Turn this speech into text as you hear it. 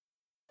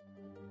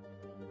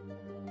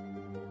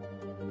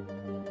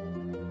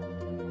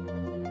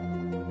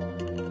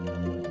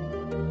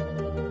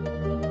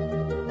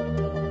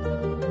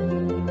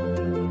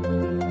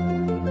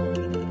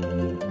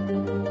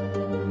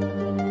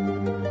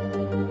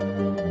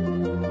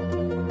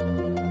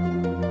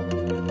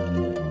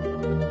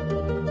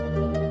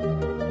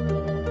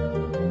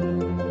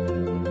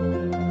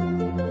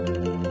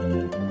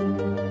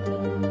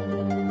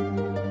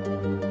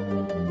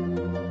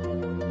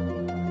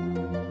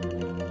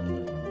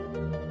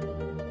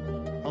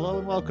Hello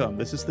and welcome.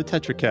 This is the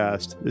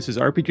TetraCast. This is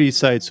RPG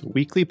Site's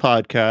weekly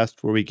podcast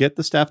where we get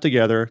the staff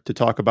together to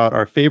talk about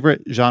our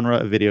favorite genre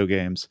of video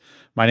games.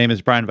 My name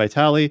is Brian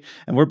Vitale,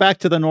 and we're back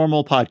to the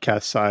normal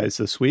podcast size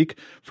this week.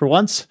 For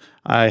once,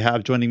 I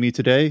have joining me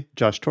today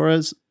Josh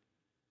Torres.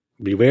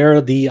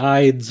 Beware the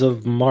Ides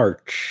of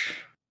March.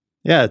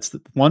 Yeah, it's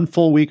one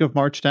full week of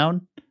March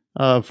down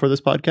for this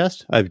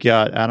podcast. I've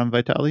got Adam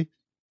Vitale.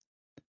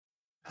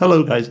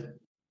 Hello, guys.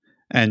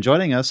 And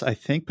joining us, I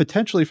think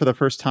potentially for the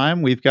first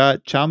time, we've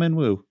got Chow Min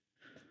Wu.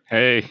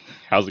 Hey,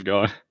 how's it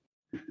going?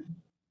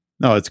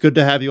 No, it's good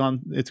to have you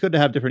on. It's good to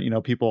have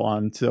different, people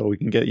on so we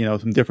can get,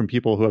 some different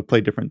people who have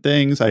played different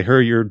things. I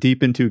heard you're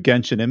deep into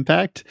Genshin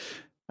Impact.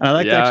 And I'd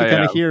like to actually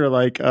kind of hear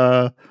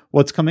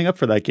what's coming up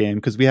for that game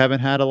because we haven't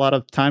had a lot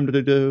of time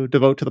to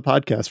devote to the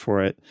podcast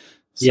for it.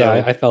 So,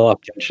 yeah, I fell off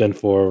Genshin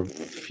for a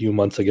few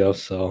months ago,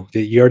 so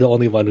you're the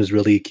only one who's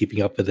really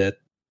keeping up with it.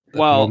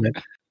 Well,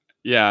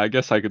 yeah, I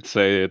guess I could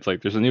say it's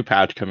like there's a new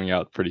patch coming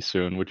out pretty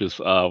soon, which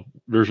is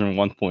version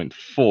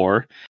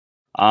 1.4.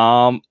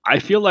 I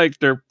feel like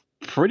they're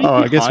pretty.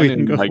 I guess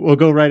we'll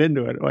go right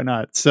into it. Why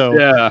not? So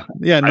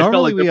yeah.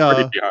 Normally we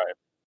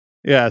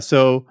yeah.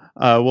 So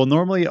we'll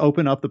normally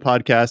open up the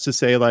podcast to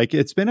say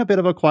it's been a bit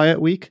of a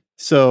quiet week.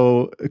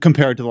 So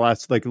compared to the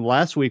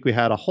last week, we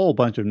had a whole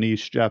bunch of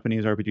niche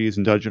Japanese RPGs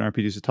and dungeon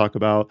RPGs to talk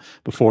about.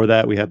 Before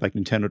that, we had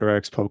Nintendo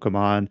Directs,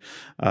 Pokemon,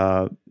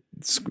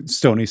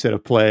 Stony State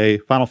of Play,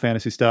 Final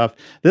Fantasy stuff.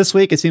 This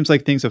week, it seems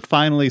like things have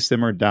finally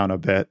simmered down a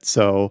bit.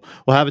 So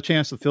we'll have a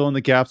chance to fill in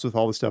the gaps with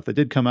all the stuff that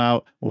did come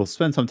out. We'll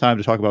spend some time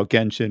to talk about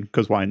Genshin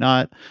because why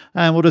not?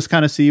 And we'll just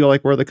kind of see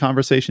where the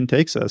conversation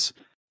takes us.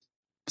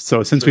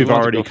 So since we've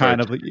already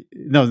kind of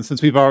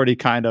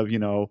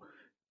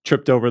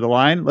tripped over the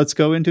line, let's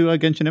go into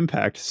Genshin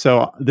Impact.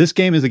 So this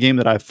game is a game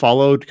that I've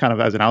followed kind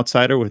of as an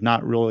outsider with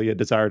not really a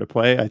desire to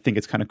play. I think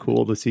it's kind of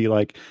cool to see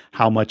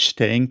how much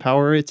staying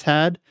power it's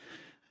had.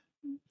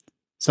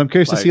 So I'm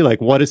curious to see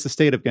what is the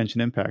state of Genshin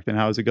Impact and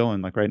how is it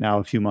going right now,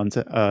 a few months,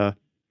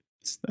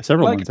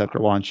 several months after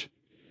launch.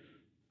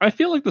 I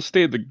feel like the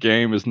state of the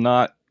game is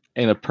not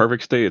in a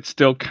perfect state. It's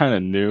still kind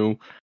of new.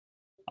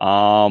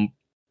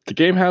 The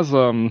game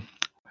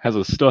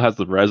still has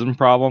the resin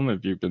problem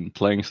if you've been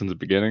playing since the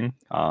beginning.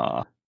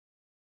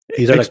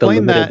 These are the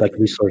limited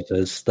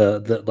resources.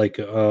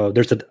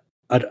 There's a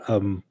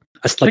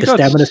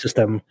stamina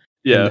system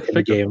in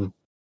the game.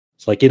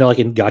 It's like in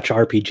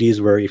gacha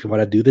RPGs where if you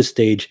want to do this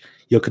stage,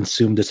 you'll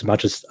consume this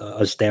much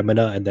of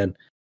stamina, and then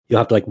you'll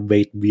have to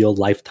wait real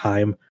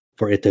lifetime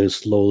for it to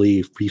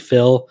slowly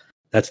refill.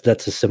 That's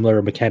a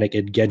similar mechanic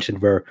in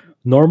Genshin where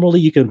normally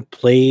you can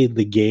play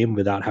the game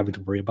without having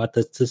to worry about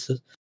the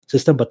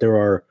system, but there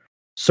are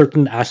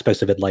certain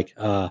aspects of it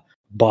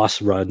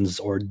boss runs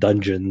or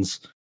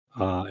dungeons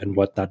and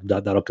whatnot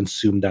that'll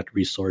consume that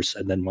resource,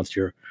 and then once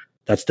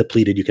that's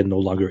depleted, you can no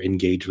longer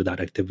engage with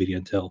that activity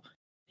until.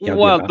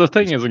 The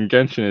thing is in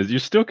Genshin is you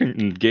still can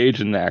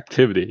engage in the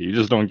activity. You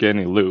just don't get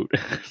any loot.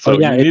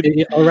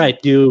 All right.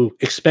 You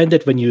expend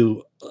it when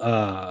you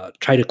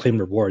try to claim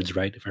rewards,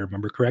 right? If I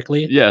remember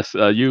correctly. Yes,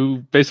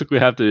 you basically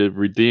have to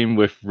redeem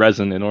with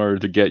resin in order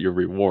to get your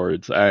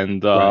rewards,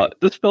 and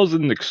this fills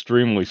in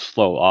extremely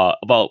slow.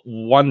 About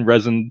one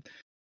resin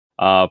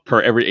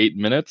per every 8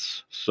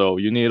 minutes. So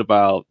you need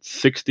about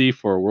 60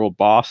 for a world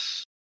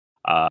boss,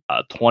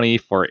 20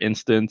 for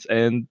instance,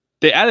 and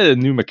they added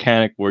a new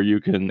mechanic where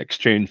you can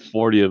exchange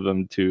 40 of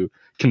them to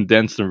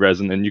condense the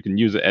resin, and you can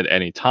use it at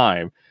any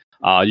time.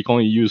 You can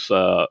only use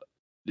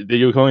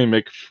you can only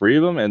make 3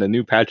 of them, and the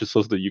new patch is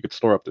so that you could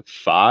store up to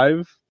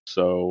 5.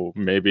 So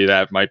maybe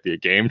that might be a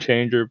game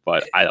changer,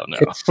 but I don't know.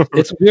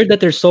 It's weird that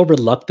they're so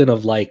reluctant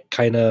of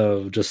kind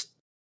of just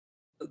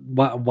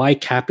why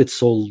cap it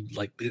so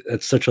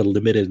it's such a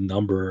limited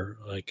number.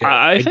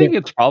 I think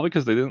it's probably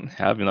because they didn't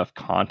have enough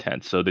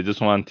content, so they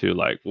just want to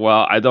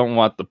I don't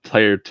want the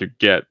player to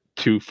get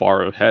too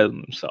far ahead of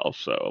themselves,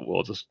 so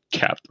we'll just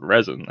cap the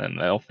resin.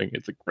 And I don't think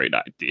it's a great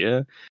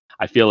idea.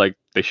 I feel like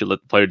they should let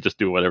the player just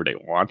do whatever they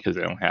want because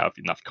they don't have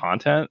enough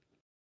content.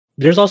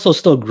 There's also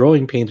still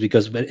growing pains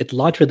because it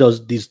launched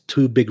with these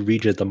 2 big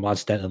regions, the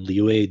Mondstadt and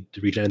Liyue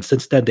region, and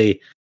since then they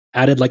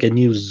added a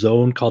new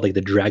zone called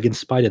the Dragon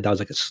Spine, and that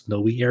was a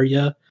snowy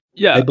area.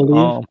 Yeah, I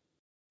believe.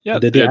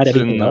 Did they add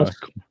anything else?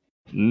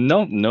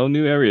 No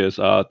new areas.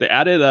 They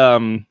added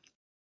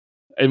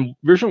in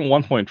version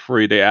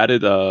 1.3 they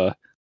added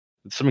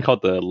something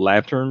called the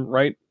Lantern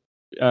Rite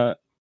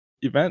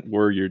event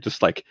where you're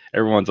just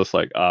everyone's just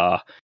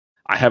I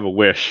have a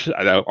wish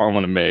I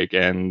want to make,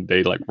 and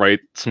they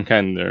write some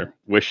kind of their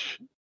wish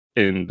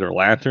in their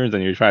lanterns,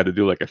 and you try to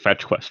do a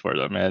fetch quest for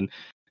them.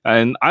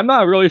 And I'm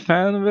not really a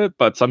fan of it,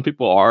 but some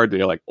people are.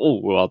 They're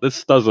oh well,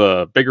 this does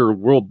a bigger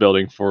world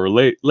building for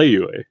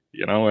Liyue,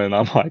 and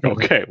I'm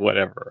okay,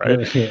 whatever,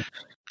 right? Yeah.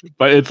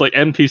 But it's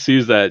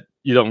NPCs that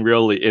you don't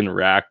really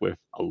interact with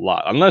a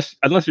lot, unless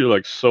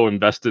you're so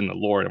invested in the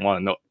lore and want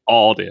to know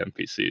all the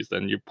NPCs.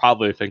 Then you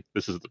probably think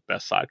this is the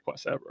best side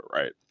quest ever,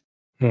 right?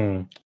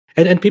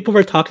 And people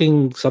were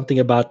talking something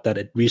about that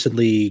it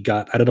recently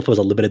got, I don't know if it was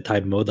a limited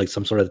time mode,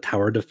 some sort of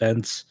tower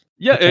defense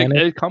Yeah,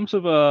 it comes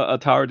with a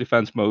tower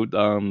defense mode.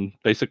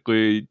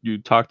 Basically, you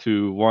talk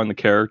to one of the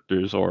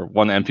characters or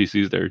one of the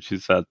NPCs there. She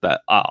said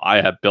that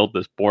I have built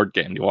this board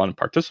game you want to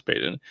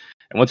participate in.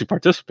 And once you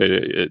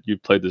participate, you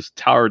play this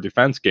tower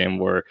defense game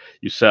where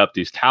you set up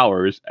these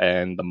towers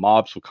and the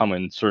mobs will come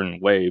in certain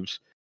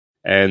waves.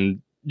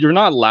 And you're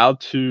not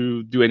allowed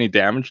to do any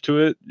damage to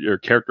it. Your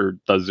character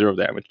does 0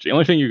 damage. The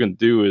only thing you can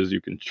do is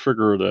you can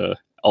trigger the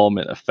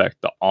element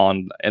effect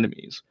on the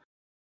enemies.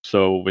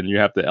 So when you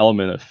have the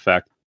element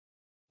effect,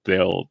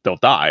 they'll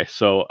die.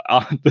 So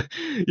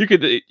you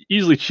could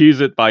easily cheese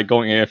it by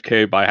going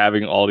AFK by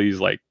having all these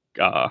like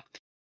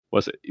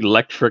was it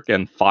electric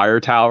and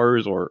fire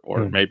towers or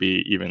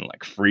maybe even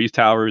like freeze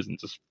towers and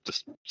just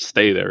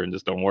stay there and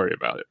just don't worry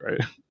about it,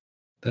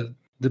 right?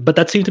 But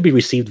that seemed to be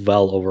received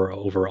well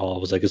overall. It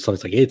was like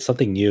it's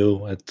something new.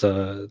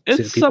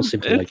 People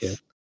seem to like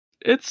it.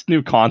 It's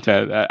new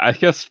content. I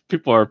guess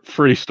people are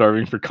pretty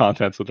starving for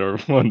content, so they're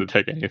willing to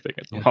take anything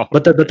at the moment.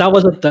 But that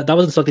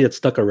wasn't something that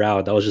stuck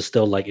around. That was just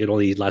still like it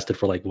only lasted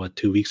for like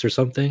 2 weeks or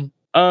something.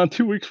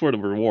 2 weeks for the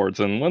rewards,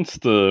 and once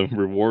the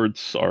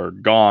rewards are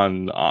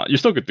gone, you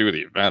still could do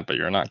the event, but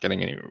you're not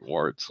getting any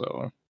rewards.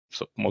 So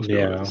most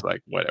people are just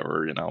like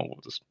whatever,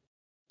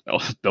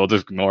 they'll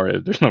just ignore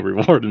it. There's no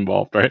reward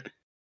involved, right?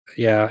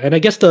 Yeah, and I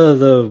guess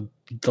the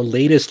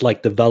latest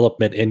like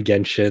development in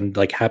Genshin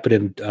like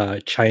happened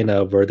in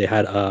China where they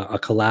had a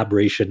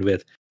collaboration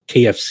with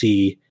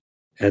KFC,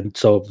 and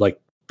so like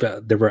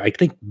there were I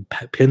think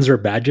pins or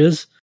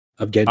badges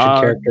of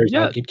Genshin characters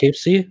in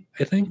KFC.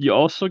 I think you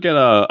also get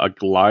a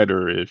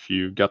glider if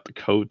you got the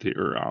code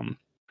here.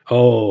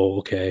 Oh,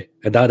 okay,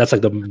 and that's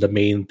like the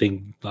main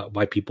thing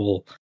why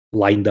people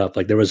lined up.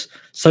 Like there was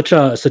such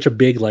a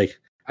big like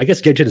I guess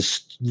Genshin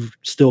is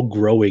still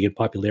growing in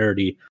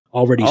popularity.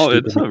 Already,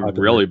 it's a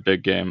really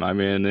big game. I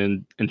mean,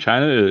 in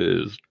China,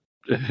 it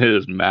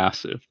is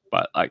massive.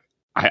 But like,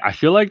 I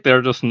feel like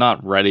they're just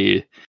not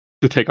ready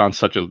to take on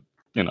such a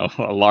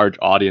large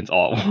audience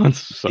all at once.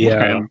 So,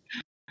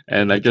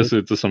 and I guess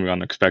it's just something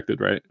unexpected,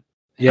 right?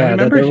 Yeah, I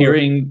remember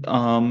hearing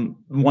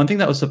one thing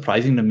that was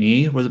surprising to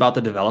me was about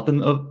the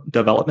development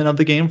of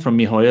the game from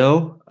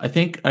MiHoYo. I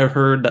think I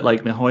heard that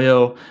like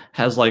MiHoYo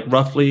has like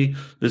roughly,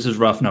 this is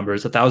rough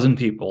numbers, 1,000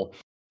 people.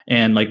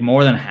 And like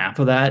more than half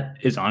of that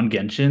is on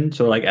Genshin.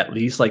 So like at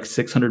least like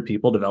 600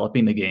 people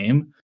developing the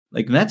game.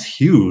 Like that's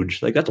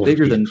huge. Like that's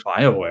bigger than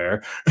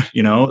BioWare.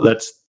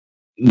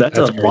 That's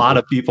a lot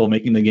of people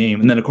making the game.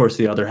 And then of course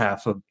the other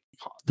half of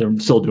they're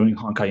still doing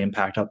Honkai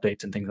Impact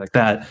updates and things like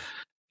that.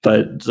 But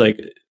it's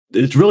like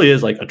it really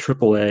is like a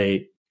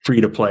AAA free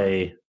to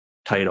play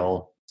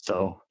title.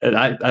 So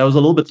I was a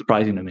little bit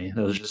surprising to me.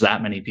 There was just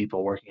that many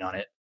people working on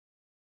it.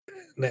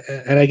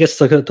 And I guess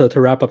to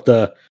wrap up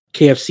the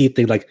KFC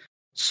thing, like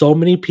so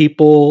many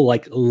people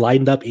like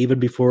lined up even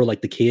before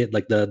like the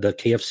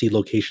KFC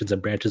locations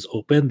and branches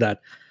opened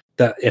that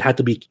it had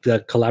to be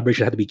the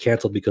collaboration had to be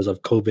canceled because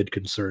of COVID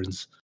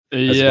concerns.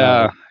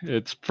 Yeah,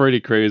 it's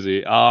pretty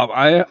crazy.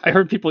 I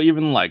heard people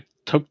even like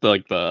took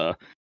the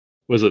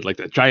was it like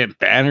the giant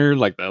banner,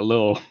 like the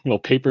little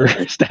paper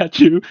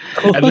statue,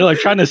 and they're like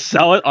trying to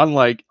sell it on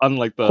the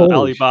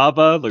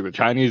Alibaba, like the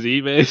Chinese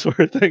eBay sort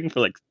of thing for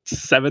like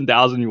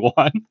 7,000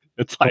 yuan.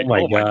 It's like,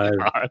 oh my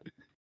god.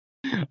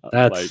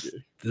 That's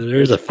like,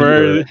 there's it's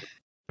pretty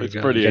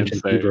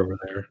insane over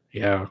there.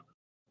 Yeah,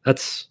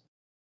 it's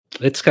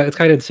kind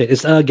of insane.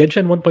 Is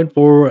Genshin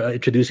 1.4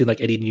 introducing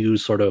like any new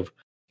sort of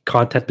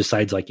content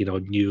besides like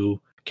new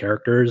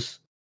characters?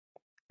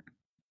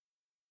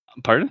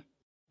 Pardon?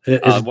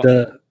 Is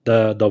the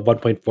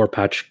 1.4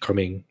 patch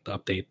coming? The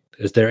update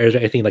is there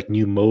anything like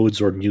new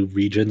modes or new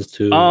regions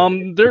to?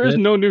 There is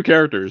no new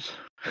characters.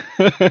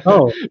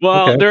 Oh,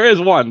 well, okay. There is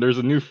one. There's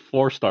a new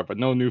 4-star, but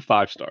no new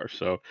 5-star.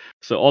 So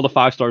all the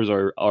 5-stars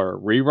are a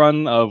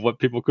rerun of what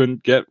people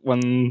couldn't get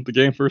when the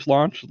game first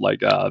launched,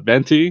 like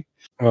Venti.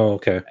 Oh,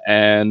 okay.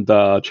 And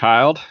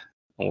Child,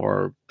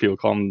 or people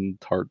call him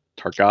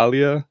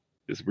Targalia,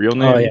 his real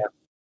name. Oh,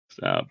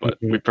 yeah. But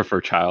we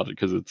prefer Child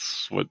because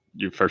it's what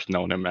you first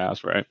known him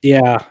as, right?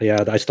 Yeah.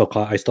 I still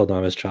know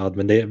him as Child.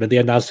 When they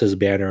announced his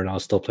banner and I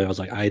was still playing, I was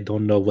like, I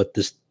don't know what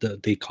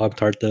they call him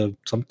Tarta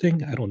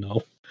something. I don't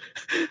know.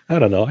 I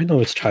know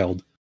it's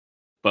Child.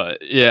 But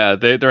yeah,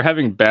 they're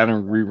having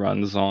banner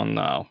reruns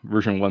on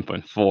version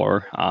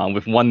 1.4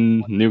 with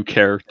one new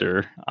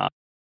character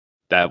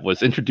that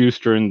was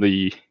introduced during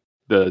the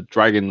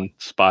Dragon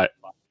Spine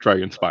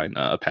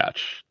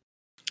patch.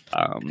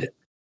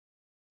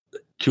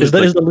 Is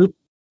the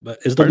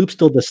loop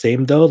still the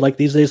same though? Like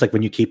these days, like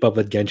when you keep up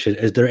with Genshin,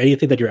 is there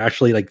anything that you're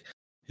actually like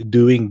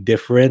doing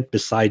different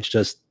besides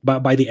just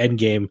by the end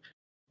game?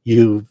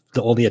 The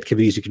only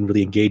activities you can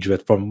really engage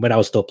with from when I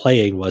was still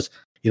playing was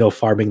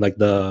farming like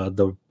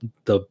the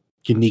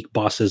unique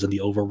bosses in the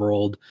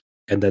overworld,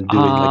 and then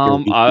doing like your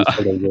weeklies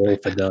for the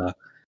wolf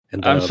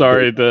and I'm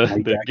sorry,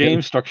 the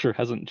game structure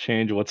hasn't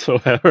changed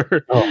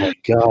whatsoever. Oh my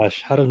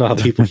gosh, I don't know how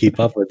people keep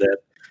up with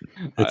it.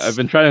 I've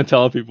been trying to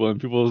tell people,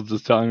 and people are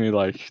just telling me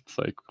it's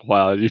like,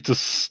 wow, you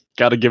just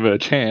got to give it a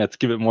chance,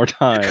 give it more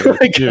time.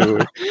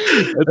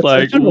 It's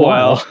like,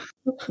 wow.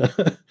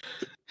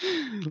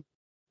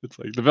 It's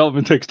like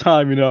development takes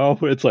time, you know.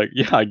 It's like,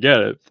 yeah, I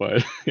get it,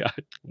 but yeah.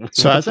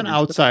 So as an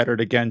outsider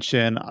to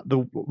Genshin,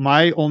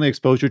 my only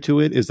exposure to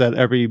it is that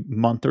every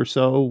month or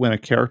so when a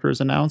character is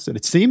announced, and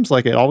it seems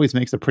like it always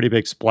makes a pretty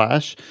big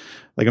splash.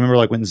 Like I remember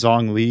like when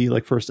Zhongli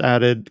like first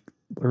added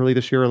early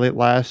this year or late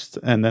last,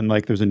 and then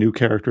like there's a new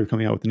character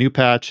coming out with a new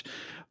patch.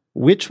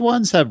 Which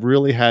ones have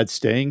really had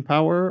staying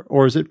power,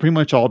 or is it pretty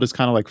much all just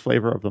kind of like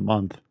flavor of the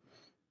month?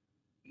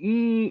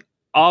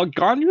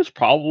 Ganyu is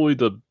probably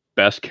the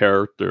best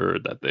character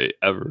that they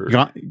ever.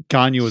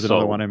 Ganyu was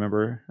another one I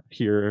remember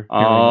hearing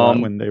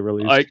when they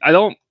released. I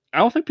don't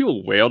think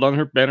people wailed on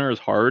her banner as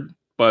hard,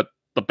 but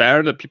the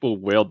banner that people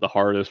wailed the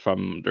hardest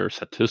from their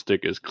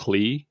statistic is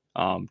Klee.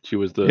 She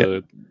was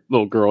the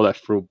little girl that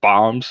threw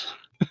bombs.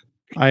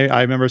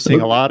 I remember seeing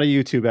a lot of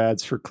YouTube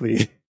ads for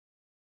Klee.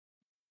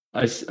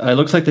 It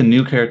looks like the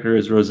new character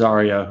is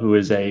Rosaria, who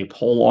is a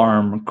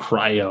polearm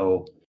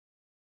cryo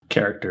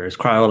character. Is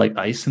cryo like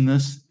ice in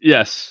this?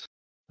 Yes.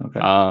 Okay.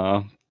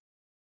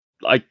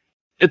 Like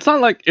it's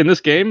not like in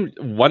this game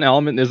one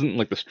element isn't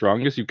like the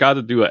strongest. You've got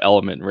to do an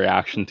element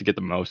reaction to get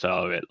the most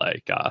out of it.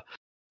 Like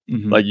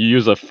like you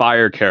use a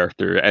fire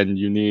character and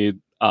you need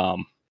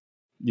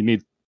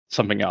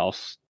something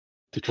else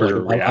to trigger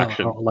a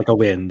reaction, like a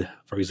wind,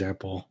 for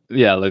example.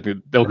 Yeah, like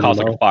they'll cause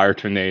like a fire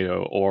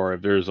tornado, or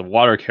if there's a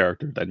water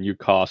character, then you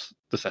cause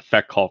this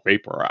effect called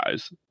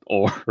vaporize,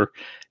 or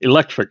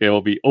electric, it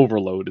will be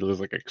overload. It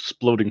is like an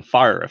exploding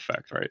fire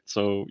effect, right?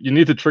 So you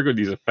need to trigger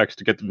these effects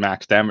to get the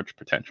max damage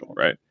potential,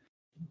 right?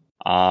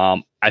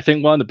 I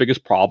think one of the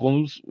biggest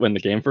problems when the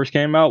game first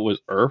came out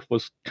was Earth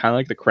was kind of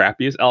like the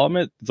crappiest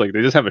element. It's like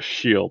they just have a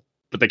shield,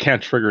 but they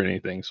can't trigger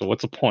anything. So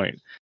what's the point?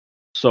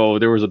 So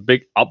there was a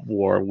big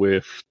uproar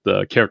with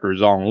the character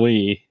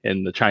Zhongli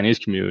in the Chinese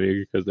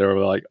community because they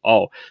were like,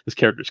 "Oh, this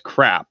character's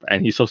crap,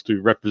 and he's supposed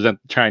to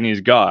represent the Chinese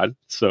god."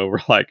 So we're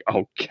like,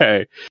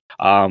 "Okay."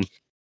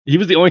 He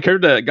was the only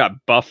character that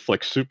got buffed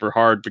like super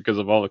hard because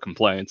of all the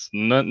complaints.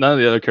 None of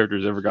the other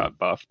characters ever got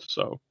buffed.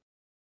 So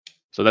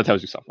that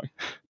tells you something.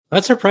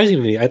 That's surprising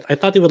to me. I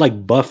thought they would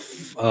like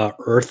buff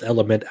Earth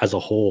element as a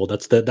whole.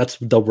 That's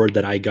the word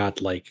that I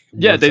got. Like,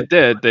 yeah, they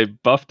did. They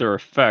buffed their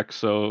effects.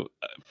 So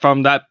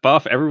from that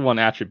buff, everyone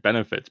actually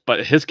benefits.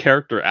 But his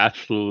character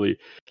actually,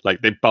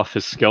 like, they buff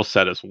his skill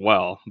set as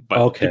well.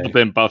 But people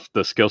didn't buff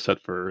the skill set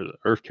for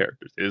Earth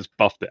characters. They just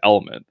buffed the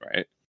element,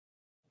 right?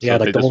 Yeah,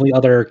 so like the only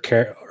other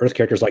Earth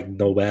characters like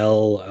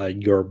Noelle,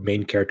 your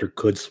main character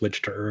could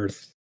switch to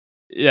Earth.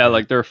 Yeah,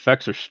 like their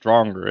effects are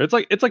stronger. It's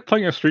like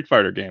playing a Street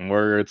Fighter game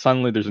where it's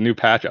suddenly there's a new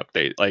patch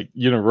update. Like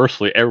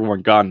universally,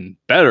 everyone gotten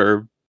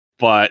better,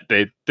 but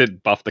they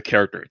did buff the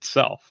character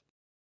itself.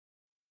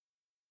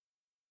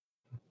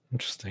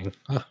 Interesting.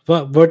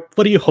 What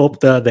do you hope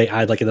that they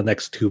add like in the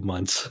next 2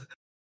 months?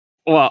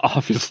 Well,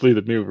 obviously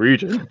the new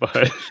region,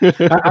 but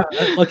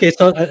okay.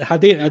 So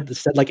have they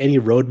said like any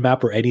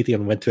roadmap or anything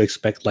on when to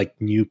expect like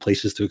new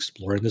places to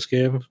explore in this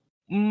game?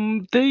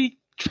 They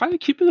try to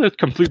keep it a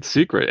complete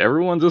secret.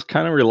 Everyone just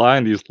kind of rely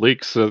on these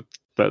leaks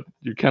that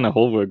you kind of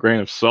hold with a grain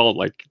of salt.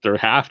 Like they're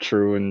half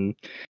true and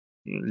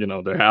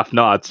they're half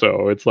not.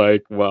 So it's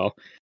like, well,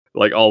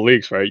 like all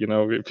leaks, right?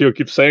 If people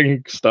keep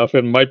saying stuff,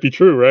 it might be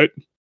true, right?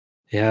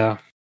 Yeah.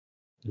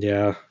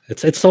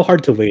 It's so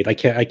hard to wait. I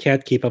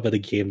can't keep up with the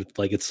game.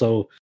 Like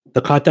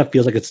the content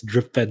feels like it's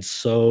drip fed.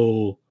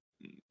 So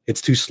it's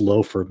too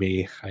slow for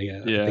me.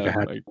 I think I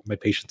had my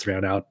patience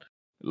ran out.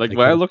 Like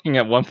when I'm looking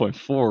at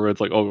 1.4, it's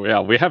like, oh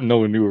yeah, we have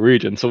no new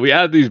region. So we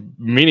add these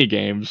mini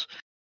games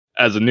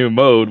as a new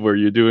mode where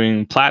you're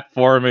doing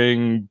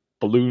platforming,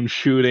 balloon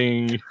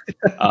shooting.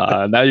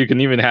 Now you can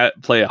even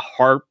play a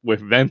harp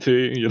with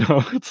Venti.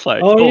 It's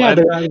like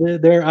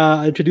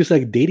they're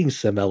introducing like dating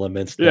sim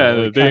elements. Yeah,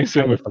 the dating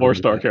sim with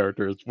 4-star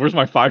characters. Where's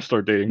my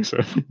 5-star dating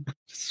sim?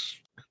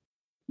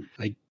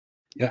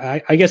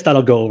 I guess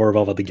that'll go over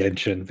well with the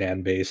Genshin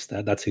fan base.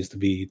 That seems to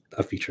be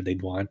a feature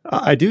they'd want.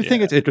 I do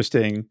think it's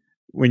interesting.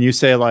 When you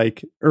say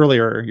like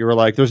earlier, you were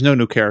like, "There's no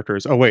new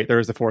characters." Oh wait, there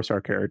is a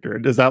 4-star character.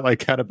 Does that like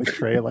kind of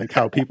betray like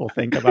how people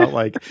think about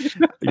like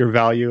your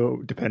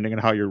value depending on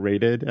how you're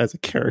rated as a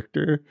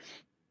character?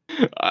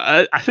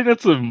 I think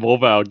that's a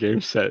mobile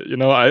game set.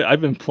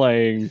 I've been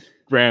playing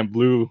Grand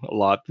Blue a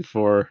lot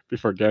before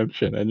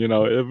Genshin, and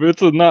if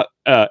it's not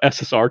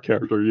SSR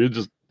character, you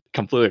just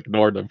completely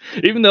ignore them.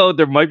 Even though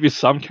there might be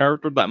some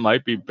character that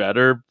might be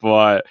better,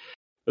 but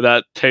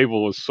that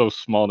table is so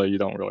small that you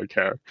don't really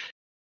care.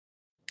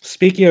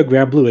 Speaking of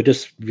Grand Blue, it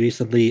just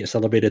recently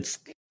celebrated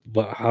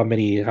how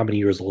many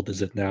years old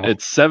is it now?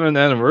 It's 7th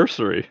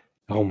anniversary.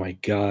 Oh my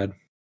god.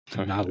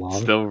 Not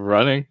long. Still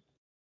running.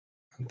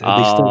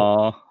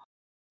 Pardon?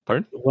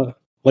 What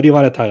do you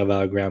want to talk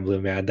about Grand Blue,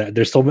 man?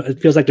 It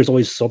feels like there's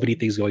always so many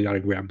things going on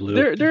in Grand Blue.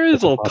 There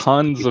is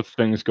tons of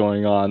things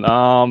going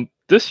on.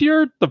 This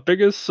year the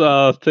biggest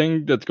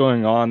thing that's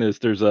going on is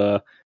there's an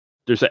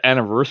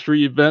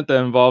anniversary event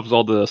that involves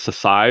all the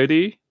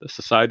Society. The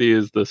Society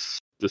is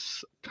this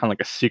kind of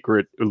like a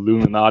secret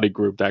Illuminati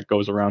group that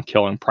goes around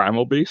killing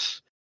primal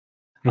beasts.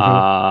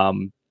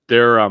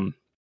 They're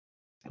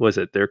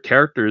their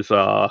characters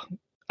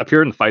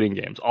appear in the fighting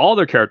games. All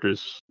their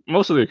characters,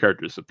 most of their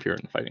characters appear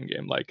in the fighting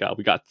game. Like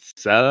we got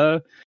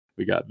Seta,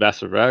 we got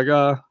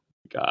Vasavega,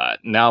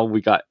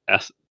 we got I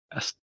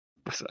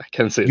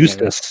can't say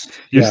Eustace.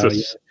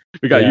 Eustace. Yeah.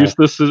 We got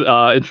Eustace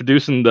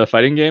introduced in the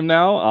fighting game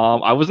now.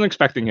 I wasn't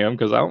expecting him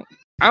because I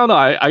don't know.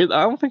 I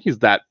don't think he's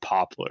that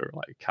popular.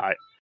 Like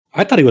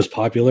I thought he was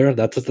popular.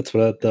 That's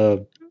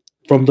what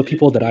from the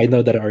people that I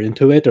know that are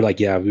into it, they're like,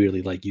 yeah, we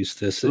really like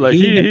Eustace. Like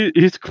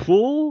he's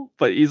cool,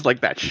 but he's like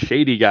that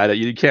shady guy that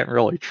you can't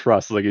really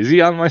trust. Like, is he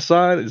on my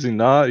side? Is he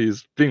not?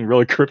 He's being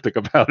really cryptic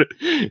about it,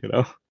 you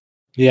know?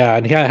 Yeah,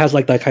 and he has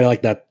like that kind of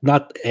like that,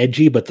 not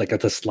edgy, but like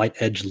a slight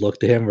edge look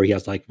to him, where he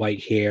has like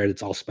white hair,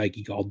 it's all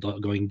spiky, all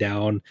going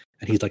down,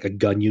 and he's like a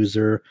gun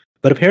user.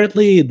 But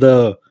apparently,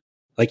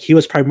 he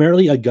was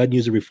primarily a gun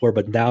user before,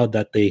 but now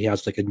that he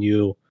has like a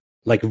new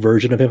like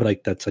version of him,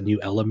 like that's a new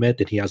element,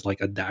 and he has like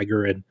a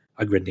dagger and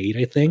a grenade.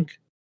 I think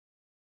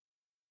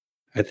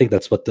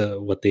that's what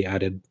they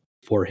added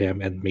for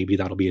him, and maybe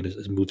that'll be in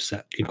his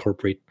moveset.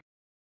 Incorporate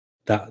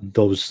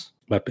those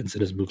weapons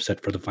in his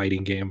moveset for the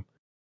fighting game.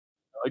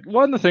 Like,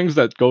 one of the things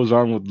that goes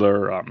on with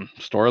their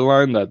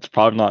storyline that's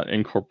probably not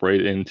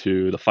incorporated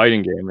into the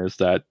fighting game is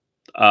that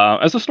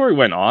as the story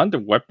went on, the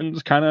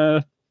weapons kind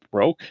of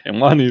broke in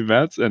one of the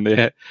events, and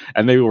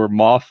they were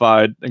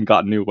modified and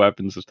got new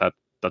weapons.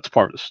 That's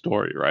part of the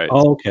story, right?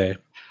 Oh, okay.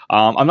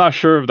 I'm not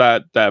sure if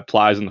that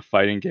applies in the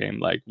fighting game.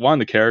 Like, one of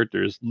the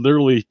characters,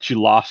 literally, she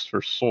lost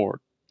her sword,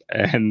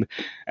 and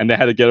they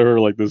had to get her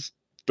like this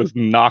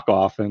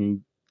knockoff,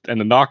 and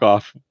the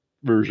knockoff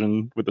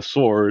version with the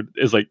sword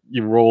is like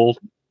you roll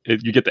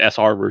it, you get the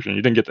SR version.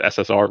 You didn't get the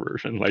SSR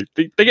version. Like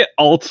they get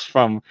ults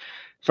from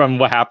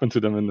what happened to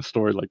them in the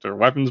story, like their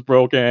weapons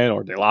broken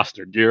or they lost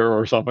their gear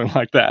or something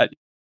like that.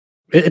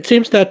 It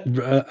seems that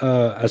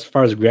as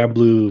far as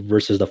Granblue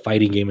versus the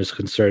fighting game is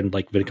concerned,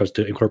 like when it comes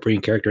to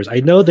incorporating characters, I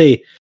know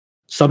they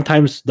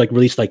sometimes like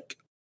release like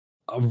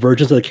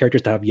versions of the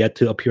characters that have yet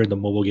to appear in the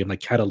mobile game.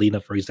 Like Catalina,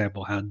 for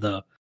example, had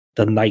the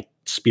Night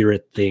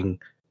Spirit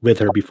thing with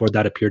her before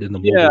that appeared in the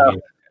mobile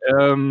game.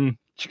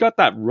 She got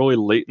that really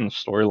late in the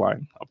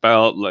storyline,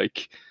 about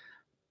like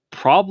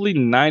probably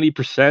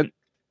 90%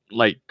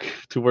 like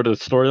to where the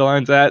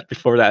storyline's at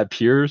before that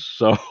appears.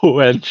 So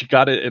and she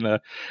got it in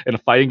a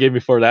fighting game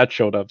before that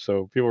showed up.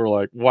 So people were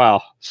like,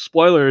 wow,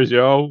 spoilers,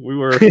 yo. We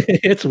were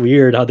It's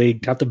weird how they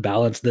have to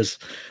balance this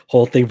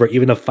whole thing where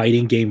even a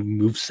fighting game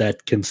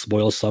moveset can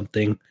spoil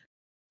something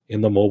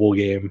in the mobile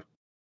game.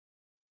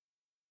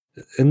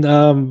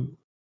 And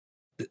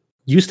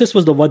Eustace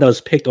was the one that was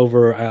picked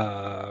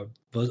over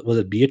was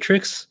it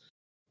Beatrix?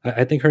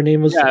 I think her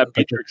name was. Yeah,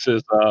 Beatrix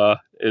is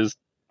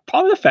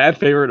probably the fan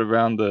favorite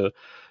around the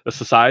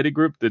society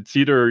group. It's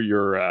either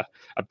you're a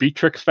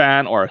Beatrix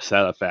fan or a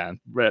Seta fan,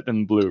 red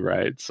and blue,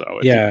 right? So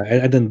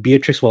and then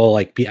Beatrix will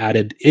like be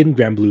added in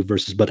Granblue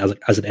versus, but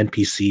as an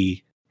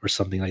NPC or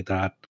something like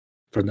that.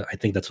 I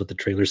think that's what the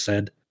trailer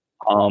said.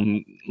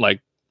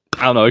 Like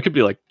I don't know, it could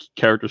be like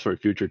characters for the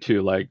future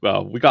too. Like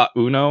we got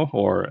Uno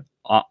or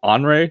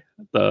Henri,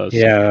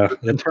 that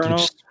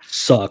internal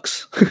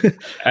sucks.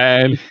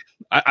 And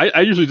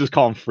I usually just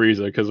call him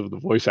Frieza because of the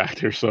voice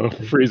actor. So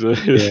Frieza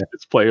is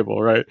it's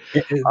playable, right?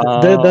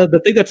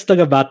 The thing that stuck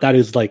about that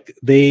is like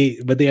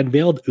when they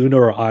unveiled Uno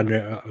or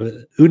Henri.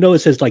 Uno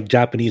is his like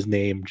Japanese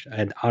name,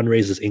 and Henri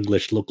is his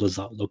English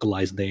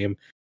localized name.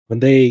 When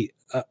they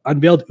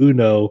unveiled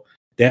Uno,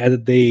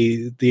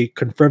 they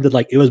confirmed that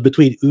like it was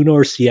between Uno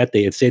or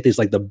Siete, and Siete is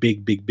like the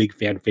big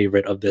fan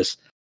favorite of this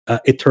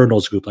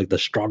Eternals group, like the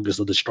strongest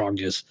of the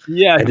strongest.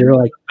 Yeah, and they're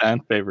like fan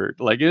favorite.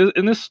 Like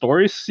in this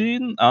story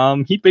scene,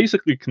 he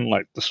basically can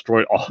like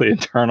destroy all the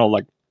Eternal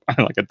like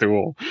a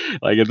duel.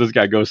 Like if this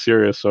guy goes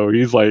serious, so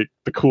he's like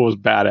the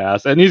coolest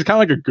badass, and he's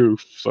kind of like a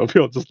goof. So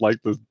people just like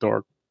this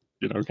dork,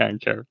 kind of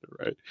character,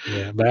 right?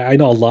 Yeah, but I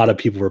know a lot of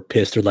people were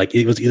pissed. They're like,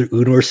 it was either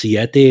Uno or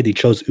Siete, and they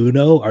chose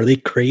Uno. Are they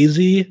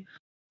crazy?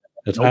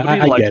 I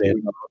get it.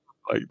 Uno.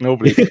 Like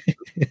nobody.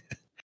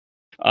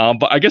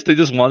 But I guess they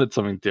just wanted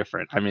something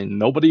different. I mean,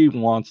 nobody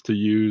wants to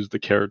use the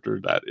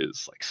character that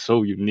is like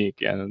so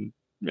unique, and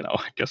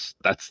I guess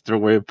that's their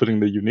way of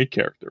putting the unique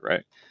character,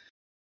 right?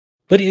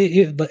 But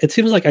it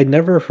seems like I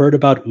never heard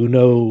about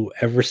Uno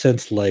ever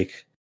since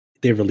like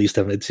they released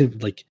them. It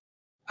seems like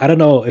I don't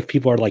know if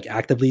people are like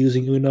actively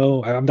using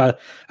Uno. I'm not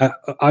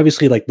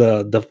obviously like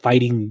the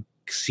fighting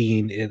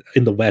scene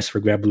in the West for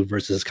Granblue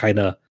versus is kind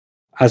of,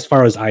 as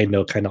far as I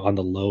know, kind of on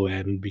the low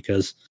end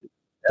because.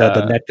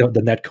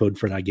 The net code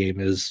for that game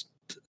it's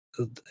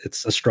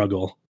a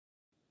struggle.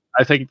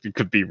 I think it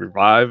could be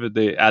revived.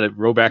 They added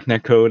rollback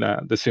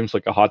netcode. This seems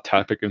like a hot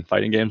topic in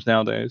fighting games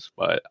nowadays,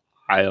 but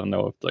I don't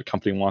know if the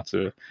company wants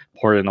to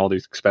pour in all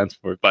these expense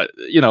for it. But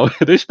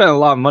they spend a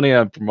lot of money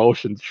on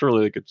promotion.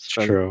 Surely they could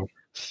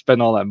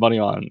spend all that money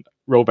on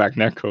rollback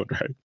netcode,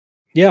 right?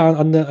 Yeah,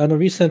 on the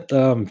recent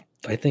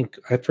I think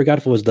I forgot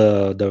if it was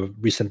the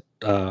recent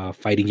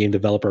fighting game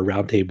developer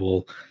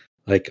roundtable.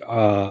 Like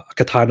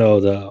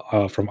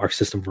Katano, from Arc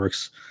System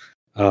Works,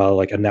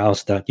 like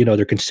announced that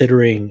they're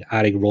considering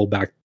adding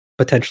rollback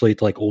potentially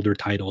to like older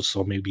titles.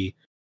 So maybe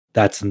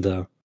that's in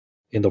the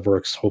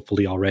works,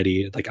 hopefully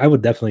already. Like I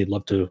would definitely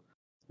love to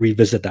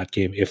revisit that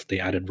game if they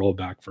added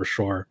rollback for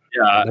sure.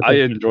 Yeah, I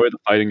enjoy the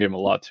fighting game a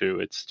lot too.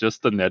 It's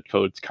just the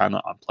netcode's kind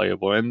of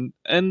unplayable, and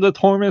the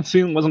tournament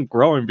scene wasn't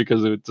growing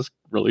because it just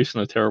released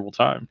in a terrible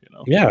time.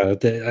 Yeah,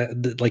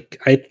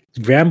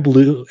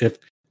 Granblue. If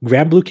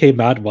Granblue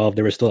came out while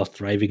there was still a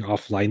thriving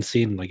offline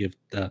scene, like if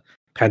the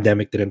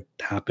pandemic didn't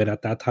happen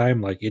at that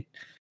time, like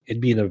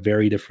it'd be in a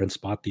very different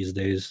spot these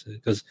days.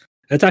 Because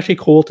it's actually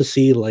cool to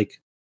see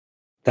like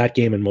that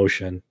game in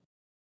motion.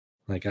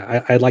 Like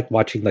I like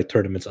watching like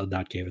tournaments of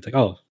that game. It's like,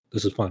 oh,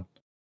 this is fun.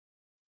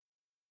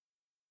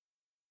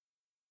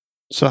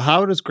 So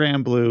how does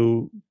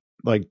Granblue,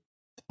 like,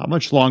 how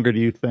much longer do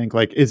you think?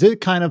 Like, is it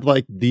kind of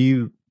like how do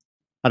you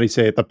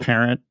say it, the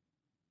parent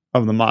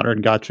of the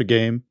modern gacha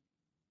game?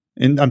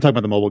 And I'm talking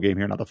about the mobile game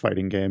here, not the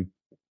fighting game.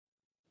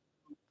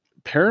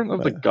 Parent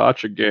of the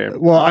gacha game.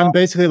 Well, I'm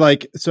basically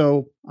like,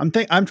 I'm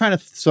trying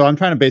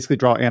to basically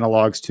draw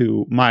analogs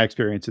to my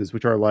experiences,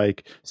 which are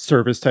like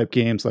service type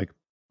games, like,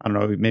 I don't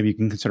know, maybe you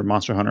can consider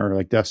Monster Hunter or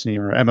like Destiny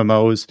or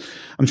MMOs.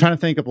 I'm trying to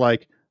think of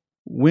like,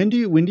 when do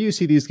you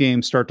see these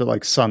games start to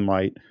like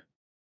sunlight?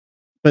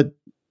 But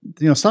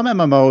some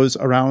MMOs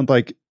around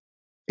like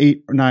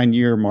 8 or 9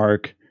 year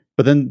mark,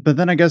 but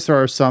then I guess there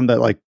are some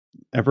that like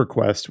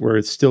EverQuest where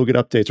it still get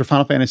updates, or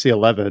Final Fantasy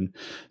 11.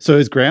 So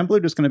is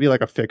Granblue just going to be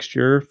like a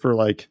fixture for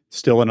like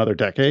still another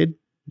decade?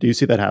 Do you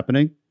see that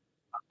happening?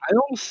 I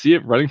don't see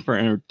it running for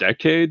another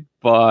decade,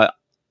 but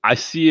I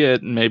see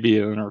it maybe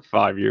in another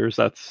 5 years.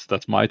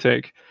 That's my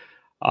take.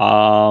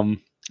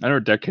 Another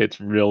decade's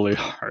really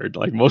hard.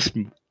 Like most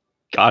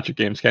gacha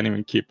games can't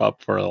even keep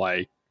up for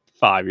like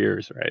 5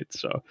 years, right?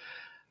 So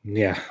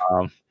yeah,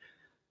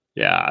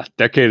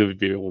 decade would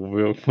be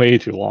way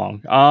too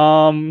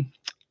long.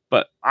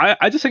 But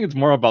I just think it's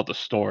more about the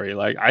story.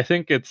 Like I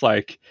think it's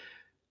like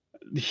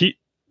the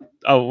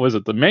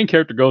main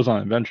character goes on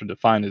an adventure to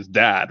find his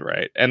dad,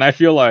 right? And I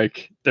feel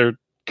like they're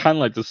kind of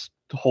like just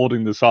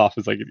holding this off.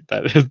 It's like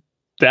that his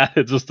dad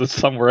is just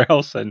somewhere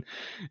else, and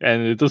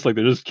it's just like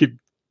they just keep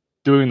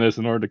doing this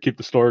in order to keep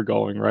the story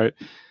going, right?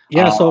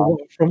 Yeah, so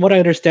from what I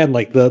understand,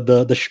 like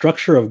the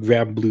structure of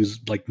Granblue's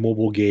like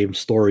mobile game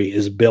story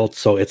is built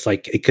so it's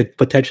like it could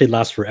potentially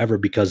last forever,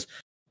 because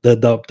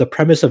the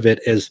premise of it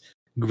is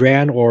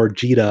Gran or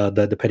Jita,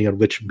 depending on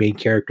which main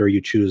character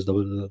you choose, the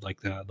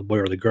boy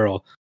or the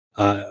girl,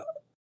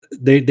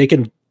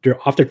 they're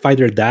often find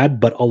their dad,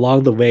 but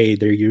along the way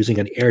they're using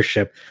an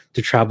airship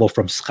to travel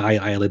from Sky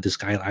Island to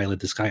Sky Island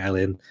to Sky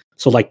Island.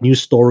 So like new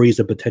stories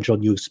and potential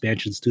new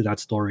expansions to that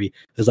story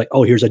is like,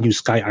 oh, here's a new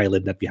Sky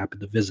Island that we happen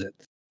to visit.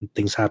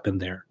 Things happen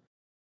there.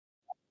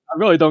 I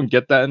really don't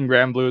get that in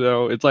Granblue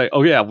though. It's like,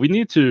 oh yeah, we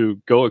need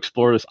to go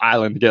explore this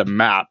island to get a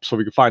map so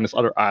we can find this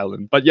other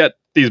island. But yet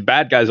these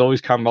bad guys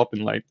always come up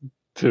and like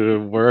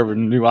to wherever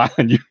new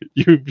island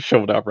you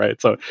showed up,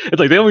 right? So it's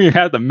like they don't even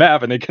have the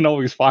map and they can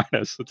always find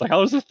us. It's like,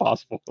 how is this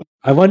possible?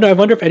 I wonder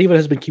if anyone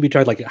has been keeping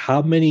track, like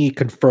how many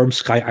confirmed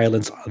Sky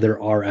Islands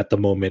there are at the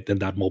moment in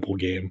that mobile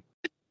game.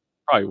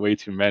 Probably way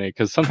too many,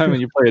 because sometimes when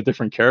you play a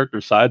different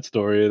character side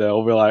story,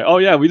 they'll be like, oh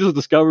yeah, we just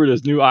discovered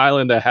this new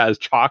island that has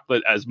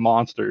chocolate as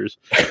monsters.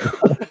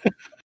 It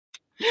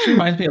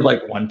reminds me of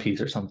like One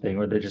Piece or something,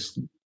 where they just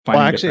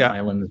find different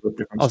islands with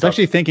different stuff.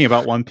 Actually thinking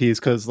about One Piece,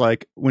 because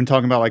like when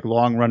talking about like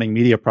long running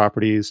media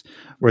properties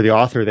where the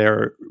author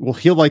there, well,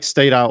 he'll like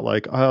state out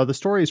like the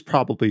story is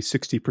probably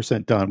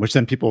 60% done, which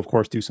then people of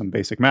course do some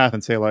basic math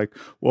and say like,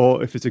 well,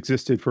 if it's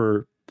existed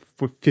for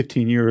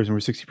 15 years and we're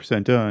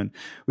 60% done,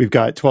 we've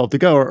got 12 to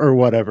go or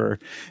whatever.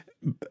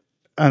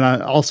 And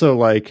I also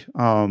like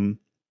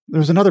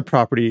there's another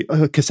property,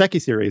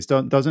 Kaseki series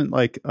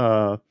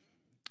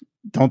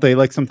don't they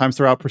like sometimes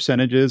throw out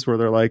percentages where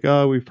they're like,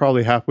 oh, we're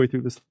probably halfway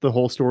through the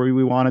whole story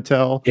we want to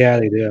tell? Yeah,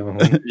 they do.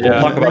 We'll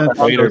talk about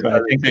that later, but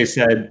I think they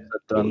said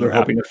they're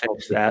hoping to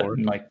finish that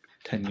in like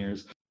 10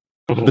 years.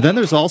 But then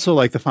there's also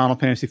like the Final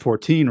Fantasy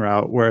 14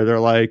 route where they're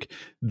like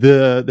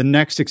the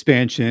next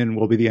expansion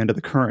will be the end of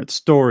the current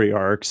story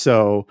arc.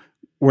 So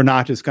we're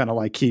not just going to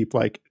like keep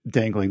like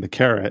dangling the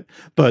carrot,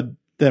 but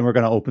then we're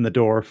going to open the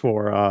door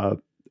for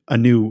a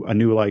new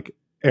like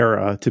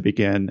era to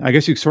begin. I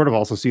guess you sort of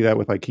also see that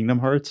with like Kingdom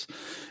Hearts,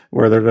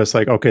 where they're just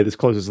like, okay, this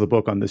closes the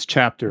book on this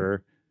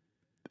chapter,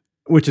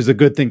 which is a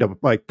good thing to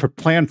like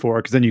plan for,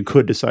 because then you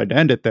could decide to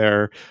end it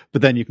there,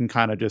 but then you can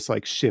kind of just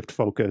like shift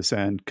focus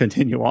and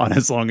continue on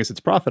as long as it's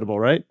profitable,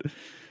 right?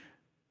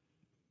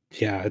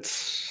 Yeah,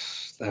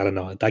 I don't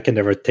know. I can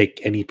never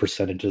take any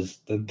percentages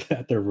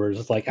that there were.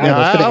 Just like,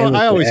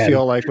 I always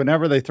feel like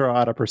whenever they throw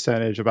out a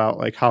percentage about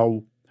like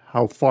how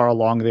far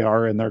along they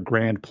are in their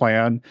grand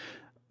plan,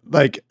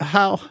 like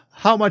how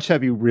much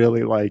have you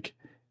really like,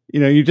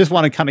 you just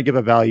want to kind of give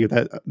a value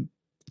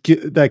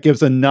that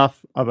gives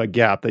enough of a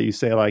gap that you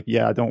say like,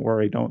 yeah, don't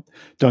worry, don't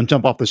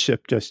jump off the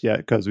ship just yet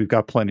because we've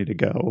got plenty to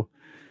go.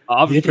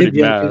 I'm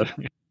pretty mad.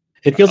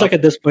 It feels like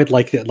at this point,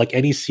 like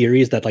any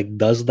series that like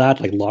does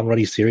that, like long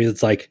running series,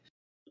 it's like,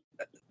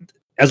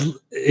 as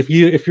if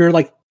you're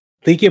like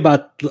thinking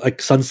about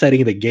like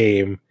sunsetting the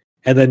game,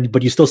 and then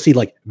but you still see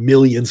like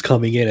millions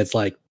coming in, it's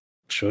like,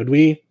 should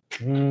we?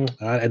 And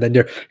then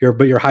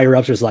your higher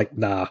ups is like,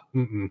 nah,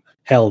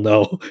 hell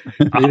no.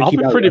 I'll be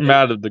pretty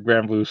mad if the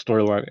Granblue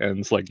storyline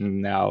ends like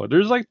now.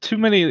 There's like too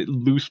many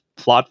loose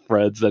plot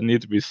threads that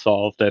need to be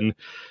solved, and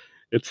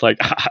it's like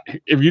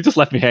if you just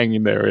left me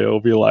hanging there, it'll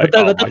be like,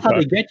 that's how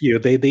they get you.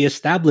 They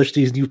established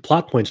these new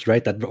plot points,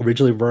 right, that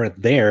originally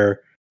weren't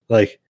there.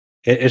 Like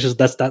it's just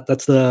that's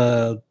just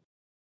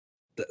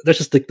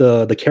like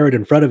the carrot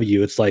in front of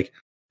you. It's like,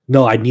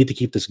 no, I need to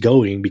keep this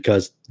going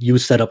because you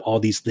set up all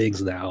these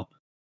things now.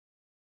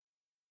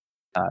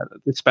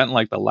 They spent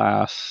like the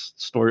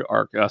last story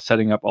arc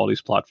setting up all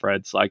these plot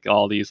threads, like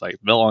all these like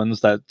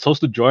villains that's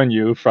supposed to join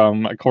you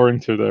from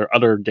according to their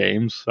other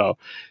games. So,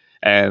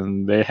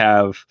 and they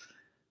have,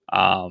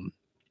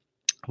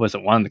 was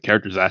it one of the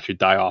characters actually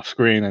die off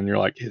screen, and you're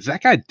like, is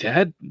that guy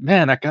dead?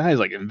 Man, that guy is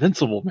like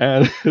invincible,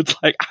 man. It's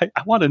like I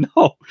want to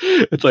know.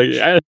 It's like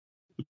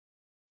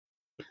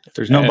if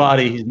there's no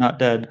body, he's not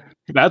dead.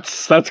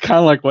 That's kind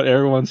of like what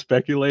everyone's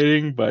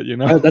speculating, but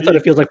that's what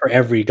it feels like for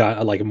every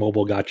like a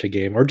mobile gacha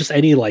game or just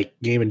any like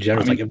game in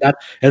general. I mean, like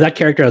if that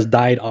character has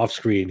died off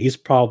screen, he's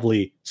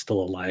probably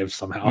still alive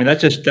somehow. I mean,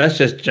 that's just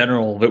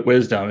general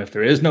wisdom. If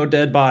there is no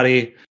dead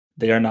body,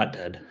 they are not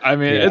dead. I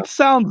mean, it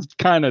sounds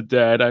kind of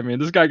dead. I mean,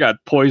 this guy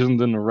got poisoned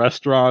in a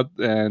restaurant,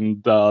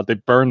 and they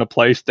burned the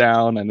place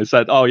down, and they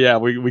said, "Oh yeah,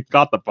 we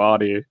got the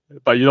body,"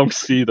 but you don't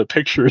see the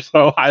picture,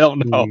 so I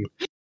don't know.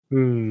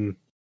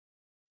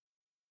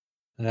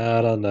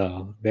 I don't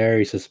know.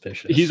 Very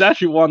suspicious. He's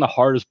actually one of the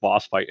hardest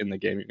boss fight in the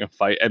game you can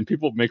fight, and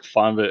people make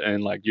fun of it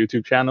in like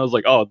YouTube channels.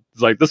 Like, oh,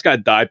 it's like this guy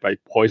died by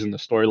poison the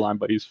storyline,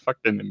 but he's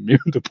fucking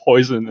immune to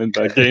poison in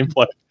the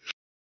gameplay.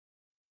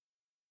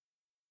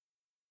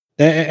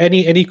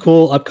 Any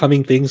cool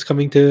upcoming things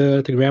coming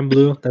to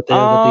Granblue that they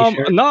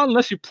share? Not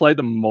unless you play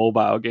the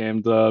mobile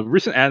game. The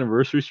recent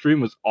anniversary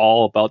stream was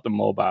all about the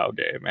mobile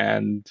game,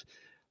 and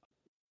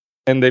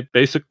they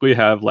basically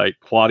have like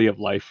quality of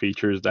life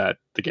features that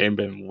the game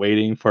been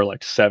waiting for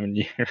like 7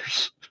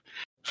 years.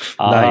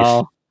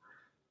 Nice.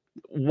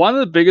 One of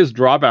the biggest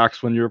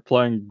drawbacks when you were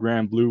playing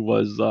Granblue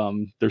was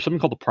there's something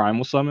called the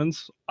primal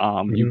summons.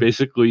 You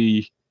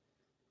basically,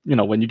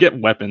 when you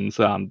get weapons,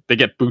 they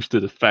get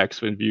boosted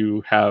effects when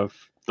you have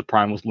the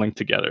primals linked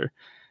together,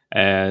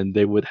 and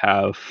they would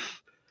have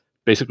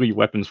basically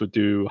weapons would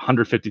do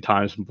 150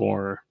 times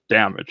more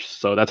damage.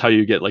 So that's how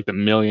you get like the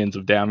millions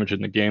of damage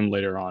in the game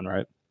later on,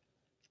 right?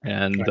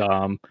 And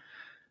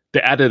they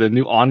added a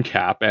new on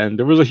cap, and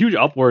there was a huge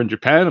uproar in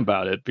Japan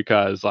about it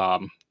because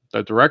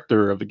the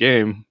director of the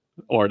game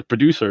or the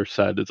producer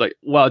said, it's like,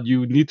 well,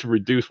 you need to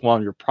reduce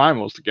one of your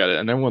primals to get it.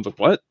 And everyone's like,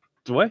 what?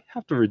 Do I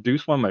have to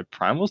reduce one of my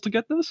primals to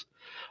get this?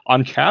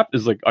 On cap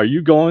is like, are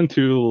you going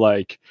to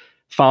like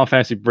Final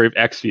Fantasy Brave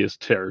Exvius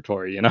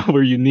territory,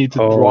 where you need to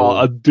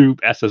draw a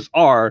dupe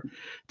SSR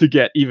to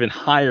get even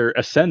higher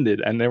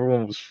ascended? And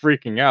everyone was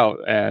freaking out.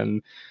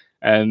 And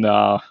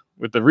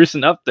with the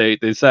recent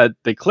update, they said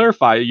they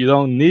clarify you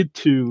don't need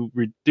to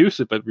reduce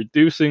it, but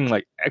reducing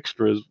like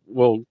extras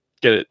will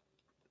get it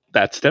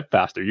that step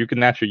faster. You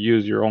can actually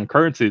use your own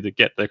currency to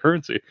get the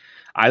currency.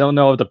 I don't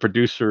know if the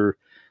producer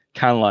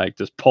kind of like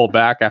just pulled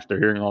back after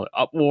hearing all the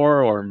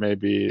uproar, or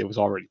maybe it was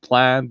already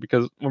planned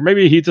or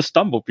maybe he just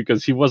stumbled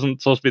because he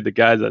wasn't supposed to be the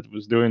guy that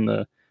was doing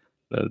the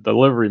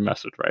delivery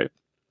message, right?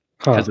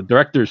 As the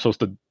director is supposed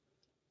to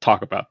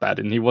talk about that,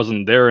 and he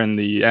wasn't there in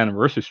the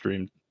anniversary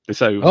stream. They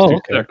said he was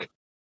too sick.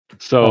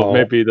 So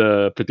maybe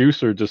the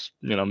producer just,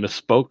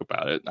 misspoke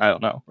about it. I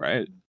don't know,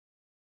 right?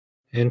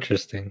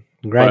 Interesting.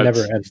 Grind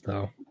never ends,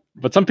 though.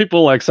 But some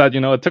people said,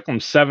 it took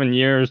them 7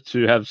 years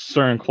to have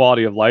certain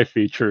quality of life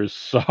features.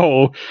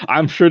 So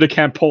I'm sure they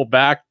can't pull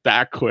back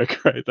that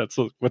quick, right? That's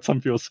what some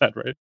people said,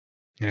 right?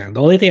 Yeah.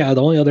 The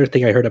only other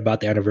thing I heard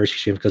about the anniversary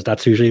stream, because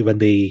that's usually when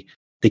they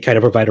kind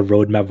of provide a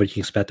roadmap what you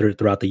can expect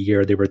throughout the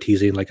year. They were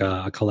teasing like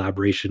a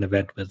collaboration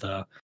event with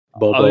Bobo.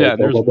 Oh yeah,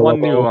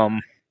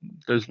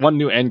 there's one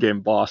new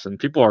endgame boss, and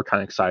people are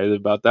kind of excited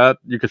about that.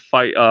 You could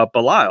fight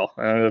Belial,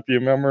 if you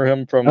remember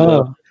him from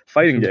the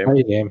fighting game.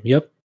 Fighting game,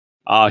 yep.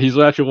 He's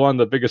actually one of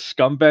the biggest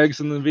scumbags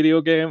in the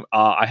video game.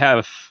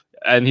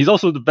 And he's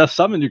also the best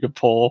summon you could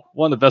pull.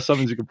 One of the best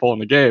summons you can pull in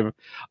the game.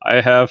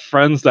 I have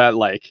friends that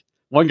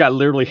one guy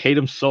literally hate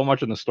him so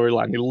much in the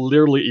storyline, he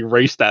literally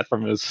erased that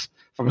from his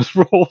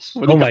roles.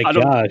 Oh my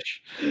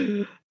gosh.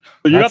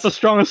 You got the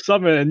strongest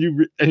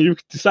summon, and you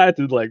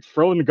decided to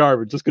throw in the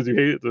garbage just because you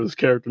hated this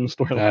character in the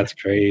storyline. That's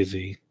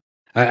crazy.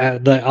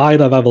 The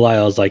Island of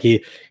Belial is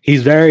he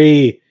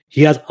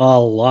has a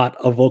lot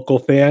of vocal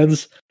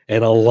fans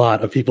and a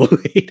lot of people who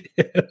hate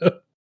him.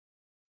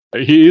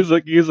 He's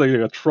like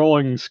a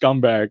trolling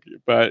scumbag,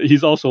 but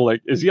he's also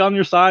is he on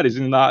your side? Is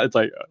he not? It's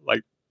like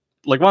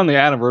one of the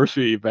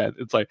anniversary event.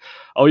 It's like,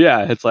 oh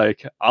yeah, it's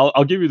like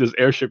I'll give you this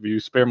airship if you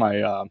spare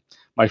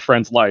my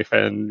friend's life,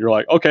 and you're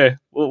like, okay,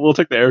 we'll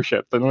take the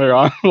airship. Then later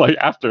on,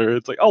 after,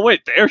 it's like, oh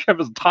wait, the airship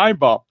is a time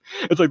bomb.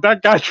 It's like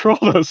that guy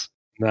trolled us.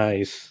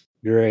 Nice,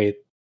 great.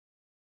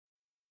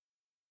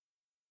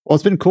 Well,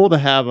 it's been cool to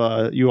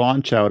have you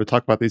on, Chow, to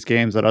talk about these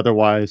games that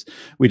otherwise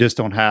we just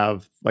don't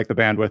have like the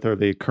bandwidth or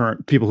the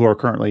current people who are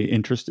currently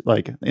interested.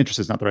 Like, interest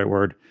is not the right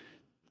word.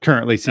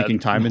 Currently seeking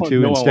time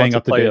into and staying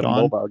up to date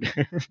on.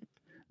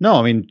 No,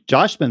 I mean,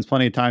 Josh spends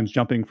plenty of times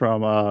jumping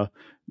from the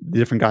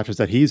different gachas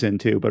that he's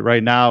into, but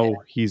right now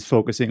he's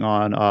focusing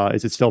on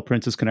is it still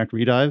Princess Connect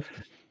Redive?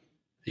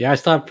 Yeah, I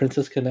still have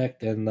Princess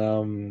Connect and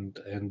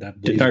that.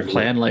 Did our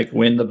clan like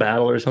win the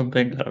battle or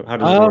something? How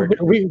does it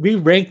work? We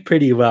ranked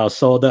pretty well.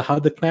 So how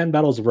the clan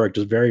battles work,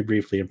 just very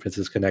briefly in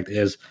Princess Connect,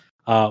 is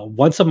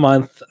once a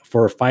month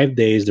for 5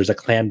 days. There's a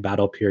clan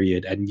battle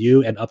period, and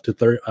you and up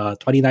to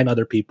 29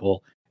 other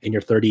people in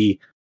your 30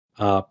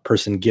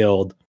 person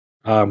guild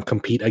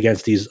compete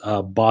against these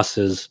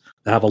bosses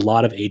that have a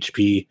lot of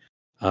HP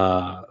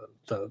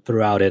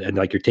throughout it, and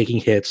like you're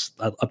taking hits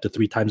up to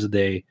 3 times a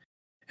day,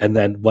 and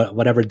then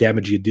whatever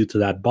damage you do to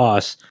that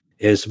boss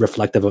is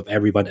reflective of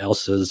everyone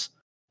else's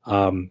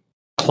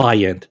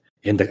client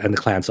in the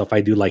clan. So if I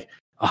do like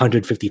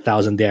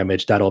 150,000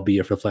 damage, that'll be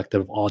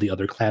reflective of all the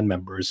other clan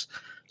members.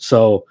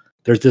 So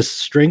there's this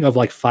string of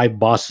like 5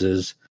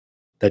 bosses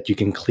that you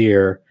can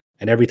clear,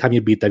 and every time you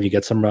beat them, you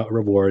get some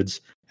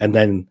rewards. And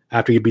then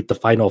after you beat the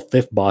final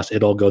 5th boss,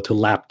 it'll go to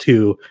lap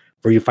 2,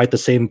 where you fight the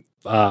same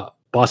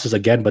bosses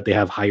again, but they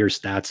have higher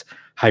stats,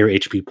 higher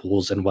HP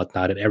pools, and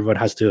whatnot. And everyone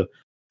has to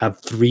have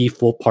 3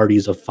 full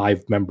parties of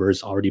 5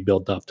 members already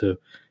built up to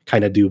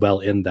kind of do well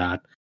in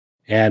that.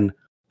 And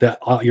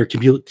your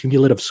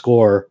cumulative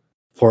score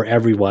for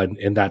everyone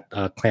in that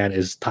clan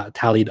is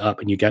tallied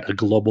up, and you get a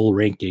global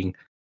ranking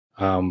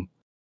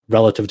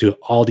relative to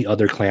all the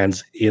other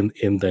clans in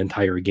the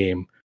entire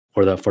game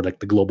for like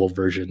the global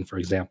version, for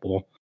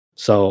example.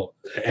 So,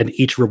 and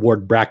each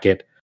reward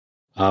bracket,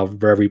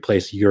 for every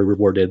place you're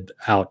rewarded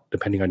out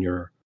depending on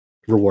your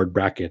reward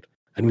bracket.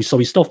 And we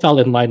still fell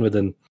in line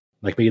within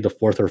like maybe the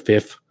 4th or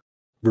 5th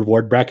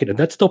reward bracket, and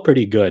that's still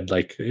pretty good.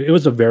 Like, it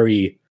was a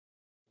very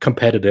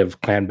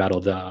competitive clan battle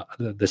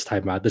this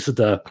time out. This is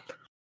the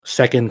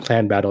 2nd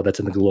clan battle that's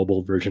in the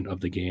global version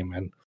of the game,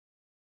 and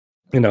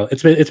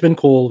it's been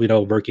cool,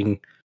 working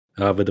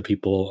with the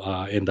people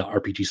in the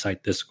RPG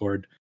site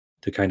Discord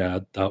to kind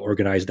of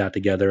organize that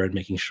together and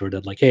making sure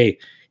that, like, hey,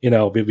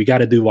 we got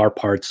to do our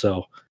part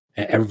so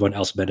everyone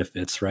else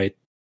benefits, right?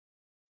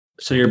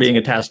 So you're being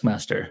a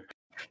taskmaster.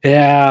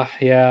 Yeah.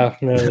 I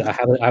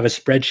have a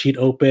spreadsheet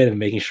open and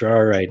making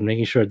sure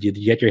you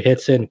get your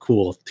hits in.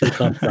 Cool, 2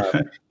 thumbs up.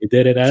 You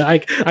did it. And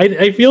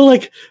I feel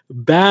like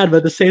bad, but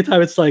at the same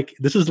time, it's like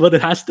this is what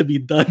it has to be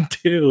done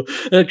too.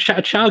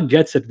 Chow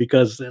gets it,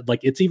 because like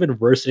it's even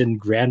worse in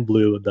Grand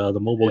Blue, the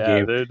mobile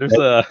game.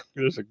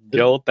 There's a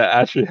guild that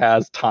actually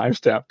has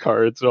timestamp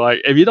cards. So like,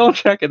 if you don't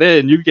check it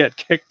in, you get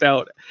kicked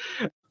out.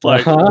 It's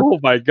like, oh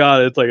my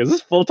god! It's like, is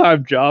this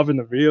full-time job in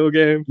the video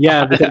game?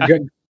 Yeah.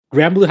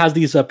 Grand Blue has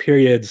these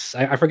periods.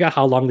 I forgot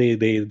how long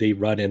they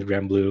run in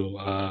Grand Blue.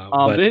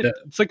 But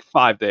it's like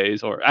 5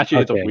 days, or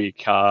actually it's a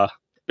week.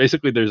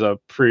 Basically, there's a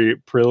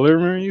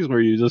preliminaries where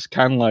you just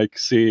kind of like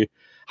see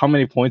how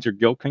many points your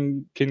guild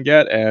can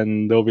get,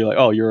 and they'll be like,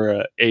 oh, you're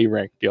a A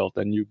rank guild,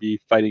 and you'll be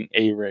fighting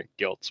A rank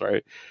guilds,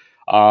 right?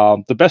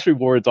 The best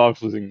rewards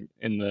obviously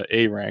in the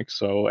A rank,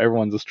 so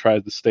everyone just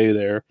tries to stay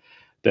there.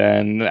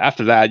 Then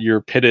after that,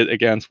 you're pitted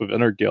against with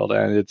inner guild,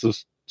 and it's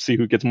just see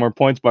who gets more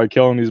points by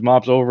killing these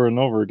mobs over and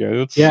over again.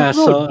 It's really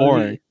so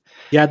boring.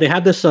 Yeah, they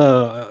had this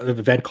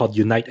event called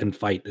Unite and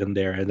Fight in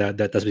there, and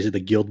that's basically the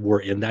guild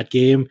war in that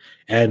game.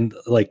 And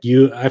like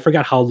I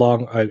forgot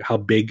how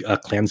big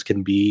clans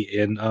can be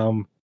in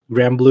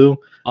Grand Blue.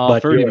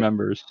 But 30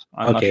 members.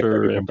 I'm not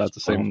sure if that's the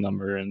same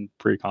number in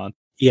pre-con.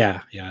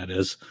 Yeah, it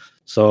is.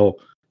 So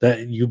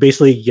that you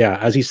basically,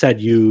 as you said,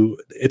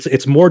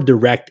 it's more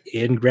direct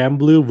in Grand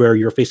Blue, where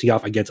you're facing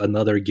off against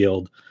another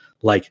guild,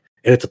 and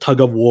it's a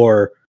tug of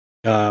war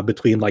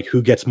between like who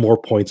gets more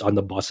points on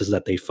the bosses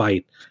that they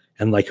fight,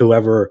 and like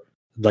whoever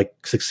like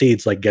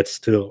succeeds like gets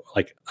to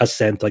like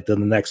ascend like to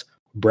the next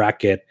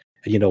bracket,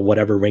 and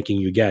whatever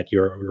ranking you get,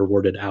 you're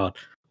rewarded out.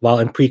 While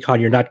in pre-con,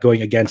 you're not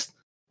going against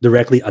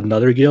directly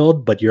another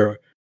guild, but you're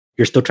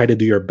still trying to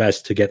do your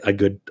best to get a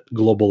good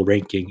global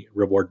ranking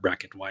reward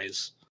bracket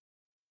wise.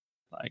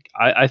 Like,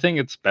 I think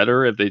it's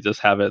better if they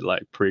just have it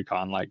like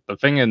pre-con. Like, the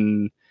thing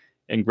in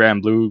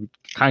Grand Blue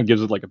kind of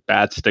gives it like a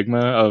bad stigma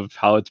of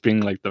how it's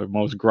being like the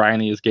most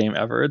grindiest game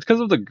ever. It's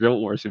because of the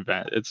Guild Wars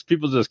event. It's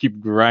people just keep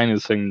grinding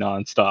this thing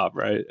nonstop,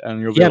 right?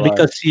 And you'll be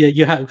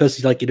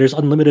because like there's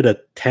unlimited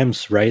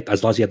attempts, right?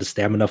 As long as you have the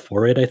stamina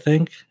for it, I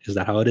think. Is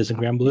that how it is in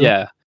Grand Blue?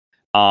 Yeah.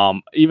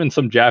 Even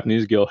some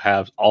Japanese guild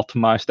have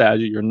optimized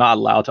strategy. You're not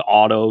allowed to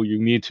auto.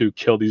 You need to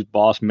kill these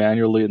boss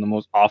manually in the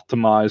most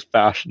optimized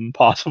fashion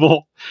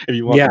possible if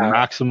you want the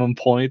maximum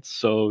points.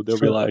 So they'll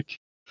be like,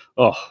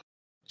 oh.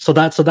 So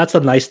that's a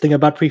nice thing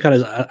about pre-con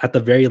is at the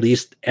very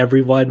least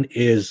everyone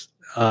is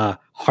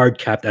hard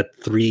capped at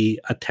 3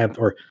 attempts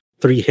or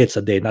 3 hits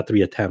a day, not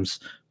 3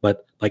 attempts,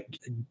 but like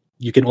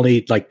you can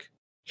only like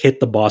hit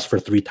the boss for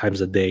 3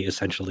 times a day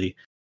essentially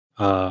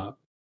on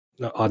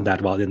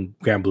that. While in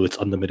Grand Blue it's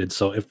unlimited.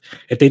 So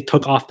if they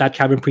took off that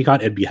cap in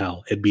pre-con, it'd be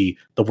hell. It'd be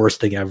the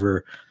worst thing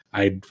ever.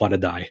 I'd want to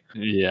die.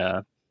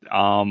 Yeah.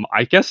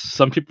 I guess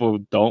some people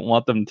don't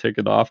want them to take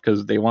it off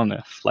because they want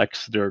to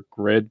flex their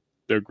grid.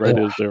 Their grid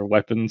is their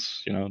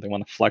weapons. You know, they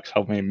want to flex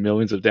how many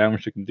millions of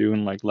damage they can do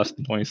in like less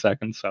than 20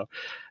 seconds. So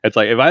it's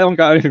like, if I don't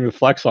got anything to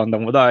flex on,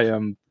 then what I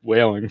am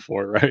wailing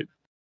for, right?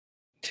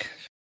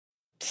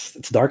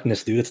 It's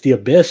darkness, dude. It's the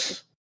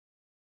abyss.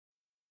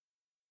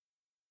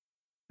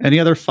 Any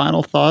other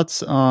final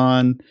thoughts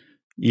on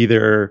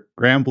either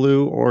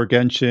Granblue or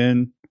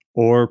Genshin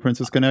or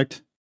Princess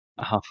Connect?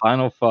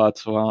 Final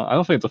thoughts. Well, I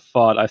don't think it's a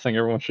thought. I think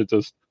everyone should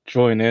just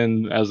join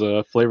in as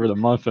a flavor of the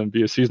month and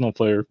be a seasonal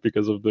player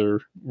because of their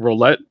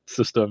roulette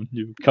system.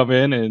 You come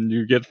in and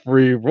you get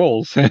free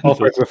rolls. For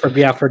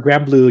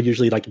Granblue,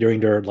 usually like during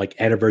their like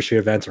anniversary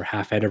events or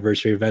half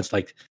anniversary events,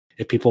 like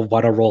if people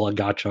want to roll a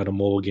gacha on a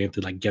mobile game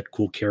to like get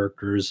cool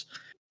characters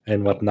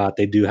and whatnot,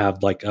 they do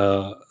have like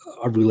a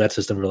roulette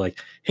system where like,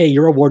 hey,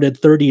 you're awarded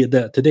 30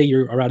 today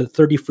you're around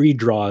 30 free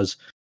draws,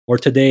 or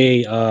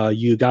today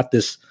you got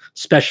this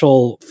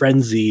special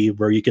frenzy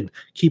where you can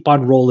keep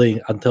on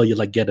rolling until you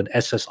like get an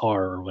SSR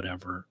or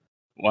whatever.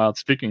 Well,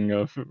 speaking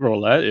of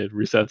roulette, it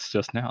resets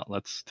just now.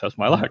 Let's test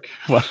my luck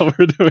while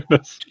we're doing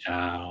this.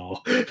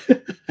 Ciao.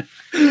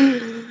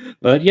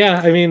 But yeah,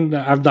 I mean,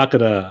 I'm not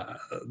gonna.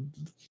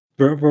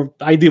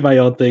 I do my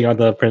own thing on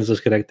the Princess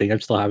Connect thing.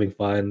 I'm still having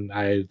fun.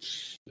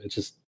 It's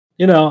just,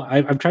 you know,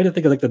 I'm trying to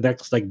think of like the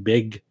next like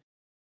big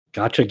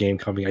gacha game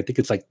coming. I think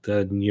it's like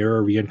the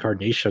Nier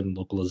Reincarnation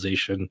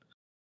localization,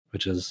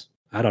 which is,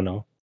 I don't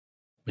know,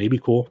 maybe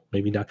cool,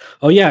 maybe not.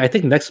 Oh yeah, I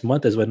think next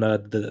month is when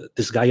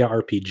this Gaia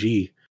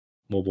RPG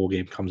mobile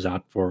game comes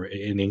out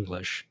in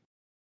English.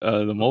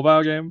 The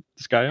mobile game,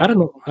 this Gaia. I don't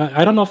know.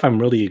 I don't know if I'm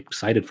really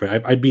excited for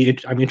it.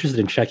 I'm interested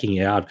in checking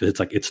it out because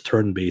it's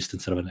turn based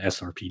instead of an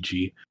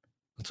SRPG.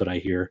 That's what I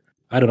hear.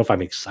 I don't know if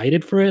I'm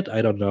excited for it.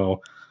 I don't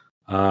know.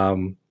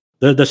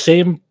 The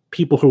same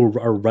people who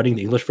are running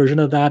the English version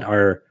of that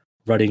are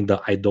running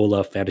the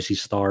Idola Phantasy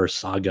Star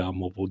Saga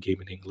mobile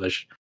game in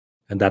English.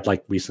 And that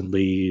like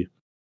recently,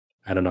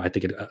 I don't know, I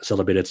think it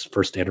celebrated its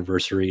first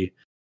anniversary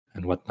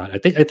and whatnot. I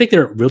think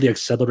they're really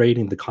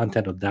accelerating the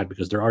content of that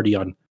because they're already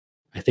on,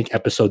 I think,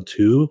 episode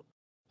 2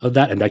 of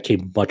that, and that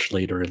came much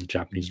later in the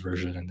Japanese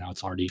version, and now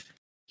it's already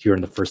here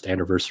in the first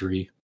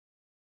anniversary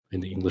in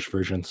the English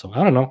version. So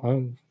I don't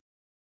know.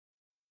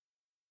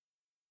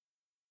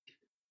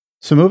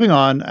 So moving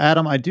on,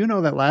 Adam, I do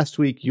know that last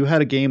week you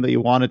had a game that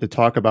you wanted to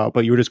talk about,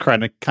 but you were just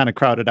kind of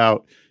crowded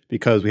out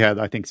because we had,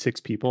 I think, 6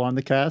 people on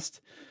the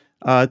cast.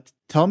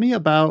 Tell me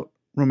about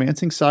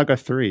Romancing Saga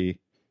 3.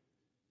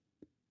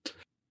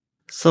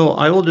 So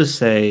I will just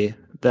say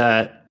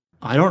that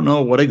I don't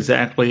know what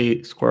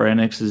exactly Square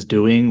Enix is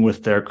doing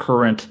with their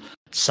current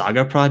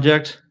Saga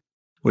project,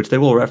 which they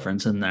will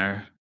reference in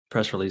their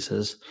press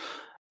releases.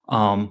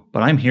 But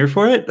I'm here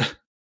for it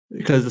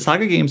because the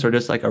Saga games are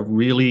just like a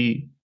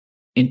really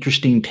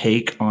interesting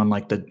take on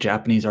like the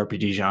Japanese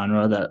RPG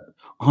genre that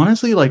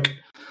honestly, like,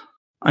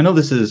 I know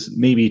this is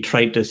maybe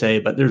trite to say,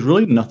 but there's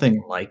really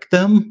nothing like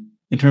them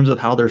in terms of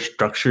how they're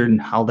structured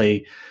and how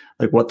they,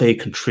 like, what they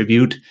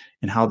contribute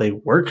and how they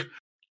work.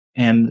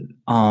 And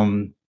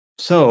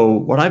so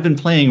what I've been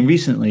playing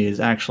recently is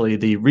actually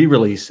the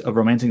re-release of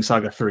Romancing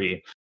Saga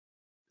 3.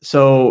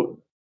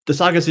 So the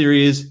Saga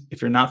series,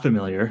 if you're not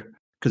familiar,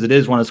 because it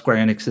is one of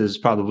Square Enix's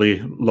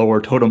probably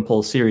lower totem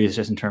pole series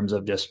just in terms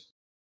of just,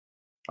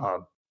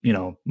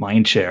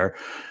 mind share,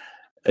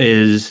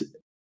 is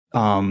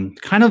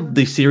kind of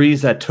the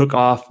series that took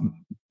off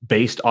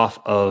based off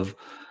of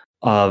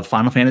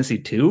Final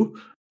Fantasy II.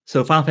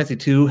 So Final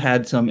Fantasy II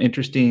had some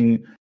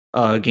interesting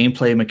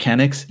gameplay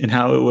mechanics in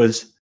how it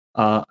was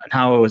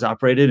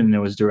operated, and it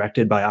was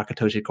directed by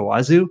Akitoshi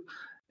Kawazu.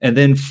 And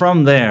then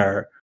from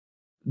there,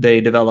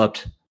 they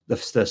developed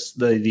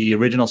the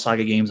original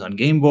Saga games on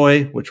Game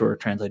Boy, which were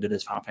translated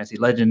as Final Fantasy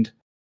Legend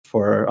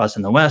for us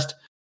in the West.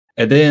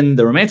 And then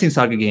the Romancing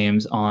Saga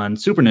games on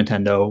Super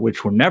Nintendo,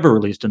 which were never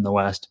released in the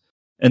West.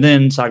 And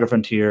then Saga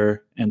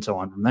Frontier, and so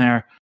on from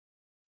there.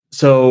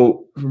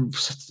 So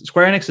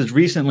Square Enix has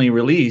recently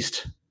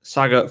released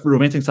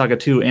Romancing Saga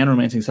 2 and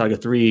Romancing Saga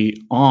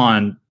 3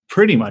 on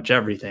pretty much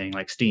everything,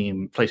 like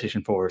Steam,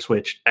 PlayStation 4,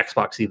 Switch,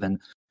 Xbox even,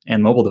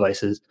 and mobile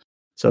devices.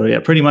 So yeah,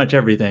 pretty much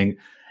everything.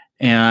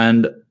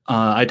 And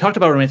I talked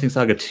about Romancing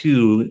Saga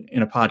 2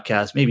 in a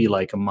podcast maybe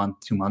like a month,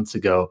 2 months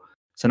ago.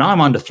 So now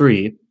I'm on to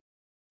 3.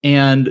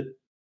 And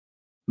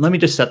let me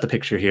just set the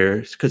picture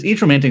here, because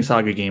each Romancing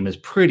Saga game is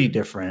pretty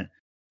different.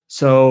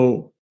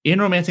 So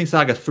in Romancing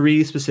Saga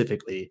 3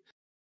 specifically,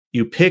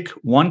 you pick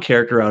one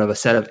character out of a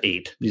set of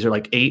 8. These are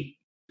like 8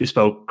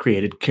 bespoke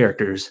created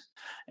characters.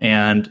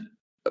 And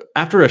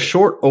after a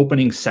short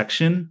opening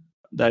section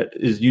that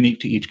is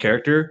unique to each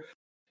character,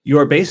 you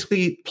are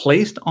basically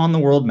placed on the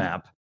world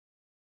map,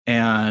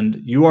 and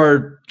you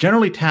are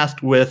generally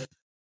tasked with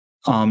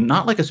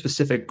not like a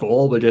specific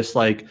goal, but just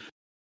like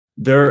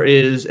there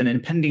is an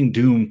impending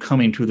doom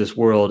coming to this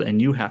world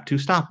and you have to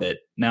stop it.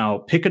 Now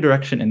pick a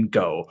direction and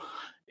go.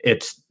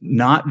 It's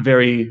not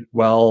very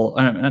well,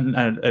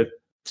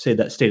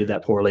 stated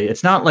that poorly.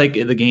 It's not like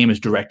the game is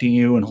directing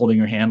you and holding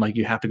your hand like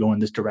you have to go in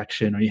this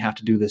direction or you have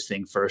to do this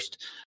thing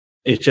first.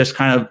 It's just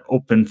kind of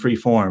open, free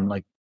form,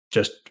 like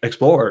just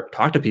explore,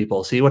 talk to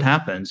people, see what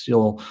happens.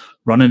 You'll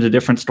run into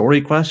different story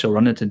quests, you'll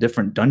run into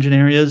different dungeon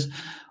areas,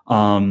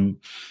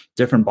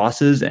 different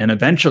bosses, and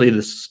eventually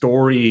the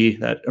story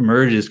that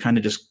emerges kind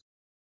of just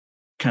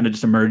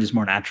emerges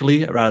more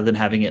naturally rather than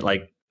having it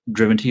like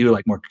driven to you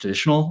like more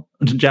traditional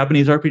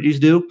Japanese RPGs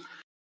do.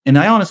 And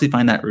I honestly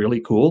find that really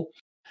cool.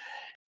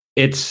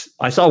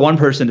 I saw one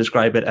person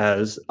describe it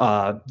as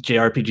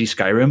JRPG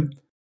Skyrim,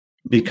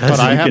 because but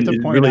I have to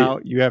point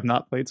out you have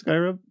not played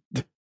Skyrim.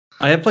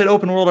 I have played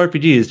open world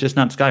RPGs, just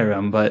not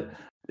Skyrim. But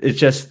it's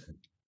just,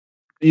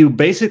 you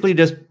basically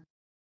just,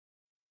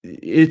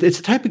 it's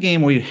a type of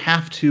game where you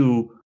have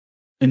to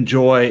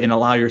enjoy and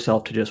allow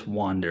yourself to just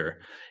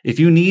wander. If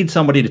you need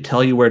somebody to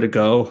tell you where to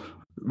go,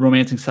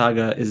 Romancing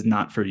Saga is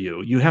not for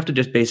you. You have to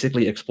just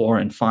basically explore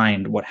and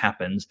find what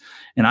happens.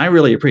 And I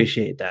really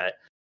appreciate that.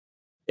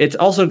 It's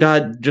also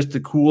got just the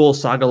cool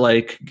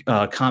Saga-like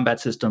combat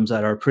systems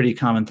that are pretty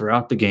common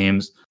throughout the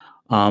games.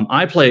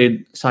 I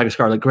played Saga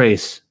Scarlet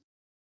Grace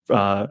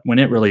when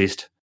it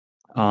released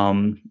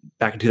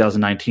back in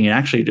 2019,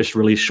 actually just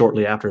released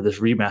shortly after this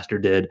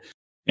remaster did.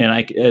 And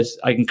I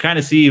can kind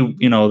of see,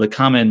 the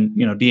common,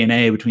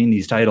 DNA between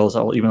these titles,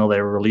 even though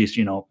they were released,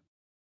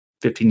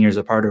 15 years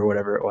apart or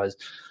whatever it was.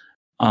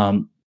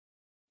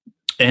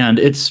 And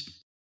it's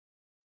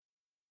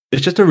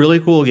just a really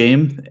cool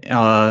game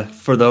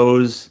for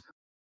those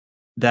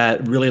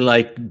that really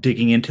like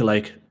digging into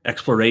like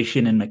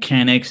exploration and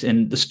mechanics.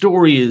 And the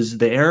story is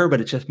there,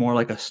 but it's just more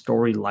like a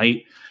story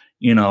light,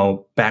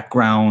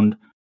 background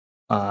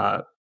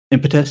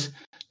impetus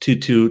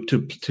to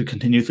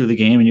continue through the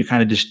game, and you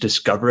kind of just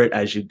discover it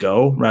as you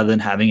go rather than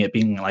having it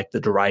being like the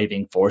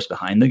driving force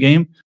behind the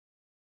game.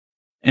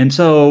 And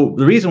so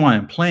the reason why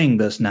I'm playing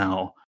this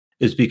now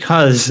is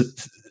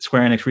because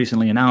Square Enix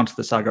recently announced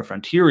the Saga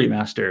Frontier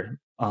remaster.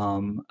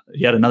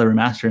 Yet another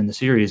remaster in the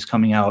series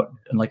coming out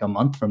in like a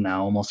month from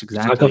now, almost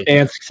exactly. Saga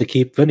fans to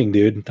keep winning,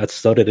 dude.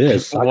 That's what it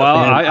is. Saga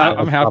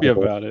I'm happy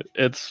about it.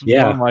 It's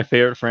one of my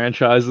favorite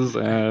franchises,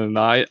 and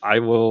I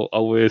will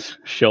always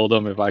shield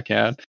them if I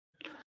can.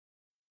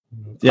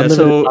 Yeah,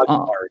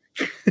 so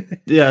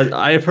yeah,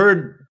 I've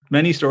heard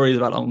many stories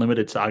about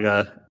Unlimited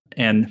Saga,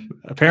 and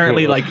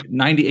apparently like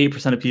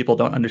 98% of people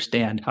don't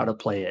understand how to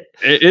play it.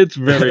 It's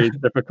very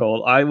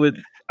difficult. I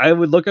would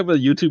look up a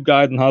YouTube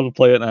guide on how to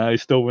play it, and I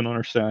still wouldn't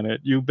understand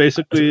it.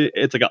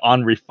 It's like an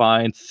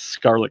unrefined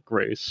Scarlet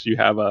Grace. You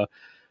have a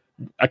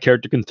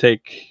character can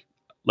take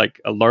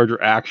like a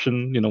larger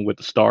action, with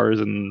the stars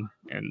and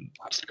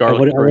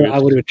Scarlet Grace. I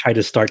would have tried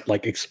to start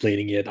like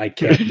explaining it. I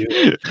can't do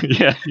it.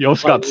 Yeah, you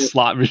also got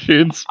slot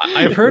machines.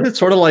 I've heard it's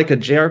sort of like a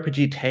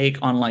JRPG take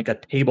on like a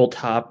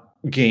tabletop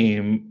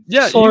game.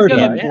 Yeah, you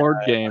get a board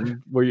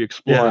game where you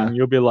explore, and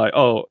you'll be like,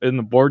 oh, in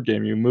the board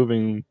game you're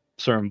moving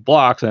certain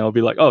blocks, and it'll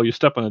be like, oh, you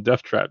step on a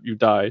death trap, you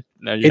die.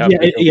 Now you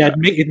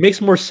it makes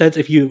more sense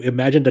if you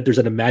imagine that there's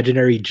an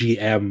imaginary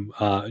GM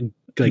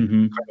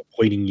kind of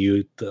pointing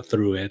you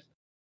through it.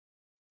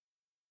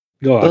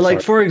 But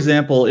like, for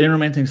example, in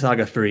Romancing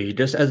Saga 3,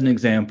 just as an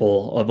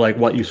example of like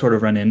what you sort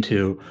of run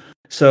into.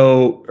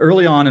 So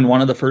early on in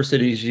one of the first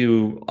cities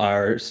you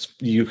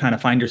kind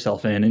of find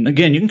yourself in, and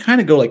again, you can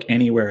kind of go like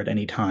anywhere at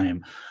any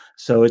time.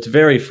 So it's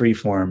very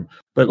freeform.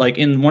 But like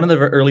in one of the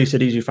early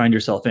cities you find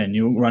yourself in,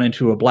 you run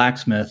into a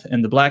blacksmith,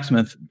 and the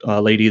blacksmith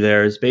lady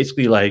there is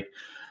basically like,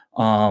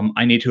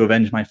 I need to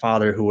avenge my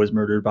father who was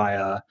murdered by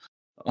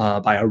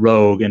a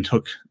rogue and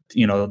took,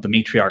 the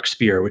matriarch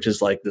spear, which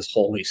is like this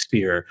holy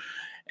spear.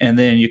 And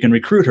then you can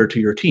recruit her to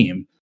your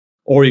team,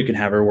 or you can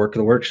have her work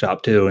the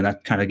workshop too. And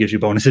that kind of gives you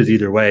bonuses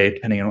either way,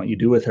 depending on what you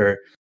do with her.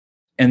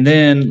 And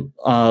then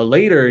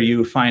later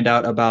you find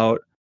out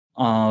about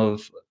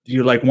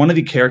like one of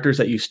the characters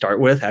that you start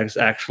with has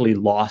actually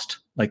lost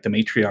like the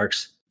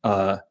matriarch's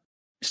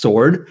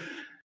sword.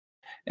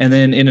 And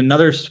then in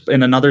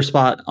another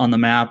spot on the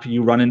map,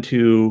 you run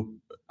into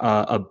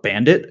a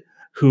bandit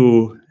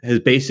who has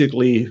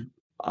basically,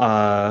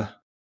 I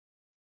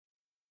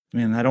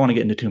don't want to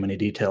get into too many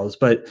details,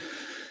 but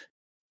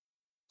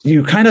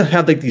you kind of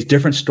have like these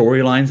different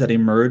storylines that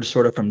emerge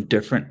sort of from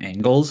different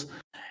angles.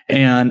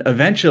 And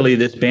eventually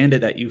this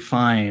bandit that you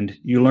find,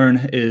 you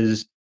learn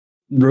is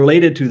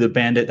related to the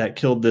bandit that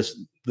killed this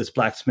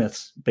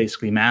blacksmith's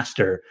basically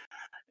master.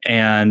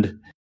 And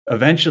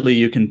eventually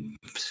you can,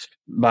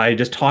 by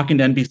just talking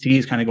to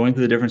NPCs, kind of going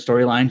through the different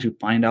storylines, you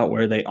find out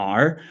where they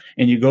are,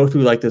 and you go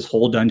through like this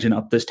whole dungeon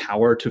up this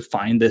tower to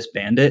find this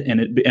bandit. And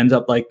it ends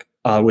up like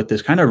with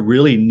this kind of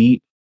really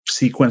neat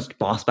sequenced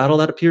boss battle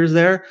that appears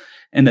there.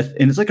 And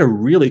it's like a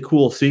really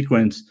cool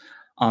sequence,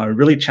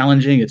 really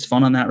challenging. It's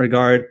fun on that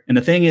regard. And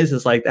the thing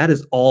is like, that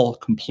is all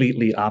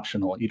completely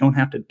optional. You don't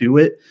have to do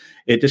it.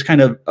 It just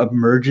kind of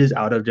emerges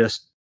out of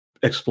just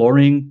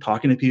exploring,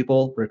 talking to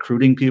people,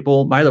 recruiting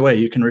people. By the way,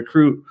 you can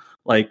recruit,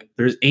 like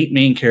there's 8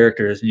 main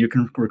characters, and you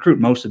can recruit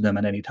most of them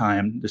at any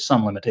time. There's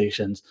some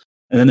limitations.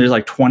 And then there's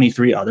like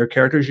 23 other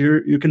characters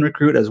you can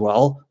recruit as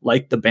well,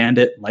 like the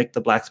bandit, like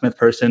the blacksmith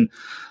person.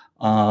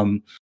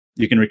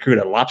 You can recruit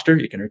a lobster,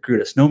 you can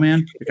recruit a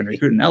snowman, you can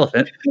recruit an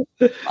elephant.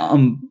 But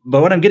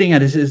what I'm getting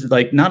at is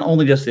like not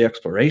only just the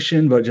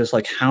exploration, but just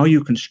like how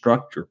you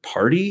construct your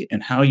party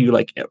and how you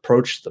like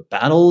approach the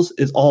battles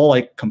is all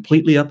like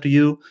completely up to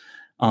you.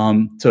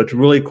 So it's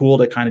really cool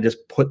to kind of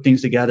just put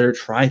things together,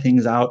 try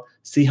things out,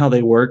 see how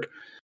they work.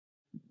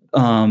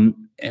 And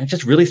it's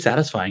just really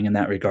satisfying in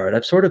that regard.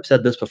 I've sort of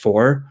said this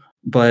before,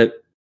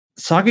 but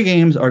Saga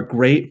games are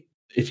great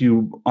if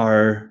you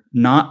are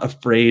not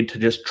afraid to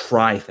just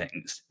try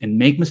things and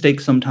make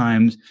mistakes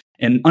sometimes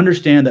and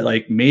understand that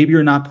like maybe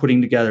you're not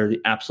putting together the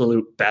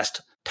absolute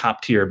best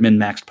top tier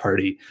min-max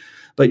party,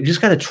 but you just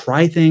got to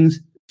try things,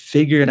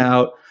 figure it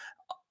out.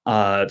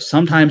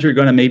 Sometimes you're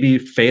going to maybe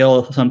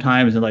fail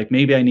sometimes, and like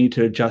maybe I need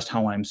to adjust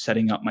how I'm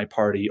setting up my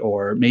party,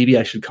 or maybe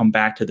I should come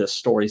back to this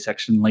story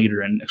section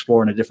later and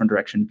explore in a different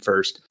direction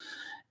first.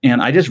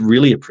 And I just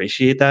really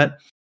appreciate that.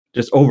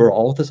 Just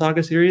overall with the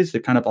Saga series, they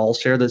kind of all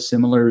share this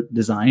similar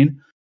design.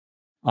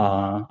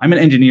 I'm an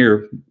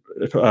engineer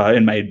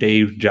in my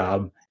day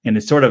job, and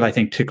it sort of, I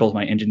think, tickles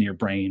my engineer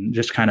brain,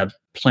 just kind of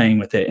playing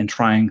with it and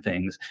trying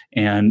things.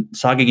 And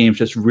Saga games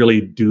just really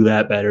do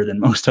that better than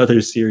most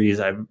other series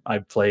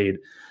I've played.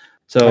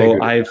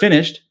 So I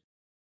finished.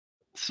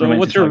 So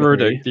what's your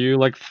verdict? 3. Do you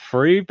like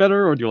 3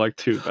 better or do you like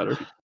 2 better?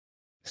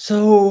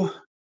 So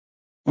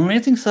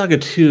Romancing Saga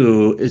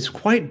 2 is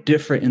quite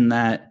different in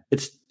that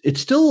it's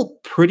still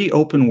pretty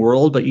open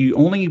world, but you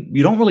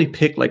don't really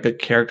pick like a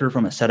character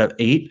from a set of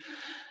 8.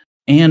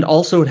 And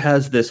also it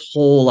has this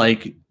whole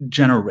like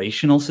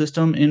generational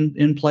system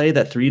in play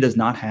that 3 does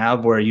not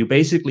have, where you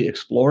basically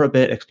explore a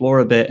bit.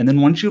 And then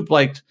once you've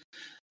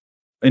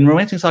in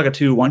Romancing Saga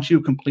 2, once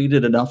you've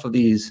completed enough of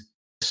these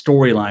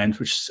storylines,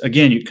 which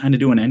again, you kind of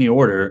do in any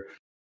order,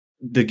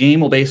 the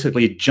game will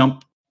basically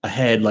jump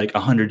ahead like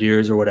 100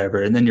 years or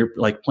whatever, and then you're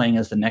like playing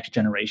as the next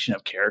generation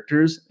of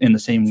characters in the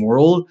same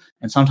world,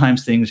 and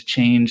sometimes things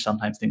change,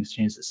 sometimes things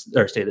change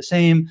or stay the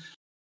same,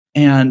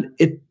 and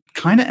it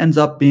kind of ends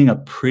up being a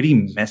pretty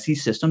messy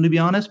system, to be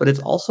honest, but it's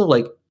also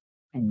like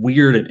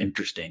weird and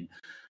interesting.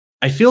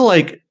 I feel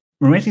like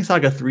Romancing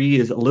Saga 3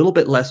 is a little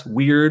bit less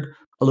weird,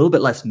 a little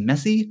bit less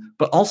messy,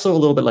 but also a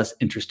little bit less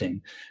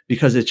interesting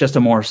because it's just a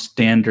more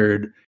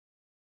standard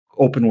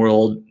open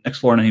world,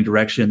 explore in any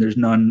direction. There's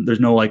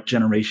no like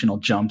generational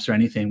jumps or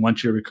anything.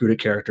 Once you recruit a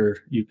character,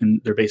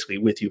 they're basically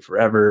with you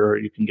forever, or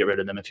you can get rid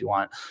of them if you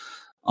want.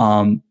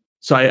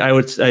 So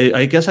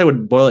I guess I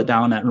would boil it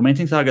down that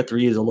Romancing Saga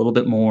 3 is a little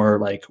bit more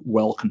like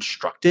well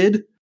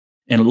constructed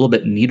and a little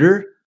bit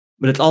neater,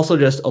 but it's also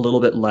just a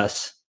little bit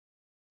less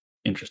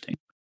interesting,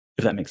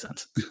 if that makes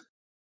sense.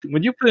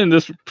 When you put it in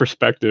this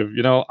perspective,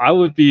 I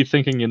would be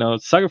thinking,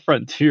 Saga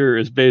Frontier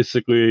is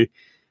basically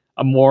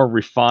a more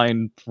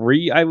refined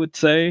 3, I would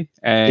say,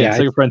 and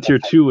Saga Frontier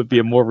 2 would be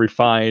a more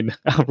refined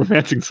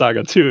Romancing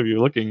Saga 2 if you're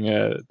looking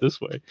at it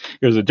this way.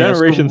 There's a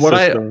generation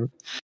system,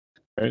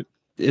 right?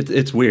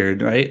 It's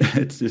weird, right?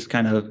 It's just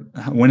kind of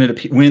when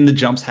the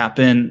jumps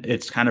happen,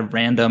 it's kind of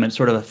random. It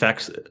sort of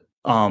affects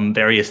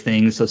various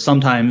things. So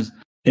sometimes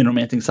in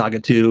Romancing Saga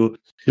 2,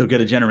 you'll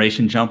get a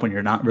generation jump when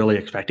you're not really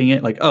expecting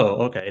it. Like, oh,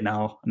 okay,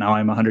 now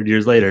I'm 100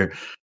 years later,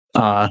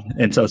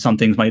 and so some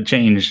things might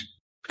change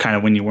kind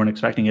of when you weren't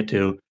expecting it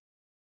to.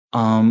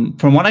 From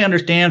what I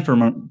understand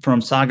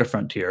from Saga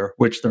Frontier,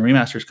 which the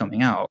remaster is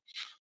coming out,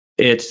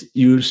 it's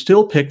you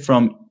still pick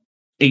from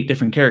 8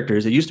 different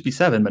characters. It used to be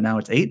 7, but now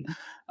it's 8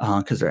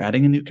 because they're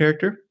adding a new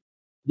character.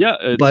 Yeah,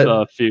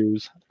 it's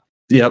Fuse.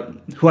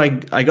 Yep, who I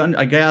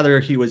gather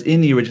he was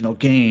in the original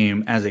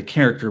game as a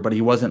character, but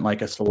he wasn't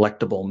like a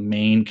selectable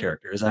main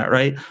character. Is that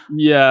right?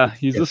 Yeah,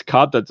 he's this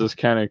cop that just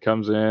kind of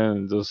comes in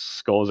and just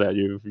scolds at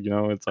you.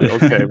 It's like,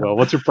 okay, well,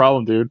 what's your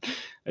problem, dude?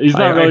 He's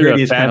not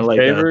really a fan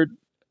favorite.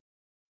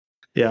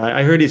 Yeah,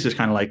 I heard he's just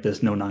kind of like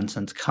this no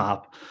nonsense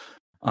cop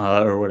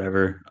or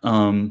whatever.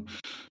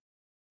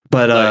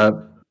 But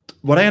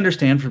what I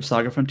understand from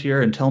Saga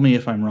Frontier, and tell me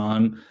if I'm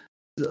wrong.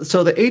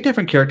 So the 8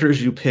 different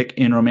characters you pick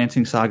in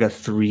Romancing Saga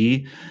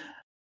 3,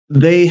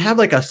 they have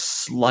like a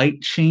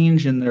slight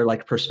change in their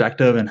like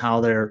perspective and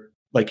how their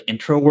like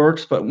intro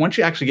works. But once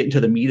you actually get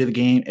into the meat of the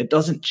game, it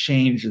doesn't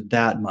change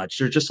that much.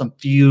 There's just some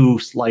few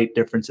slight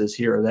differences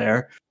here or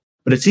there.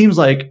 But it seems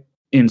like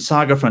in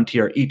Saga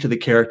Frontier, each of the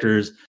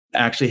characters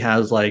actually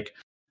has like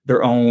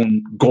their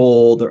own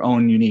goal, their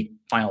own unique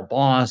final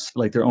boss,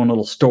 like their own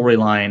little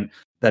storyline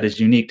that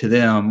is unique to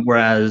them.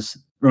 Whereas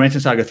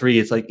Romancing Saga 3,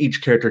 it's like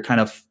each character kind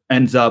of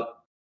ends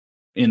up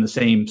in the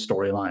same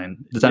storyline.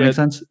 Does that make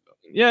sense?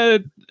 Yeah.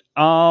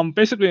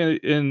 Basically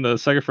in the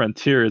Saga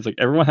Frontier, it's like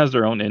everyone has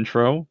their own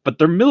intro, but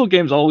their middle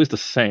game's always the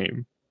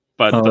same.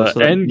 But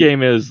the end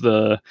game is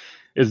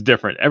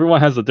different. Everyone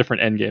has a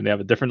different end game. They have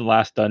a different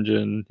last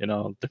dungeon,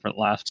 different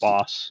last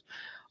boss.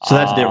 So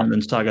that's different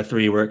than Saga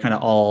 3, where it kind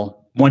of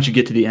once you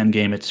get to the end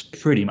game, it's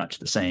pretty much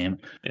the same.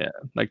 Yeah,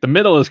 like the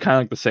middle is kind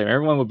of like the same.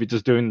 Everyone would be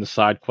just doing the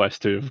side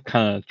quest to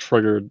kind of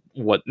trigger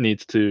what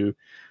needs to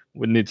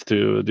needs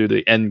to do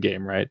the end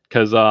game, right?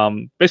 Because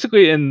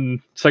basically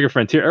in Saga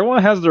Frontier,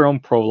 everyone has their own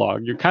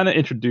prologue. You're kind of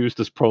introduced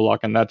as prologue,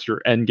 and that's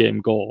your end game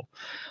goal.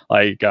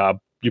 Like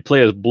you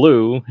play as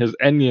Blue, his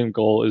end game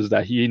goal is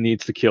that he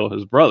needs to kill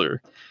his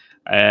brother,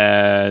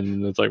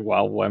 and it's like,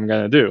 well, what am I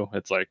gonna do?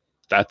 It's like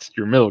that's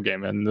your middle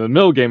game, and the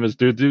middle game is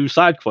to do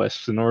side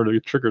quests in order to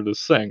trigger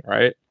this thing,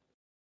 right?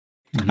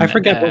 I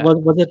forget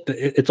what was it.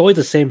 It's always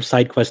the same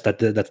side quest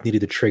that's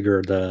needed to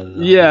trigger the.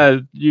 Yeah,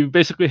 you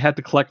basically had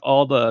to collect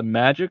all the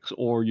magics,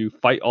 or you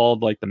fight all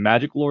like the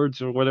magic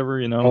lords or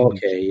whatever, you know.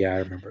 Okay, yeah, I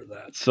remember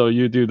that. So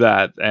you do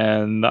that,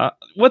 and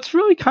what's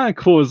really kind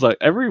of cool is like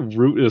every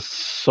route is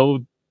so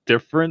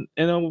different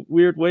in a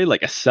weird way.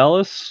 Like a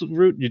Celis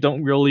route, you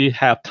don't really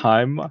have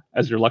time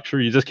as your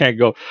luxury. You just can't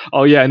go,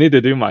 oh yeah, I need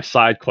to do my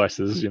side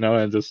quests, you know,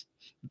 and just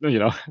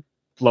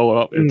blow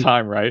up in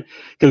time, right?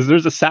 Because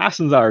there's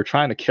assassins that are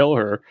trying to kill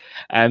her,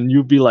 and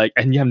you'd be like,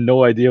 and you have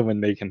no idea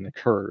when they can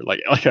occur,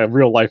 like a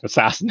real life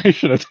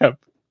assassination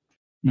attempt.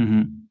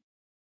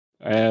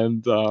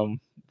 And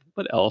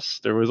what else?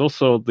 There was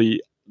also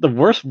the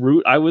worst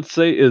route, I would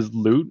say, is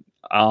loot.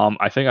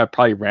 I think I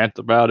probably ranted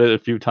about it a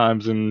few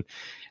times in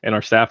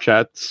our staff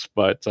chats,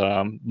 but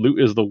loot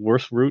is the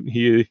worst route.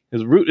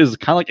 His route is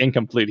kind of like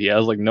incomplete. He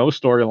has like no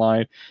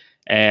storyline,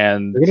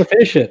 and they're gonna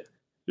finish it.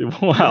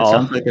 Wow, it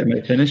sounds like they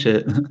may finish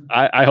it.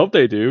 I hope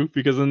they do,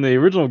 because in the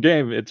original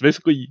game, it's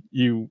basically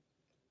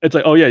it's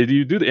like, oh yeah,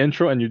 you do the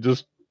intro and you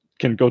just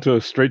can go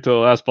straight to the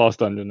last boss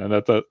dungeon, and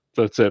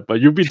that's it. But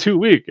you'd be too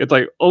weak. It's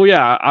like, oh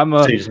yeah,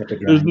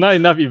 there's not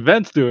enough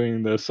events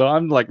doing this, so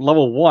I'm like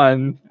level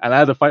 1 and I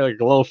had to fight like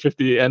a level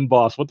 50 end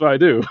boss. What do I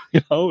do?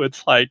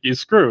 It's like you're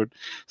screwed.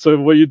 So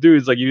what you do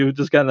is like you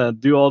just gotta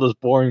do all this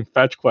boring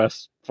fetch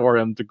quests for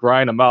him to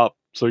grind him out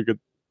so you could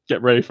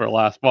get ready for the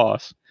last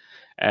boss.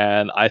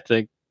 And I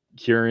think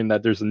hearing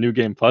that there's a new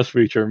game plus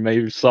feature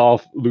may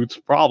solve loot's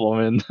problem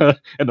in the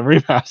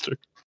remaster.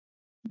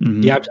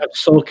 Yeah, I'm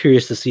so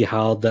curious to see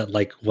how that,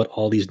 like, what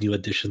all these new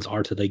additions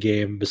are to the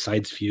game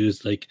besides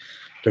Fuse. Like,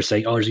 they're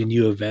saying, oh, there's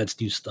new events,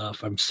 new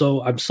stuff. I'm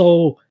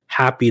so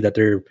happy that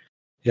they're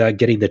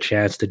getting the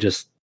chance to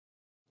just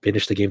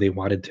finish the game they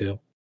wanted to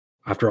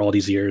after all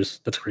these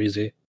years. That's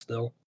crazy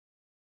still.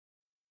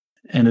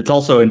 And it's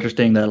also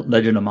interesting that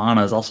Legend of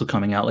Mana is also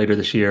coming out later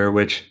this year,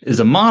 which is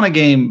a Mana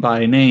game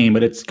by name,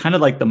 but it's kind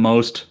of like the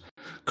most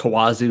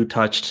Kawazu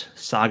touched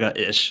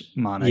Saga-ish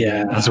Mana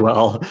game as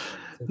well.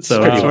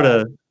 So it's sort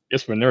of...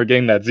 Yes, we're never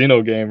getting that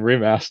Xeno game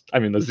remastered. I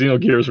mean, the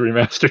Xenogears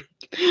remastered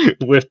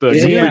with the...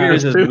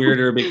 Xenogears is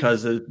weirder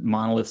because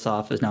Monolith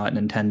Soft is now at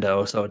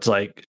Nintendo. So it's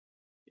like,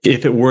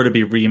 if it were to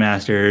be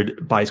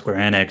remastered by Square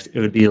Enix, it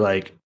would be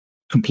like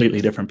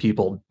completely different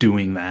people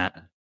doing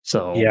that.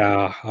 So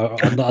yeah,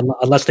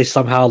 unless they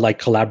somehow like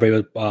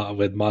collaborate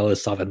with Monolith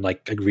Soft and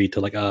like agree to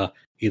like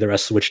either a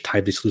Switch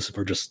type exclusive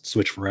or just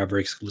Switch Forever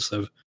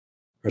exclusive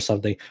or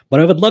something. But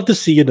I would love to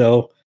see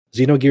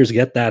Xenogears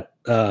get that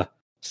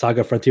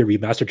Saga Frontier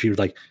remaster treatment,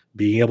 like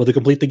being able to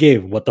complete the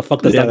game. What the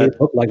fuck does that game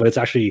look like when it's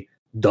actually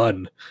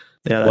done?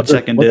 Yeah, what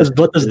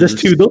does this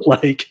 2 look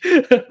like?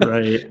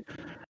 Right.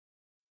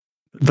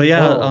 But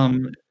yeah,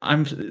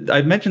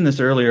 I mentioned this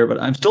earlier,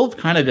 but I'm still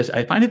kind of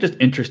I find it just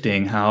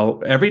interesting how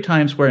every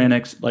time Square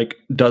Enix like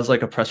does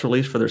like a press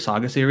release for their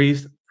Saga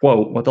series,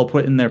 quote, what they'll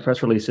put in their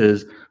press release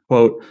is,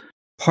 quote,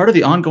 part of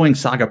the ongoing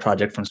Saga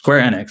project from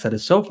Square Enix that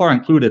has so far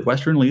included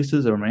Western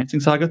releases of Romancing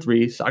Saga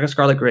 3, Saga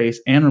Scarlet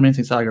Grace, and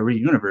Romancing Saga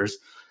Re-Universe,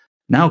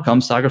 now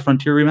comes Saga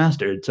Frontier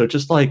Remastered. So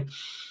just like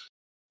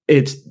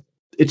it's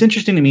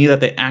interesting to me that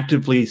they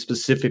actively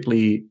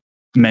specifically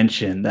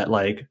mention that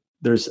like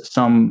there's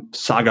some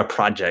Saga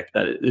project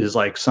that is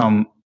like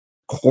some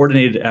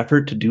coordinated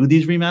effort to do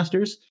these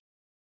remasters.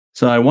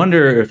 So I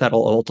wonder if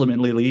that'll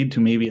ultimately lead to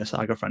maybe a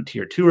Saga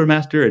Frontier 2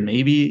 remaster and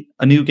maybe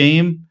a new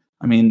game.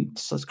 I mean,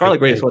 Scarlet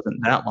Grace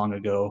wasn't that long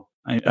ago.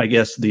 I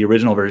guess the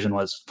original version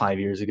was 5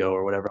 years ago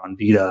or whatever on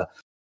Vita.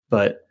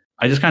 But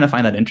I just kind of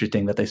find that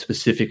interesting that they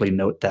specifically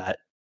note that.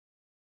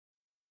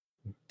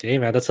 Hey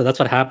man, that's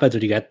what happens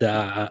when you get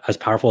as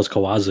powerful as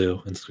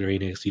Kawazu in Square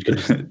Enix. You can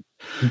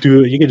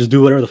just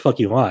do whatever the fuck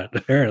you want.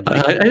 Apparently,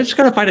 I just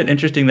kind of find it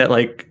interesting that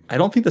like I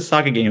don't think the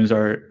Saga games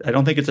are. I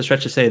don't think it's a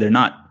stretch to say they're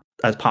not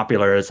as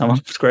popular as some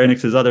of Square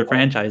Enix's other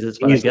franchises.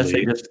 But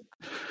easily. I guess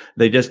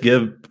they just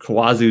give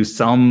Kawazu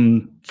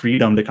some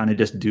freedom to kind of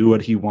just do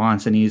what he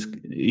wants, and he's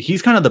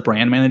kind of the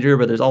brand manager.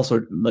 But there's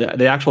also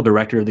the actual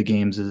director of the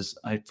games is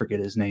I forget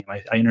his name.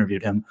 I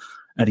interviewed him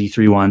at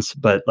E3 once,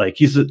 but like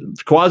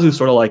Kawazu's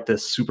sort of like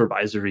this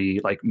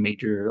supervisory, like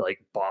major,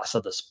 like boss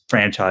of this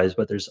franchise,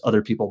 but there's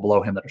other people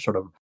below him that are sort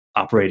of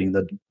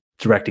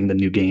directing the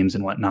new games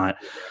and whatnot.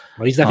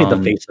 Well, he's definitely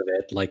the face of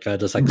it. Like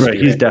just like right,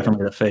 he's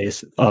definitely the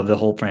face of the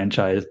whole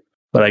franchise.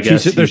 But I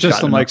guess there's just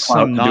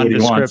some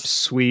nondescript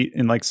suite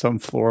in like some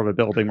floor of a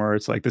building where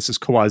it's like this is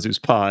Kawazu's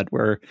pod,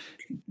 where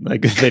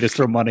like they just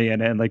throw money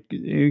in and like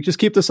you just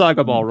keep the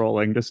Saga ball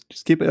rolling, just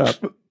keep it up.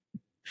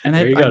 And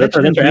I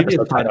mentioned in previous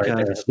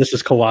podcasts, this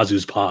is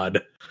Kawazu's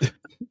pod.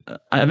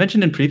 I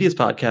mentioned in previous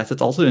podcasts,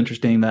 it's also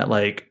interesting that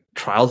like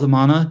Trials of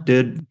Mana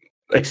did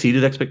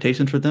exceeded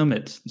expectations for them.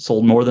 It's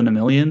sold more than 1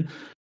 million,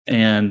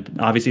 and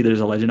obviously there's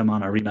a Legend of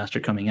Mana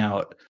remaster coming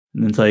out,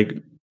 and it's like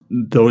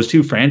those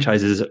two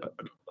franchises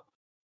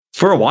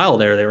for a while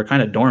there they were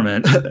kind of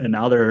dormant, and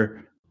now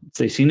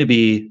they seem to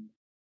be,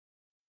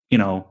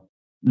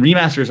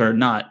 remasters are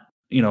not,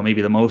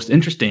 maybe the most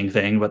interesting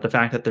thing, but the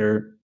fact that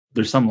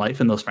there's some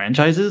life in those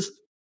franchises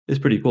is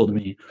pretty cool to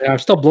me. Yeah, I'm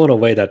still blown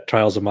away that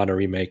Trials of Mana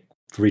remake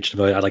reached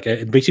 1 million. Like,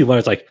 it makes you wonder,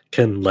 it's like,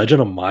 can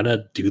Legend of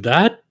Mana do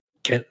that?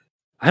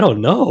 I don't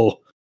know.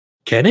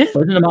 Can it?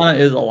 Legend of Mana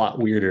is a lot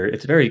weirder.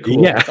 It's very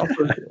cool. Yeah.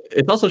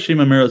 It's also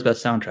Shimamura's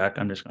best soundtrack.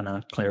 I'm just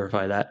gonna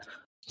clarify that.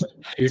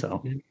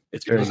 So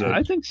it's very good.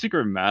 I think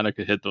Secret of Mana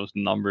could hit those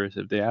numbers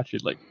if they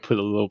actually like put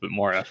a little bit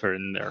more effort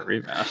in their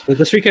remaster.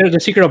 The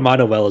Secret of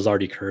Mana well is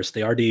already cursed.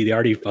 They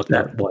already fucked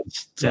up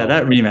once. So. Yeah,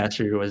 that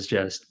remaster was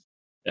just.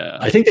 Yeah,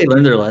 I think they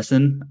learned their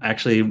lesson.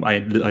 Actually, I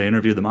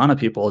interviewed the Mana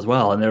people as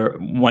well,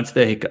 and once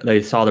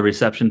they saw the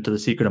reception to the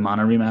Secret of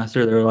Mana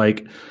remaster, they were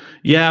like,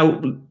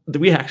 "Yeah,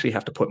 we actually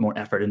have to put more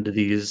effort into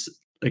these.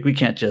 Like, we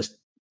can't just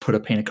put a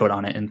paint coat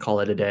on it and call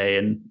it a day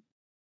and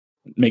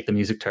make the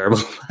music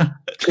terrible."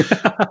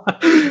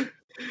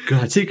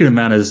 God, Secret of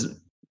Mana's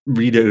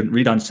redone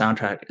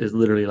soundtrack is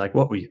literally like,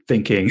 what were you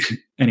thinking?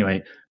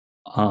 Anyway,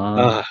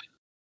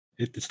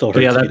 it still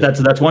hurts. Yeah,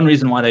 that's one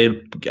reason why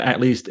they at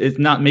least, it's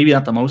maybe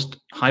not the most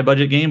high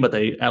budget game, but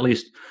they at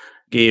least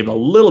gave a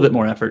little bit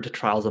more effort to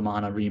Trials of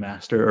Mana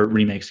remaster or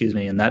remake,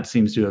 and that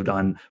seems to have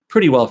done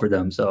pretty well for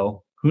them.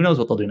 So who knows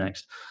what they'll do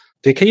next?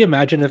 Can you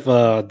imagine if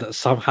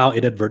somehow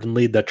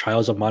inadvertently the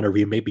Trials of Mana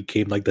remake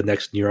became like the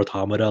next Nier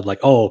Automata? Like,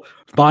 oh,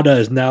 Mana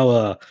is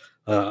now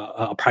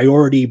a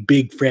priority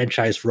big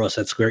franchise for us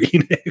at Square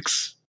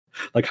Enix,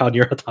 like how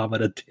Nier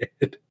Automata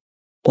did.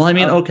 Well, I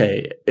mean,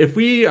 okay, if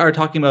we are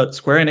talking about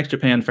Square Enix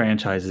Japan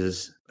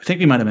franchises, I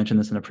think we might have mentioned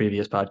this in a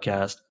previous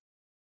podcast.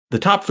 The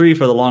top 3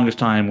 for the longest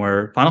time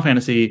were Final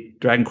Fantasy,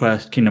 Dragon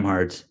Quest, Kingdom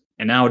Hearts,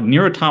 and now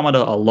Nier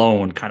Automata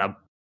alone kind of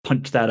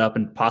punched that up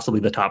and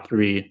possibly the top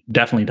 3,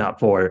 definitely top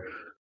 4. And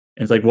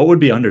it's like, what would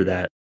be under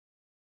that?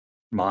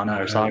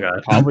 Mana or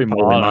Saga? Probably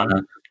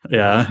Mana.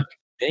 Yeah.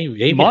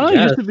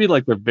 Mana used to be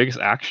like the biggest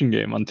action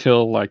game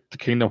until like the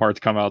Kingdom Hearts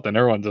come out, then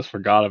everyone just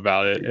forgot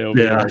about it. It'll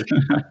be like...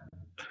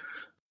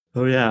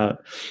 Oh yeah.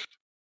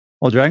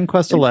 Well, Dragon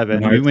Quest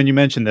 11. When you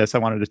mentioned this, I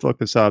wanted to look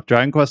this up.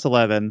 Dragon Quest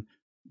 11,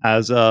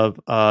 as of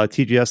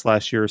TGS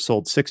last year,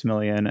 sold 6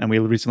 million, and we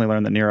recently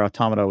learned that Nier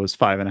Automata was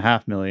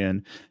 5.5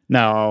 million.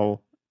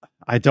 Now,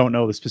 I don't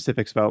know the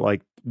specifics about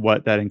like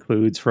what that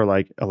includes for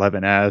like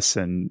 11S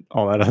and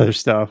all that other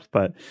stuff,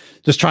 but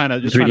just trying to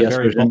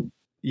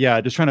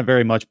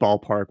very much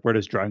ballpark. Where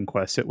does Dragon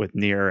Quest sit with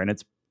Nier? And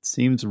it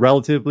seems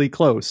relatively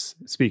close.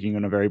 Speaking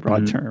in a very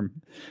broad term,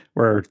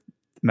 where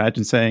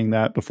imagine saying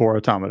that before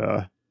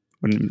Automata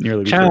wouldn't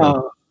nearly be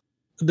true.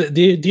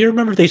 Do you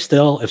remember if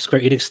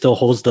Square Enix still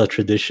holds the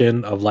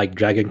tradition of like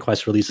Dragon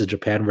Quest releases in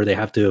Japan where they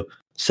have to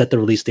set the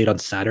release date on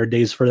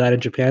Saturdays for that in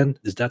Japan?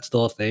 Is that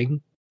still a thing?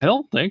 I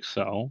don't think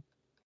so.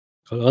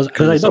 Because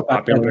I know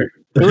popular.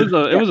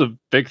 It was a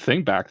big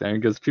thing back then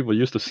because people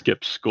used to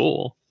skip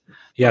school.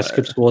 Yeah,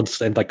 skip school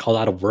and like call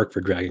out of work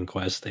for Dragon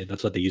Quest.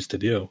 That's what they used to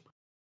do.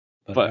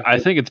 But I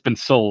think it's been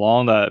so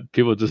long that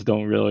people just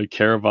don't really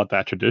care about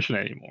that tradition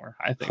anymore.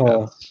 I think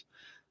that's,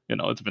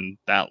 it's been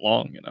that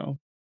long,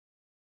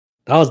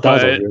 I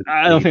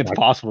don't think it's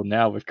possible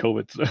now with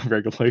COVID's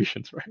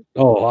regulations, right?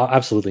 Oh,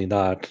 absolutely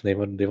not. They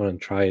wouldn't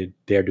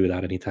dare do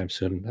that anytime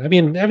soon. I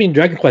mean,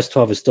 Dragon Quest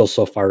 12 is still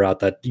so far out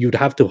that you'd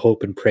have to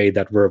hope and pray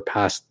that we're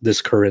past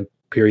this current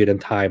period in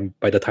time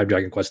by the time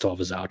Dragon Quest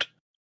 12 is out.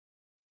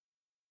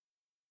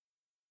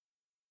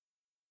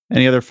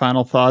 Any other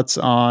final thoughts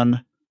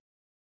on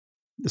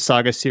the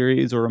Saga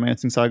series or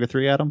Romancing Saga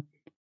 3, Adam?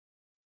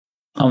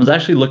 I was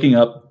actually looking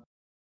up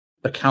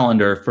a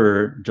calendar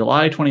for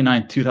July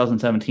 29th,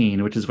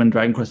 2017, which is when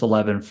Dragon Quest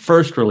XI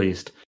first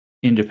released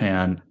in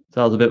Japan. So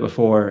that was a bit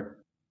before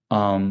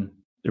the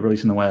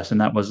release in the West,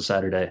 and that was a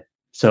Saturday.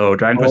 So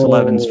Dragon Quest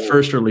XI's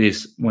first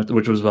release,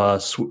 which was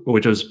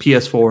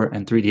PS4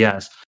 and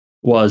 3DS,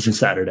 was a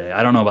Saturday.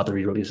 I don't know about the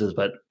re-releases,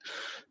 but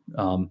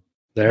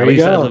there you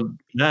go. As of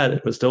that,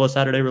 it was still a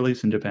Saturday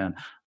release in Japan.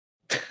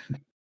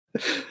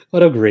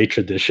 What a great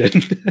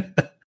tradition.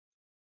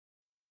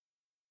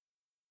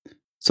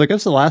 So I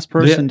guess the last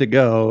person to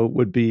go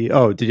would be...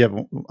 Oh, did you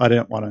have... I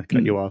didn't want to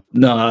cut you off.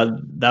 No,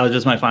 that was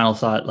just my final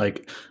thought.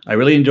 Like, I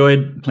really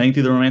enjoyed playing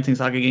through the Romancing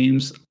Saga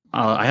games.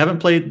 I haven't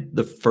played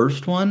the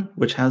first one,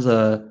 which has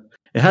a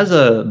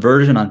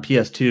version on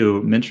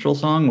PS2, Minstrel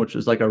Song, which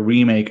is like a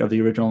remake of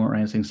the original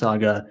Romancing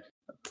Saga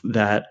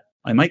that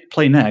I might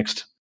play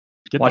next.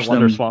 Watch the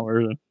Wonderswan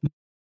version.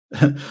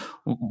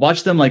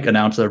 Watch them like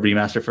announce a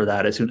remaster for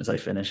that as soon as I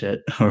finish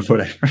it or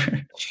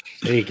whatever.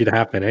 Anything can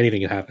happen.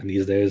 Anything can happen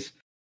these days.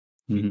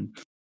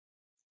 Mm-hmm.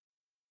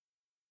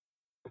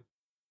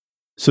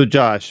 So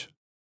Josh,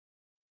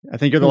 I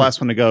think you're the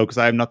last one to go because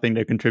I have nothing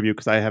to contribute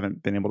because I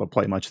haven't been able to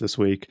play much this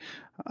week.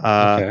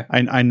 Okay.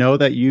 I know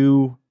that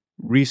you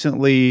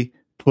recently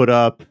put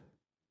up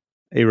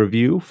a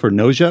review for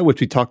Nausea,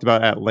 which we talked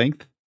about at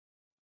length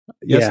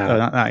Yes,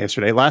 not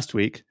yesterday, last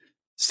week.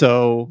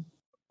 So,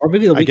 or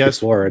maybe the week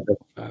before.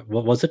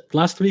 What was it?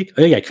 Last week?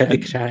 Oh yeah, it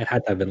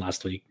had to have been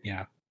last week.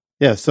 Yeah.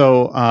 Yeah.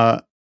 So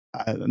I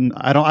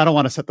don't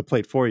want to set the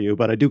plate for you,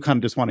 but I do kind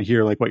of just want to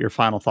hear like what your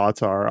final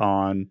thoughts are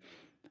on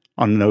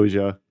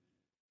Nausea.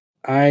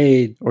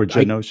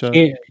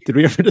 Genosha. Did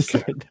we ever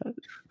decide that?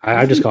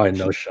 I just call it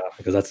Nausea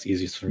because that's the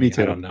easiest for me. Me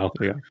too. I don't know.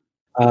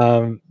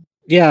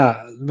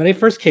 Yeah. When I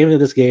first came into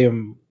this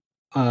game,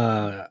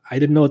 I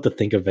didn't know what to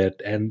think of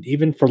it, and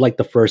even for like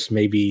the first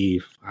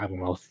maybe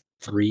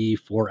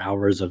 3-4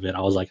 hours of it,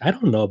 I was like, I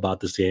don't know about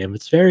this game.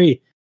 It's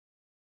very,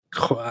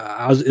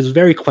 it's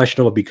very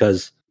questionable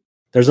because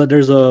there's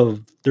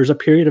a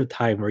period of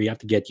time where you have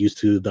to get used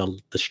to the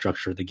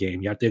structure of the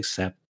game. You have to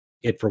accept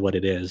it for what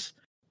it is,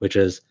 which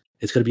is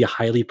it's going to be a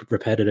highly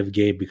repetitive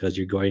game because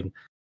you're going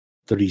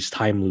through these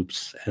time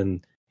loops,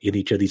 and in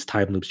each of these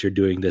time loops, you're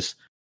doing this,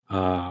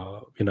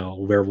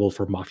 werewolf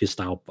or mafia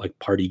style like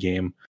party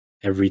game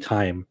every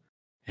time,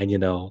 and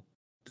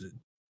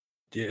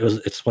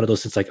it's one of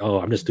those things like, oh,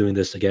 I'm just doing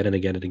this again and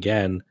again and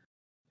again,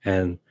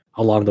 and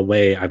along the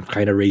way, I'm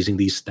kind of raising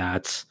these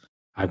stats.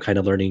 I'm kind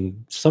of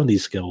learning some of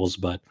these skills,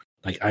 but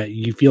like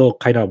you feel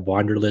kind of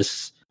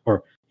wanderless,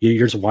 or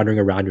you're just wandering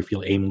around. You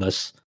feel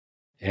aimless,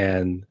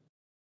 and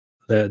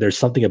there's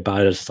something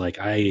about it. It's like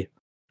I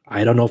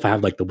don't know if I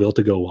have like the will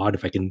to go on,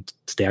 if I can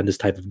stand this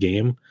type of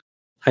game,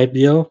 type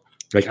deal.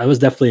 Like I was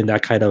definitely in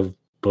that kind of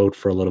boat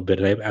for a little bit,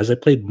 and as I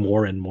played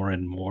more and more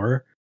and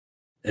more,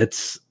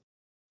 it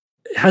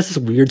has this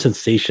weird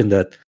sensation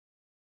that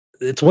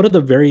it's one of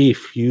the very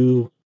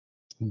few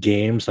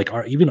games, like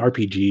even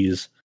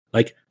RPGs.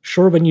 Like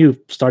sure, when you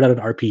start out an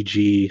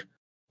RPG,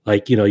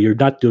 like you're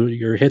not doing,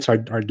 your hits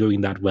aren't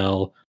doing that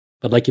well,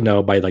 but like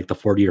by like the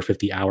 40 or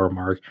 50 hour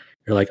mark,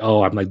 you're like,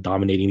 oh, I'm like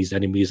dominating these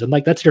enemies, and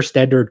like that's your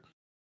standard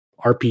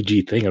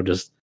RPG thing of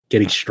just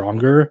getting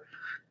stronger.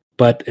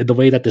 But the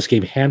way that this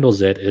game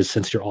handles it is,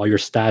 since all your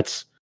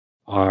stats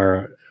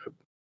are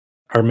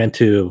meant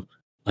to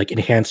like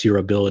enhance your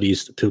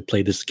abilities to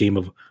play this game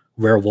of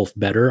werewolf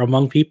better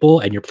among people,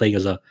 and you're playing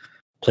as a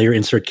player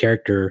insert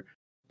character,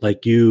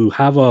 like you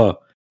have a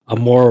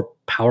more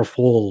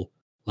powerful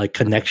like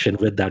connection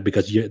with that,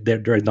 because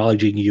they're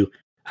acknowledging you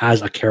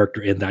as a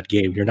character in that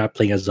game. You're not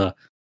playing as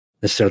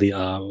necessarily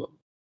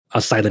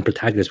a silent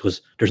protagonist,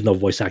 because there's no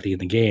voice acting in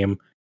the game,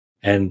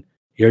 and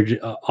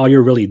all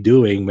you're really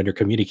doing when you're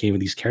communicating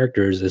with these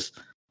characters is,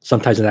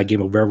 sometimes in that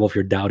game of werewolf,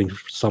 you're doubting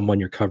for someone,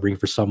 you're covering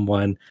for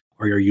someone,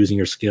 or you're using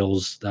your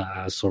skills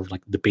sort of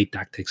like debate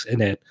tactics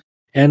in it,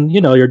 and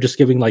you're just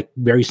giving like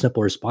very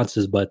simple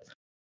responses, but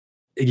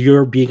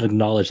you're being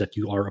acknowledged that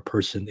you are a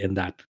person in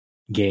that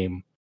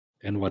game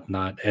and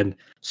whatnot. And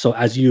so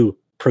as you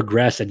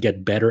progress and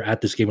get better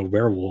at this game of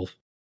werewolf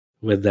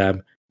with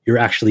them, you're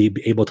actually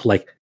able to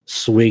like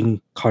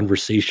swing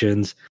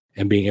conversations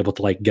and being able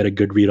to like get a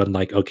good read on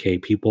like, okay,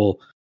 people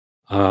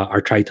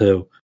are trying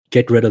to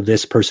get rid of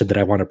this person that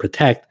I want to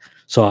protect.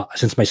 So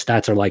since my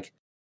stats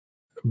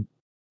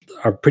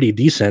are pretty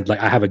decent, like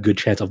I have a good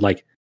chance of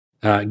like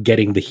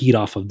getting the heat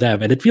off of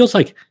them. And it feels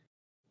like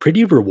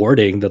pretty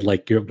rewarding that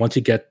like once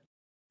you get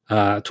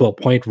to a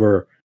point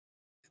where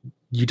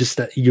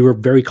you're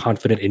very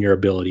confident in your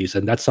abilities,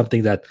 and that's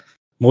something that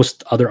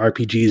most other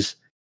RPGs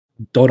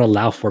don't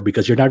allow for,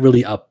 because you're not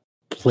really a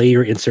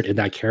player insert in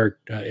that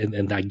character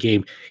in that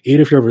game.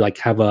 Even if you're like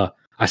have a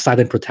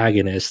silent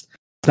protagonist,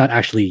 it's not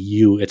actually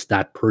you, it's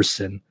that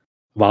person.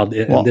 While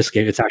in this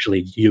game, it's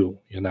actually you.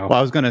 Well,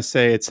 I was gonna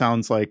say, it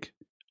sounds like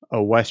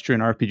a Western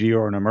RPG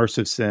or an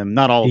immersive sim.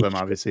 Not all of them,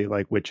 obviously,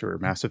 like Witcher or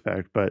Mass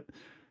Effect, but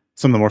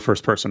some of the more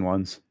first-person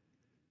ones.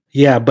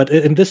 Yeah, but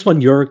in this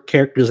one, your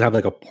characters have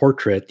like a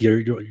portrait.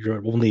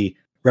 Your only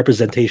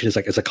representation is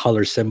like as a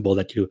color symbol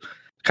that you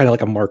kind of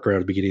like a marker at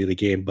the beginning of the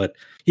game. But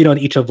in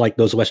each of like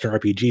those Western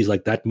RPGs,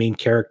 like that main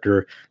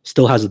character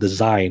still has a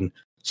design.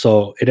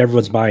 So in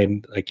everyone's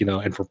mind, like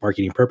and for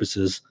marketing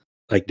purposes,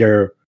 like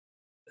they're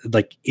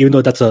like, even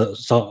though that's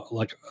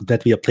like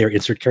that be a player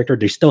insert character,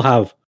 they still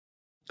have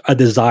a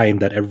design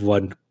that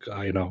everyone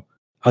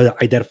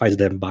identifies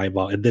them by.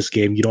 Well, in this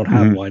game, you don't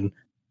have one.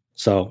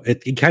 So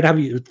it kind of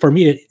have, for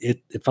me,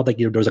 it felt like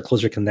there was a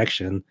closer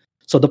connection.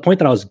 So the point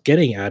that I was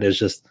getting at is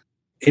just,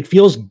 it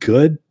feels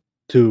good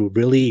to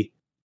really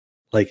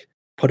like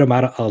put a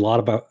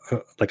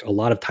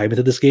lot of time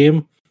into this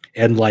game,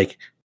 and like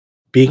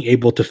being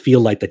able to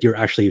feel like that you're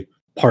actually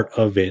part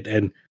of it.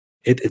 And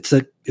it's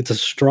a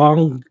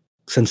strong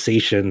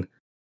sensation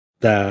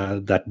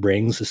that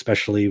brings,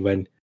 especially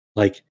when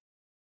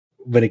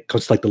it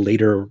comes to like the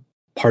later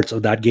parts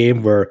of that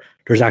game, where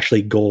there's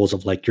actually goals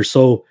of like, you're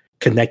so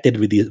connected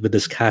with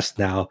this cast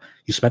now.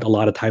 You spent a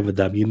lot of time with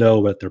them.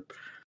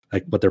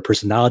 What their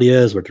personality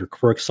is, what their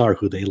quirks are,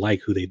 who they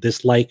like, who they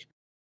dislike,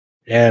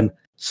 and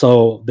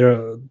so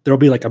there'll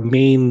be like a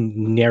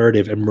main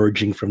narrative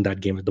emerging from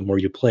that game the more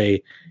you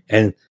play,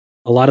 and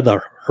a lot of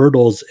the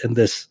hurdles in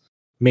this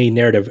main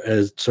narrative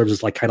serves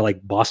as like kind of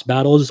like boss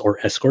battles or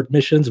escort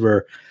missions,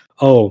 where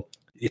to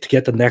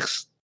get the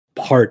next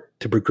part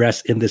to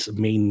progress in this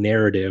main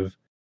narrative,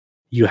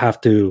 you have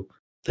to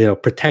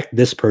protect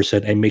this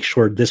person and make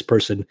sure this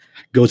person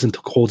goes into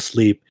cold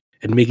sleep,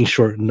 and making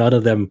sure none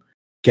of them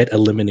get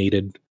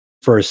eliminated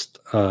first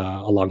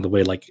along the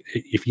way. Like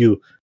if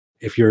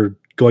you're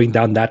going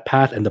down that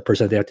path and the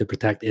person they have to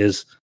protect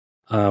is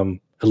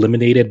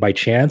eliminated by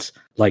chance,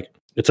 like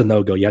it's a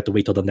no-go. You have to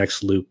wait till the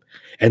next loop.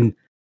 And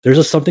there's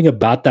just something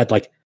about that,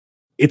 like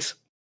it's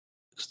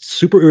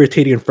super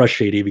irritating and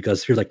frustrating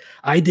because you're like,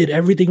 I did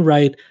everything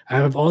right, I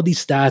have all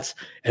these stats,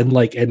 and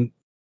like and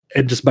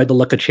just by the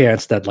luck of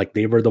chance that like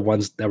they were the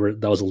ones that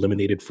was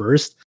eliminated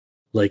first,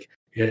 like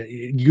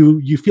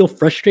you feel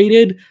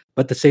frustrated,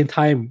 but at the same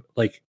time,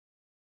 like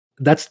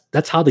that's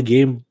how the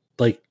game,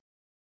 like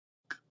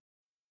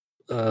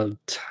I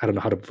don't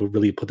know how to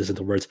really put this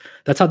into words.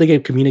 That's how the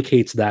game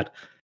communicates that,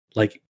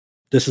 like,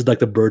 this is like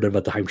the burden of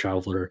a time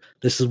traveler.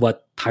 This is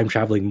what time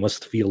traveling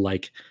must feel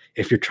like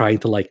if you're trying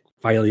to like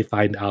finally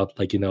find out,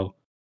 like,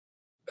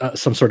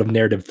 some sort of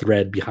narrative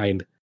thread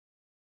behind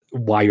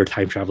why you're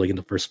time traveling in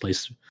the first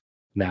place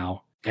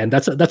now. And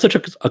that's such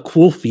a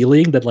cool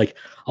feeling that like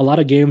a lot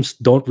of games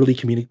don't really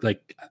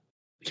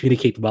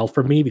communicate well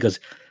for me, because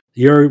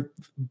you're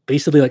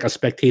basically like a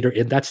spectator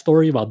in that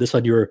story, while this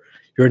one you're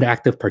an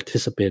active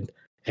participant,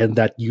 and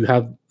that you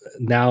have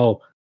now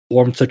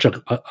formed such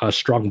a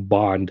strong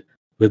bond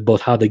with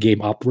both how the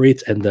game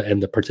operates and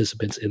the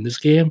participants in this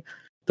game,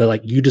 that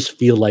like you just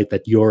feel like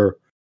that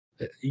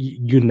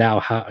you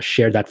now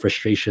share that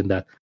frustration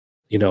that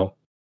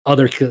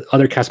other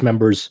cast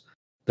members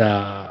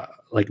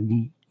like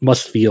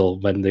must feel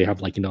when they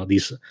have like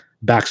these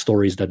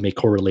backstories that may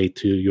correlate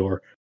to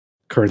your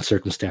current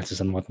circumstances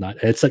and whatnot.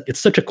 And it's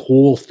such a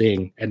cool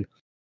thing. And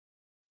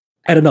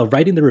I don't know,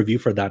 writing the review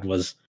for that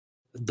was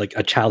like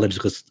a challenge,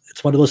 because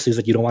it's one of those things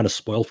that you don't want to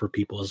spoil for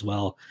people as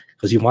well,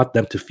 because you want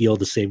them to feel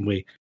the same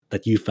way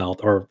that you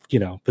felt, or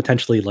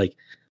potentially like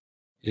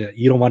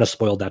you don't want to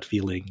spoil that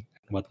feeling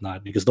and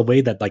whatnot, because the way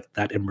that like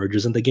that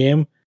emerges in the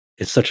game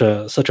is such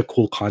a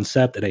cool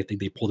concept, and I think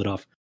they pulled it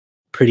off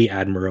pretty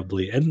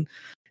admirably. And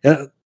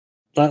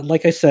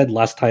like I said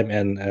last time,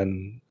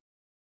 and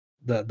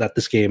that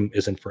this game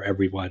isn't for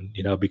everyone,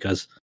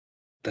 because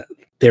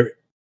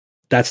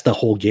that's the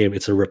whole game.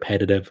 It's a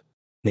repetitive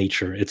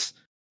nature. It's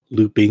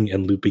looping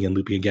and looping and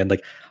looping again.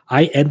 Like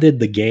I ended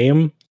the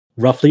game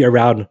roughly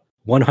around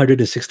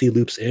 160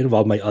 loops in,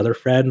 while my other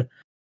friend,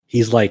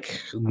 he's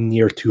like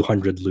near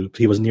 200 loops.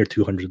 He was near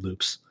 200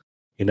 loops,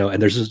 and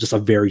there's just a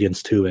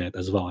variance to it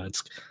as well.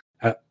 It's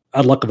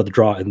a luck of the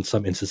draw in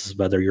some instances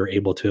whether you're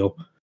able to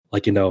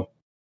like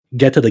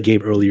get to the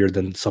game earlier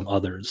than some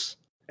others,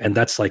 and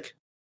that's like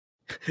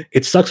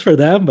it sucks for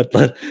them,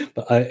 but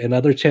in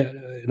other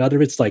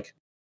it's like,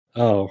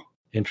 oh,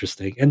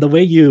 interesting. And the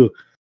way you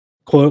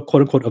quote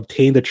unquote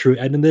obtain the true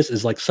end in this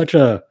is like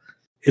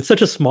it's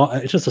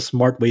just a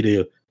smart way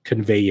to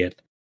convey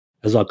it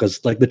as well,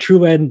 because like the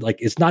true end, like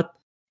it's not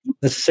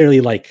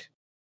necessarily like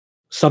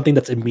something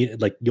that's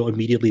like you'll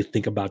immediately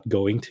think about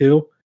going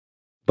to,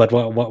 but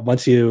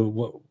once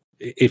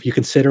if you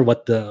consider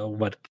what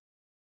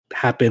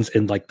happens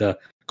in like the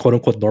quote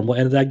unquote normal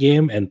end of that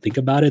game and think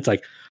about it, it's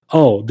like,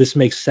 oh, this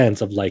makes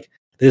sense of like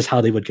this is how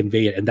they would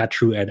convey it, and that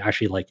true end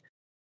actually like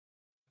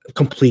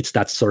completes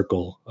that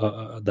circle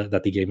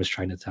that the game is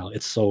trying to tell.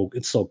 It's so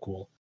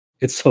cool.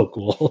 It's so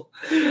cool.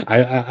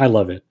 I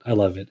love it. I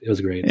love it. It was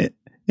great. It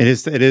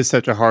is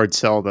such a hard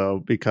sell though,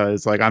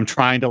 because like I'm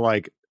trying to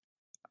like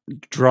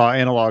draw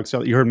analogs.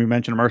 So you heard me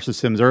mention Immersive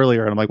Sims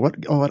earlier, and I'm like,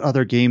 what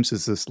other games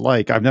is this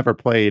like? I've never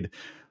played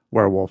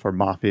Werewolf or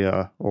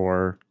Mafia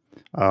or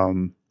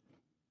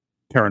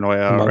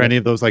Paranoia or any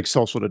of those like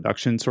social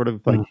deduction sort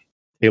of like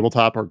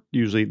tabletop, or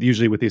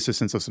usually with the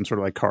assistance of some sort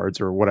of like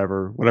cards or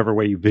whatever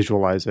way you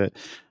visualize it.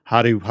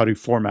 How do you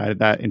format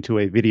that into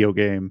a video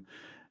game?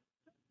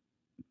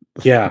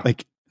 Yeah,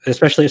 like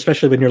especially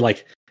when you're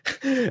like,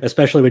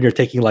 especially when you're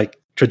taking like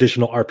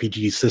traditional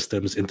RPG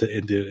systems into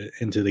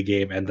the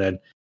game, and then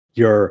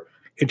you're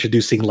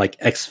introducing like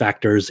X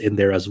factors in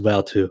there as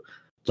well to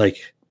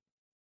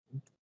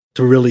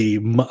really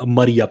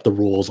muddy up the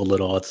rules a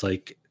little. It's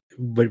like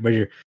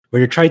when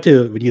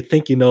you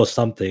think you know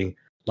something,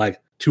 like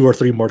 2 or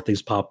 3 more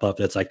things pop up.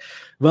 That's like,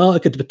 well,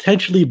 it could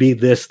potentially be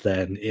this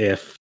then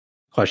if ?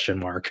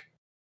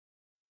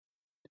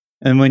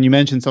 And when you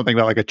mention something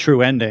about like a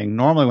true ending,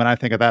 normally when I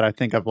think of that, I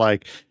think of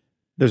like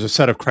there's a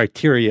set of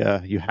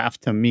criteria you have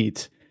to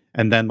meet,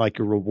 and then like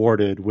you're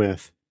rewarded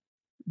with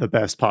the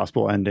best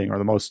possible ending, or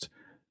the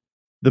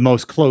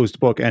most closed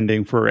book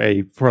ending for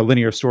a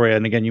linear story.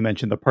 And again, you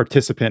mentioned the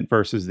participant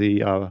versus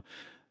the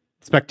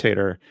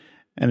spectator,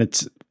 and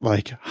it's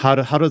like how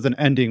does an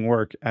ending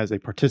work as a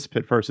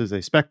participant versus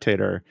a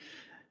spectator?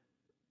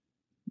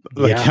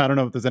 Like, yeah. I don't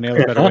know if there's any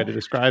other better way to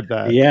describe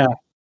that. Yeah,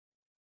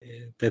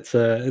 it's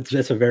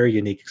a very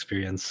unique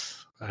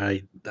experience.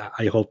 I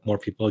hope more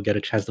people get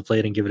a chance to play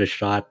it and give it a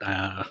shot.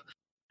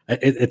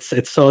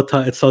 It's so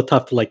tough. It's so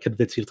tough to like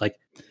convince you. It's like,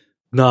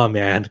 no,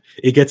 man,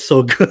 it gets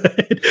so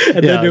good,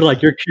 and then you're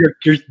like, you're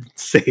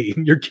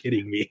insane. You're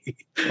kidding me.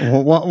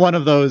 One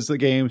of those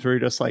games where you're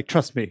just like,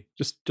 trust me,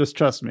 just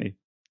trust me.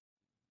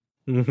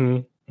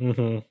 Mm-hmm.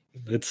 Mm-hmm.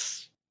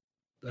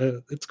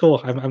 it's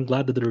cool. I'm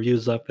glad that the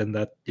review's up and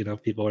that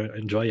people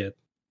enjoy it.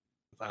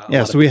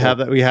 So we have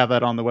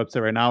that on the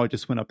website right now. It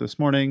just went up this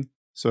morning.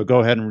 So go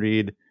ahead and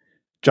read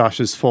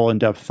Josh's full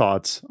in-depth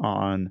thoughts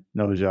on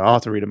Noja. I'll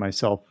have to read it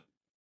myself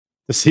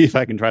to see if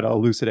I can try to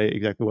elucidate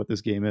exactly what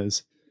this game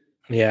is.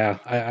 Yeah,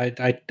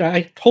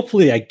 I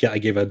hopefully I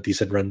gave a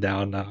decent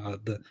rundown.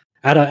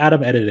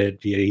 Adam edited.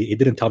 He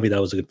didn't tell me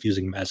that was a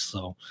confusing mess,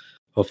 so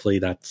hopefully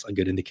that's a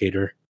good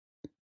indicator.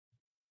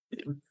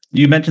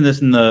 You mentioned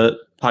this in the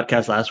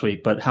podcast last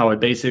week, but how it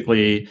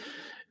basically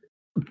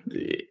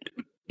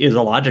is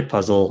a logic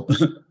puzzle,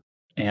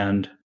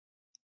 and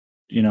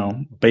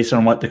based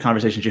on what the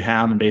conversations you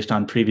have, and based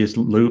on previous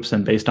loops,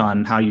 and based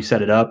on how you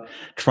set it up,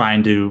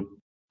 trying to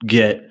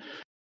get,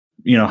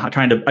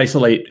 trying to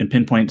isolate and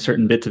pinpoint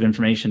certain bits of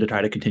information to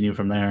try to continue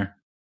from there.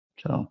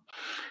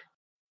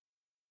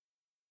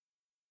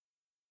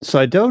 So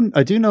I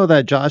do know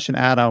that Josh and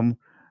Adam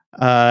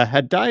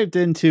had dived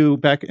into,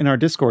 back in our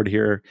Discord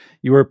here,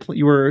 you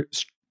were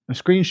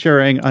screen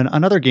sharing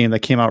another game that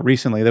came out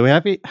recently that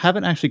we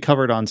haven't actually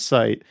covered on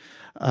site,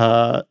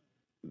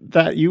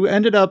 that you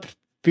ended up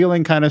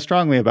feeling kind of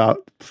strongly about.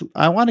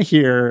 I want to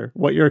hear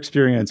what your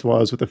experience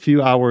was with a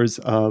few hours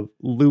of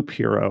Loop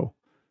Hero.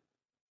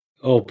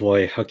 Oh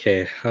boy.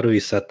 Okay. How do we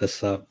set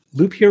this up?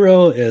 Loop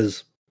Hero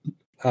is,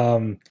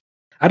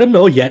 I don't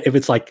know yet if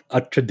it's like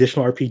a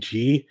traditional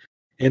RPG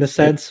in a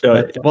sense.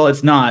 Well,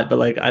 it's not,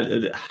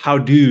 but how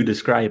do you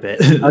describe it?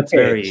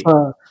 Okay.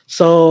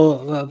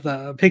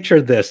 So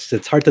picture this.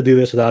 It's hard to do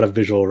this without a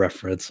visual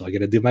reference, so I'm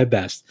going to do my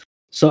best.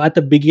 So at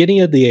the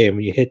beginning of the game,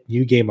 when you hit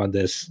new game on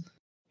this,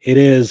 it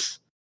is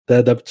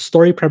the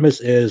story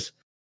premise is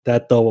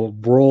that the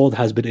world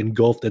has been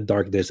engulfed in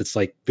darkness. It's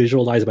like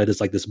visualized by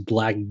this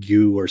black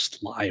goo or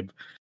slime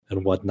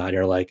and whatnot.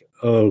 You're like,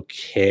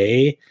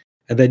 okay.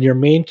 And then your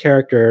main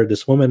character,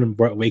 this woman,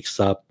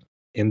 wakes up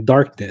in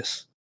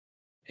darkness.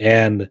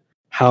 And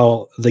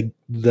how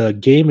the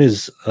game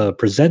is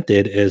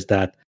presented is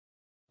that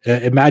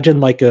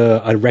imagine like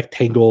a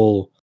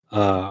rectangle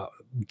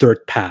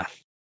dirt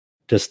path.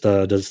 Just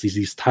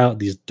these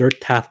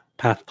dirt path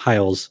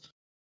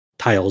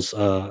tiles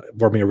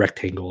forming a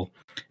rectangle,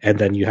 and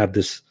then you have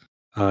this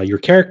your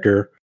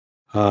character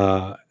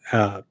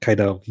kind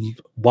of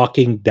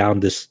walking down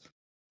this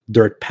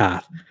dirt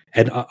path,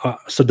 and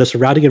so the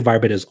surrounding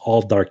environment is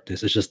all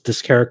darkness. It's just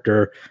this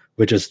character,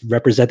 which is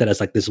represented as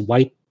like this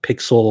white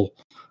pixel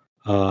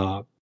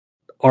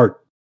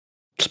art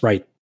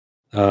sprite,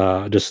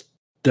 just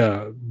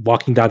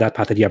walking down that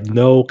path, and you have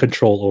no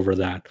control over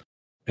that.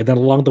 And then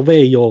along the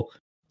way, you'll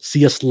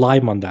see a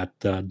slime on that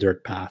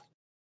dirt path.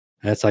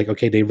 And it's like,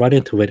 okay, they run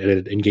into it and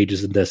it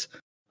engages in this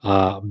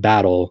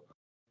battle,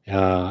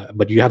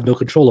 but you have no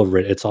control over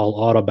it. It's all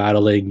auto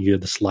battling.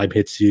 The slime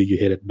hits you, you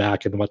hit it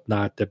back and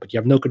whatnot, but you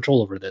have no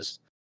control over this.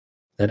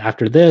 Then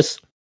after this,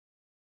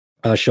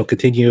 she'll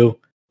continue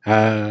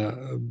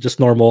just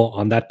normal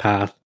on that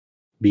path,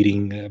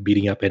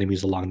 beating up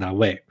enemies along that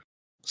way.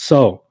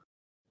 So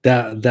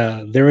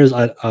there is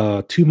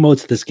two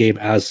modes to this game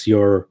as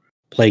you're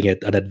playing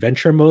it: an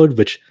adventure mode,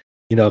 which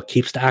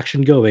keeps the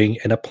action going,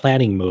 and a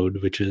planning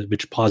mode,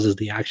 which pauses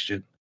the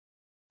action.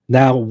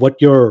 Now, what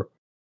you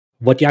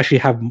actually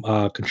have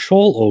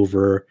control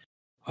over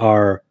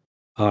are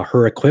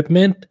her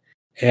equipment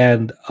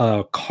and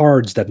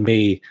cards that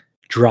may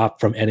drop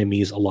from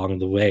enemies along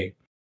the way.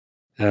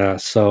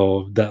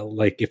 So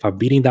if I'm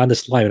beating down the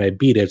slime and I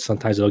beat it,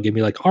 sometimes it'll give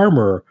me like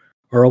armor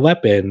or a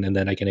weapon, and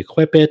then I can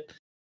equip it,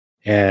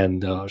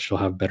 and she'll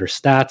have better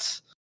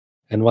stats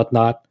and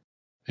whatnot.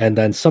 And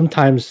then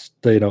sometimes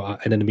an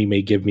enemy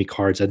may give me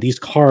cards, and these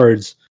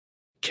cards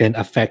can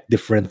affect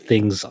different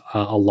things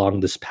along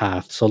this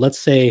path. So let's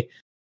say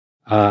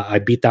I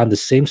beat down the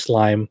same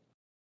slime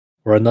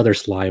or another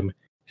slime,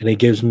 and it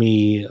gives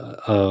me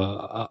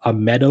a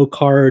meadow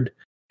card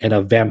and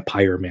a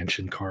vampire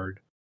mansion card.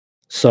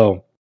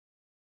 So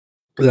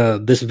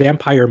this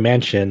vampire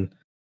mansion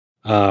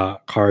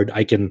card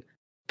I can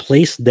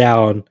place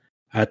down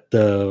at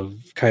the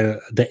kind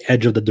of the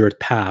edge of the dirt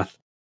path.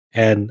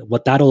 And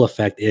what that'll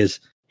affect is,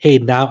 hey,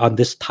 now on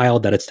this tile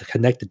that it's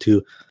connected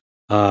to,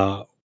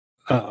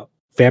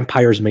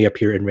 vampires may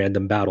appear in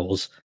random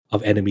battles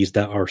of enemies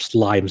that are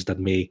slimes that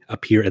may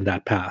appear in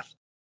that path.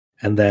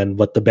 And then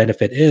what the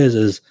benefit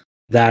is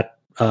that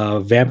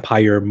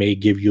vampire may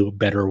give you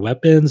better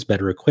weapons,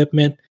 better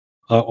equipment,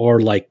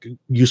 or like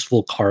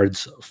useful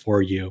cards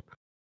for you.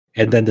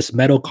 And then this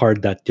metal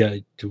card that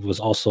was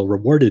also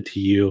rewarded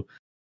to you,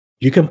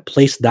 you can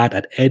place that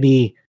at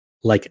any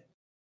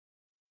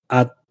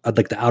at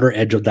like the outer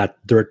edge of that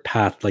dirt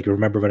path. Like,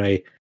 remember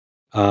when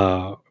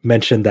I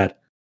mentioned that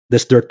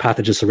this dirt path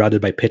is just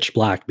surrounded by pitch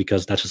black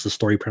because that's just the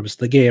story premise of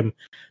the game.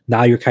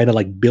 Now you're kind of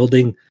like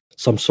building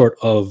some sort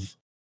of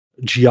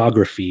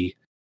geography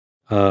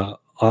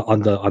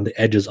on the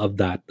edges of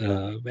that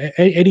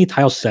any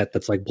tile set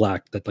that's like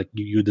black that like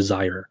you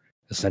desire,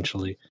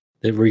 essentially.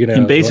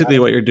 And basically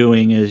what you're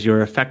doing is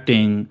you're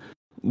affecting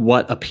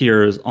what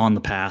appears on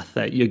the path.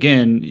 That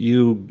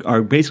you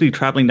are basically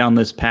traveling down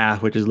this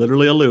path, which is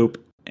literally a loop,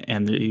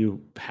 and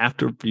you have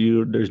to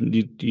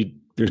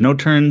there's no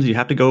turns. You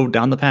have to go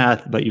down the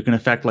path, but you can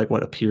affect like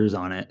what appears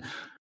on it.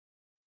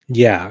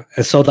 Yeah,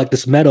 and so like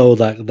this meadow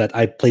that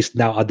I placed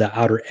now on the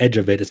outer edge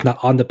of it, it's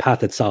not on the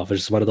path itself.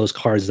 It's just one of those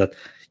cards that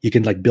you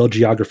can like build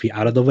geography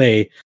out of the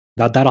way.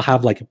 Now that'll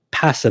have like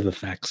passive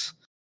effects,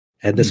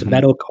 and this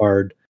meadow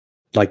card,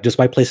 like just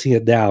by placing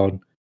it down,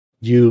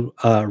 you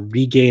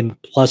regain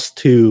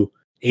 +2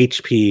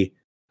 HP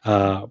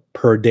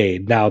per day.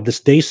 Now this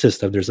day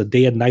system, there's a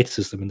day and night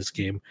system in this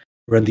game.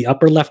 Where in the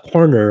upper left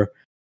corner,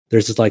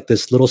 there's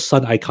this little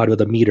sun icon with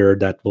a meter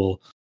that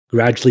will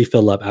gradually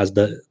fill up as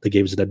the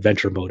game's in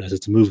adventure mode as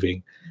it's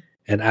moving,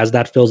 and as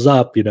that fills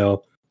up,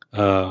 it'll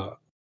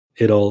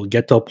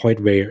get to a point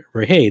where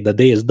hey, the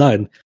day is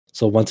done.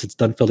 So once it's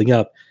done filling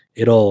up,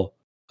 it'll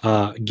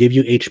give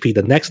you HP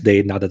the next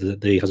day. Now that the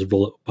day has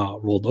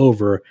rolled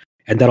over,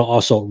 and that'll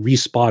also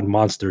respawn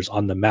monsters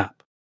on the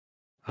map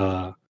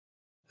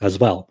as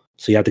well.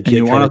 So you have to. And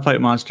you want to fight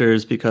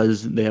monsters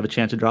because they have a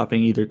chance of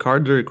dropping either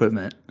cards or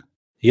equipment.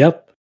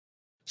 Yep.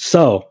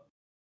 So.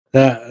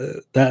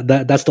 That's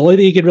the only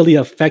thing you can really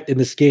affect in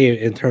this game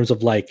in terms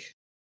of like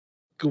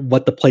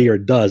what the player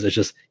does. It's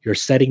just you're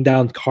setting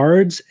down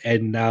cards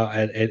and now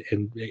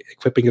and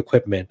equipping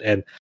equipment,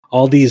 and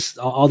all this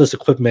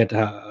equipment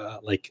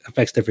like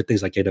affects different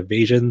things like an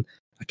evasion,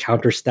 a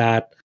counter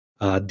stat,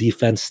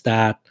 defense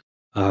stat,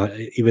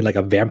 even like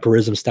a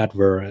vampirism stat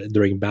where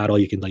during battle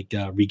you can like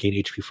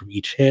regain HP from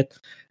each hit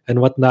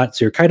and whatnot.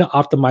 So you're kind of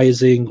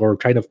optimizing or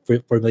trying to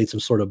formulate some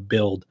sort of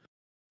build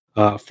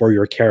for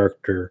your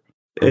character.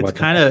 It's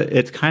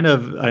kind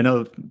of I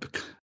know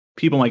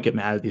people might get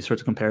mad at these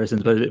sorts of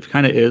comparisons, but it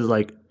kind of is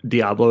like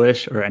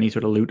Diablo-ish or any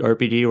sort of loot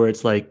RPG where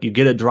it's like you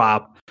get a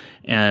drop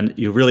and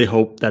you really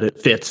hope that it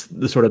fits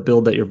the sort of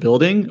build that you're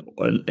building,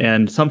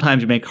 and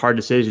sometimes you make hard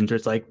decisions where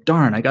it's like,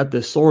 darn, I got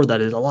this sword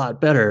that is a lot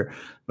better,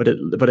 but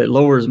it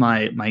lowers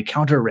my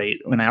counter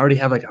rate when I already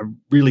have like a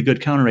really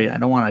good counter rate. I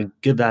don't want to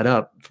give that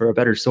up for a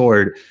better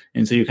sword,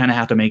 and so you kind of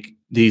have to make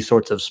these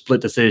sorts of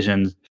split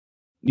decisions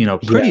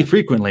pretty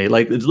frequently.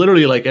 Like it's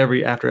literally like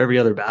after every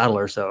other battle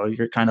or so,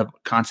 you're kind of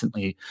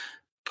constantly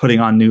putting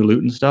on new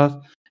loot and stuff.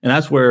 And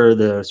that's where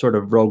the sort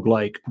of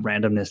roguelike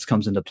randomness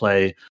comes into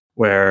play,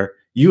 where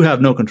you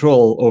have no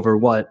control over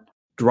what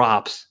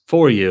drops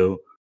for you.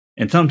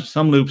 And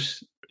some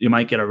loops you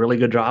might get a really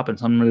good drop, and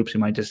some loops you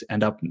might just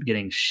end up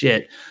getting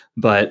shit.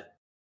 But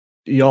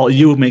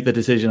you make the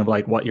decision of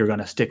like what you're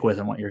gonna stick with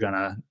and what you're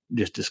gonna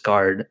just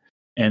discard.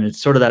 And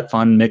it's sort of that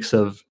fun mix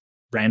of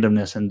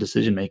randomness and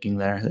decision making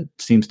there that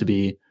seems to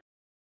be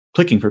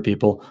clicking for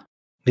people.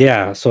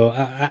 Yeah, so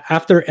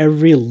after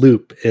every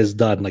loop is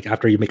done, like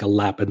after you make a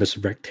lap in this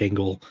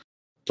rectangle,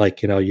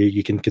 like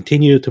you can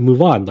continue to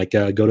move on, like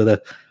go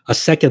to a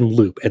second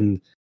loop,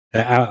 and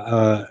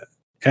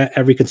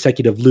every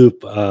consecutive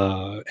loop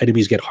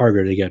enemies get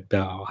harder, they get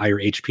higher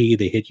HP,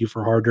 they hit you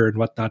for harder and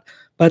whatnot,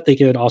 but they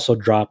can also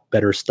drop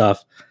better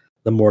stuff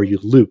the more you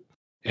loop.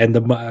 And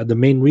the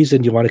main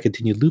reason you want to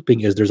continue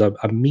looping is there's a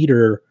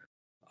meter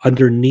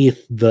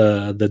underneath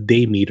the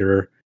day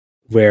meter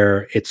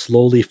where it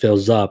slowly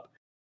fills up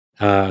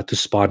to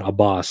spawn a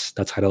boss.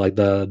 That's kind of like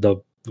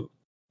the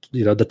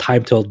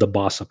time till the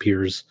boss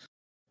appears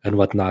and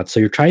whatnot. So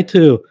you're trying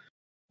to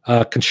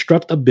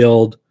construct a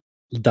build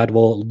that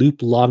will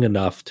loop long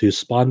enough to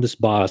spawn this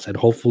boss, and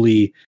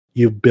hopefully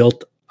you've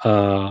built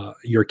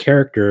your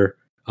character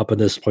up at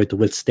this point to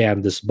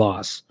withstand this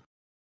boss.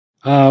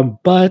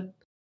 But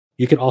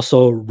you can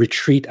also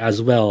retreat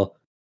as well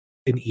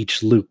in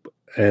each loop.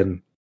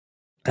 And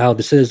how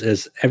this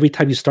is every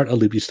time you start a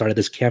loop, you start at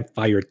this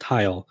campfire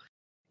tile.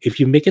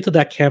 If you make it to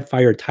that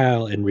campfire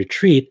tile and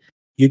retreat,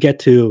 you get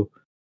to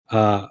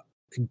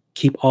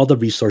keep all the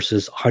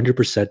resources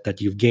 100% that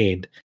you've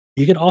gained.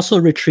 You can also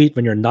retreat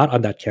when you're not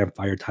on that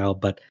campfire tile,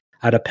 but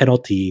at a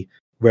penalty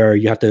where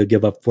you have to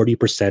give up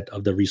 40%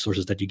 of the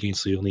resources that you gain,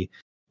 so you only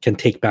can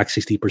take back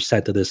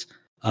 60% of this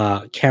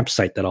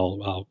campsite that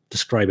I'll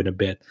describe in a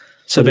bit.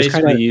 So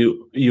basically,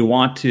 you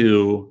want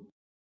to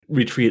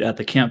retreat at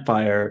the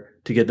campfire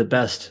to get the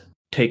best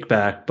take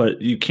back,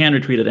 but you can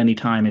retreat at any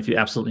time if you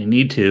absolutely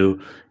need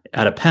to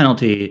at a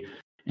penalty.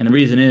 And the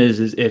reason is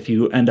if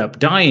you end up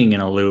dying in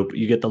a loop,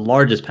 you get the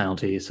largest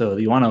penalty. So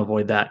you want to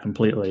avoid that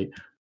completely.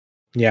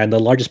 Yeah, and the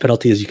largest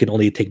penalty is you can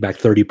only take back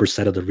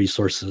 30% of the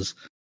resources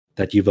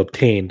that you've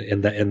obtained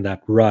in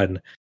that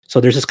run. So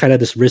there's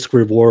this risk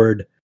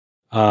reward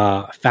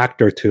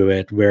factor to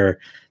it, where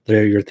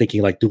you're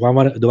thinking like, do I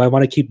want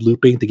to keep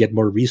looping to get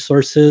more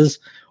resources,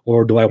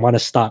 or do I want to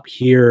stop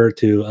here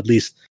to at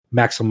least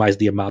maximize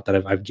the amount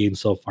that I've gained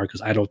so far?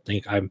 Because I don't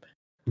think I'm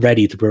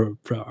ready to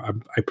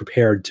I'm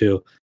prepared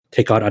to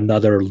take on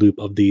another loop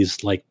of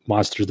these like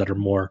monsters that are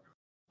more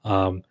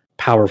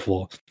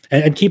powerful.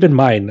 And keep in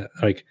mind,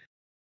 like,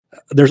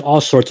 there's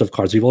all sorts of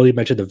cards. We've already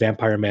mentioned the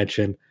Vampire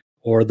Mansion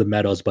or the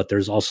Meadows, but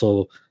there's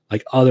also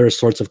like other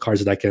sorts of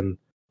cards that can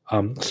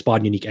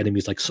spawn unique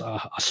enemies, like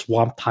a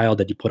swamp tile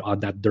that you put on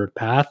that dirt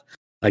path,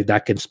 like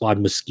that can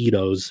spawn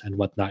mosquitoes and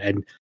whatnot.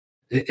 And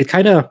it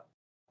kind of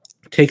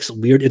takes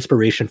weird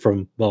inspiration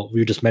from, well,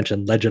 we just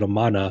mentioned Legend of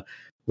Mana,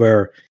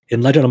 Where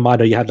in Legend of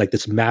Mana, you had like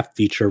this map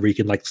feature where you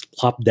can like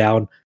plop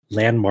down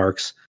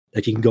landmarks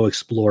that you can go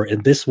explore.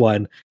 In this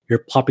one, you're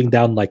plopping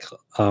down like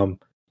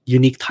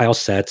unique tile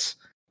sets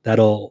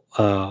that'll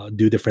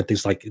do different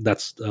things. Like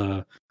that's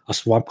a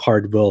swamp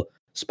card will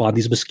spawn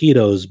these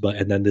mosquitoes,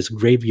 and then this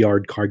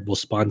graveyard card will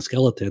spawn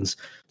skeletons.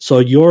 So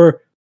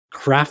you're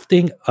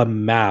crafting a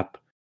map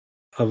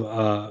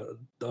of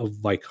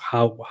like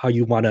how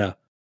you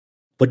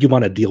what you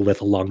want to deal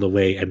with along the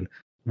way, and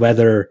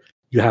whether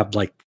you have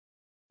like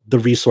the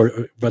resource,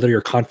 whether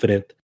you're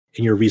confident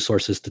in your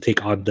resources to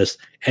take on this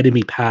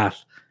enemy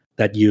path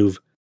that you've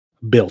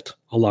built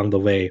along the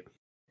way.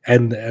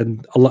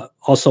 And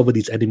also with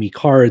these enemy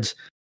cards,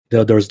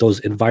 there's those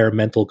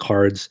environmental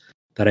cards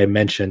that I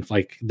mentioned.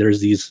 Like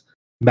there's these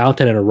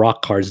mountain and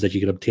rock cards that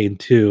you can obtain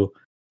too,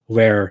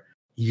 where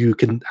you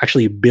can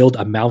actually build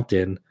a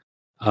mountain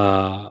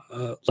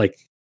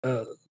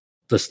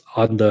just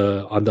on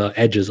the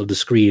edges of the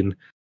screen,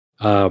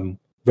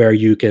 where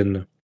you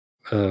can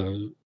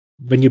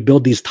when you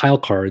build these tile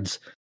cards,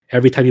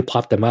 every time you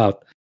plop them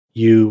out,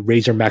 you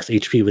raise your max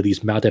HP with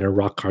these mountain and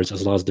rock cards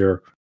as long as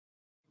they're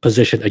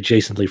positioned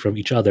adjacently from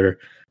each other.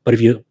 But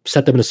if you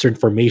set them in a certain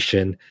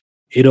formation,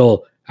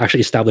 it'll actually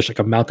establish like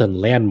a mountain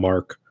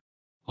landmark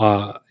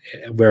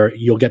where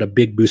you'll get a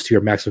big boost to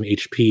your maximum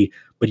HP.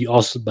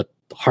 But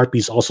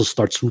harpies also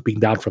start swooping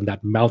down from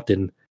that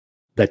mountain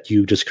that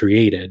you just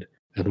created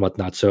and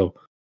whatnot. So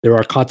there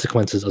are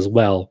consequences as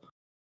well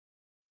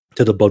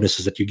to the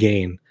bonuses that you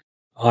gain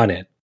on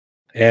it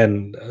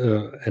and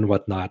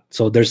whatnot.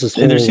 So there's this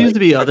whole, and there seems to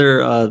be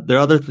other there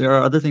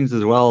are other things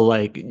as well,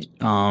 like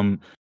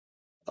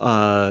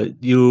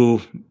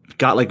you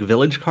got like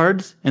village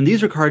cards, and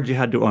these are cards you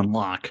had to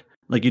unlock.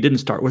 Like you didn't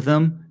start with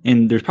them,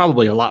 and there's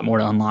probably a lot more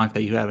to unlock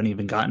that you haven't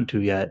even gotten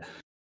to yet.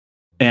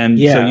 And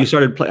so you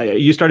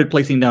started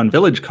placing down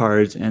village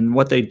cards, and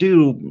what they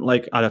do,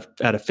 like at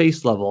a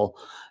face level,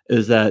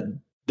 is that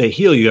they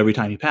heal you every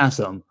time you pass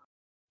them.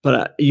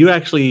 But you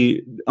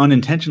actually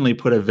unintentionally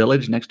put a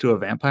village next to a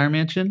vampire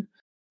mansion,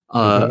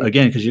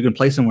 again, because you can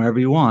place them wherever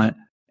you want.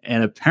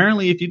 And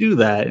apparently, if you do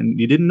that, and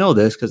you didn't know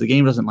this because the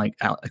game doesn't like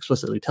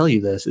explicitly tell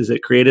you this, is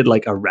it created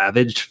like a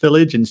ravaged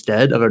village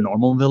instead of a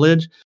normal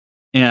village.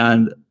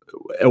 And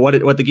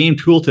what the game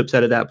tooltip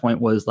said at that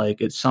point was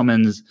like it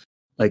summons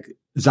like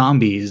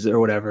zombies or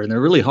whatever, and they're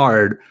really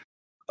hard.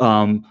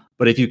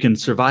 But if you can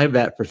survive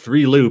that for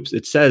 3 loops,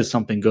 it says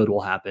something good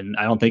will happen.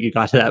 I don't think it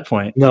got to that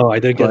point. No, I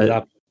didn't get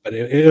that. But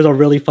it was a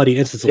really funny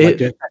instance.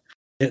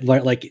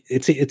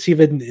 It's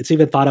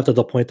even thought of to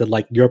the point that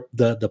like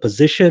the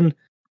position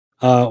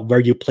where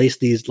you place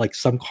these like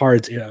some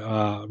cards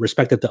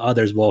respective to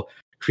others will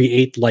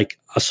create like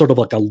a sort of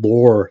like a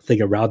lore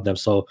thing around them.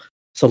 So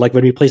like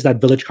when we place that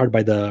village card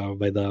by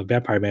the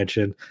vampire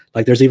mansion,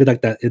 like there's even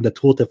like that in the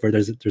tooltip where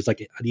there's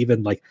like an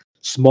even like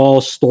small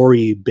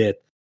story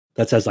bit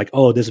that says like,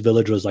 oh, this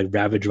village was like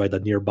ravaged by the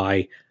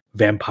nearby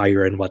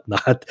vampire and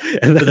whatnot.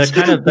 And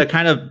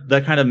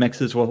that kind of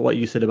mixes with what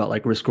you said about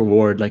like risk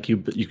reward. Like you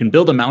can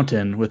build a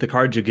mountain with the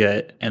cards you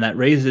get, and that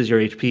raises your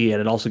HP,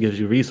 and it also gives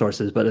you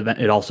resources, but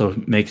it also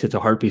makes it so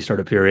harpies start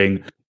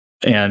appearing.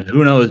 And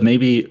who knows,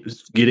 maybe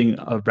getting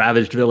a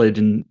ravaged village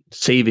and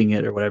saving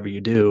it or whatever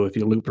you do, if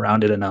you loop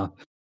around it enough,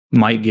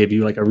 might give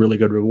you like a really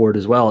good reward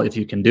as well if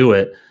you can do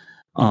it.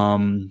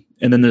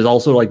 And then there's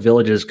also like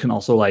villages can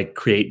also like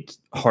create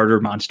harder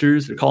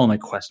monsters. They call them like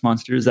quest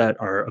monsters that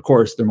are, of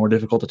course, they're more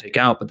difficult to take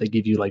out, but they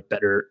give you like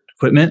better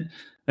equipment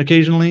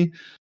occasionally.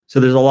 So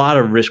there's a lot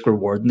of risk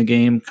reward in the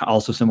game.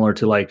 Also similar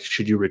to like,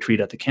 should you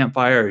retreat at the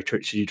campfire, or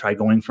should you try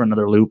going for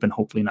another loop and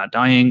hopefully not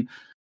dying?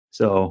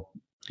 So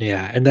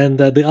yeah, and then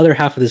the other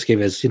half of this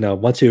game is,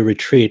 once you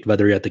retreat,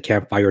 whether you're at the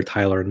campfire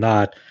tile or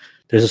not,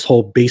 there's this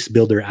whole base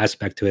builder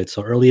aspect to it.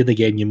 So early in the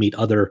game, you meet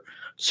other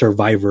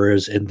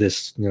survivors in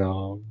this,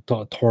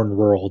 torn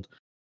world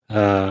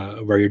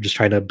where you're just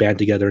trying to band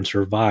together and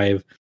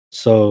survive.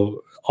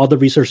 So all the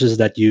resources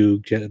that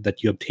you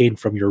obtain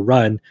from your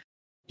run,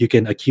 you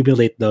can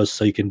accumulate those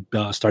so you can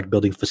start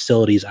building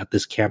facilities at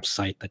this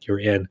campsite that you're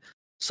in.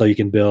 So you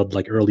can build,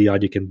 like early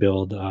on, you can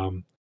build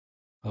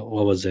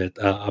what was it?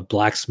 A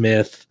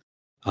blacksmith,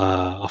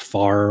 a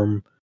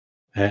farm,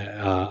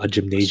 a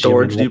gymnasium,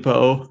 storage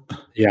depot.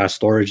 Yeah,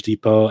 storage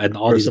depot, and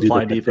all these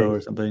supply depot things.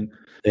 Or something.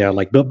 Yeah,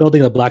 like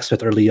building a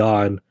blacksmith early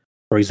on,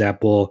 for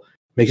example,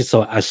 makes it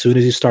so as soon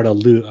as you start a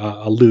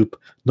loop,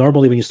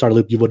 normally when you start a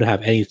loop, you wouldn't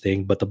have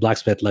anything, but the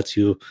blacksmith lets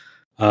you,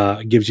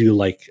 gives you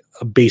like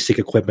a basic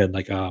equipment,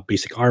 like a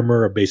basic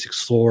armor, a basic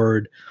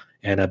sword,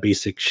 and a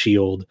basic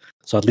shield.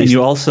 So at least, and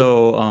you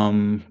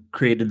also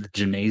created the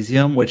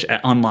gymnasium, which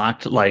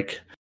unlocked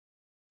like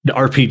the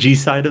RPG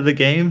side of the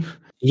game.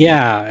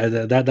 Yeah,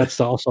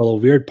 that's also a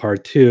weird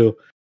part too,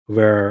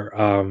 where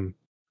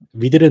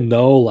we didn't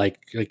know like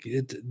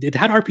it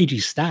had RPG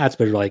stats,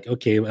 but like,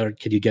 okay,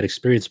 can you get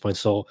experience points?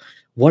 So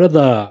one of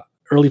the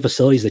early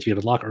facilities that you can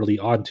unlock early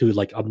on too,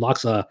 like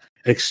unlocks an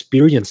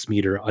experience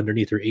meter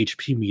underneath your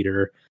HP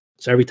meter.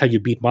 So every time you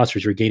beat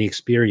monsters, you're gaining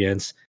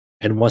experience.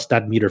 And once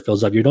that meter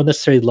fills up, you don't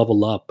necessarily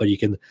level up, but you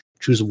can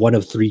choose one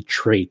of 3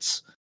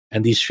 traits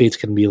and these traits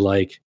can be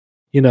like,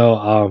 you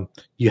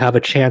have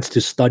a chance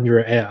to stun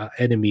your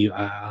enemy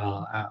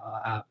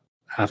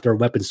after a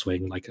weapon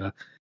swing, like a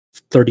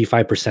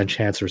 35%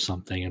 chance or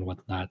something and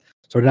whatnot.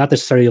 So not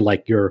necessarily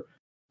like you're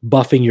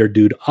buffing your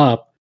dude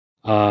up,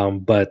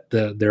 but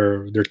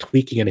they're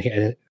tweaking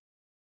and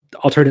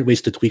alternate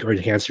ways to tweak or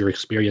enhance your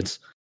experience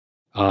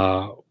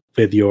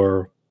with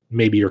your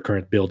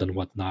current build and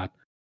whatnot.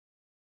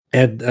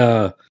 And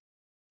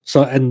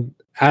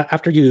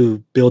after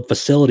you build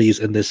facilities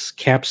in this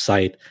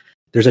campsite,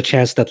 there's a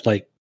chance that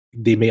like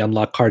they may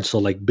unlock cards. So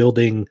like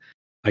building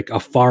like a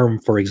farm,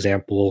 for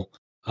example,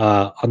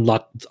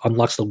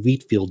 unlocks the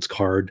wheat fields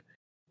card,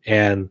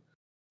 and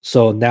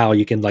so now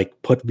you can like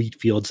put wheat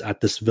fields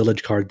at this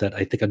village card that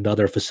I think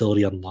another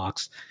facility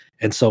unlocks.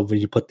 And so when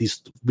you put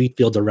these wheat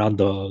fields around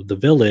the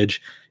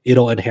village,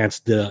 it'll enhance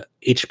the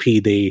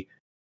HP they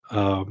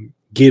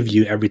give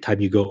you every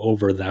time you go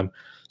over them.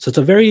 So it's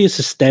a very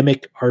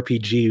systemic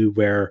RPG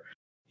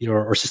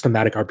or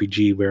systematic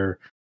RPG where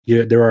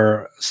there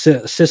are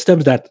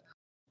systems that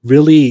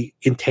really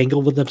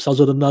entangle with themselves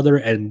with another,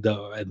 and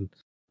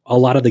a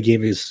lot of the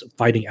game is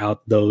finding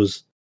out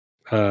those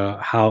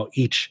how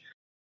each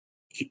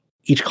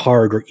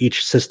card or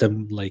each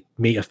system like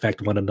may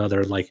affect one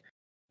another. Like,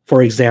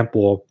 for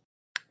example,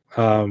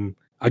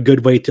 a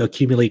good way to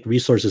accumulate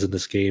resources in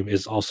this game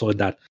is also in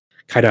that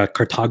kind of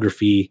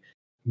cartography,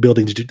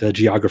 building the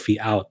geography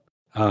out,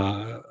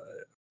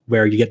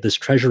 where you get this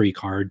treasury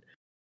card,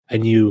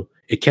 and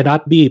it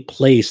cannot be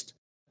placed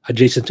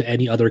adjacent to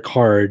any other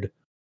card.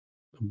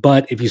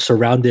 But if you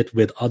surround it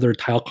with other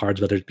tile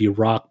cards, whether it be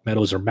rock,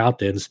 meadows, or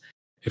mountains,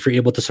 if you're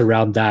able to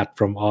surround that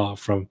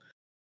from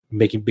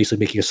making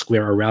a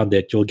square around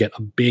it, you'll get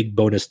a big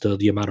bonus to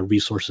the amount of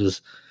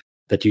resources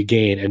that you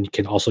gain, and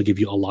can also give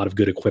you a lot of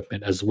good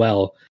equipment as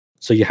well.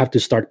 So you have to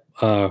start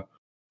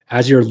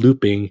as you're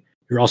looping.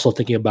 You're also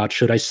thinking about,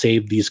 should I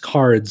save these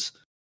cards,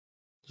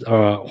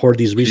 hoard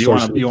these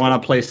resources? You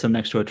want to place them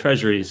next to a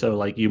treasury, so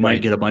like you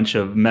might get a bunch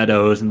of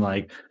meadows, and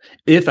like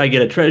if I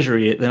get a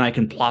treasury, then I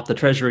can plop the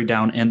treasury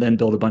down and then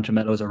build a bunch of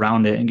meadows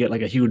around it and get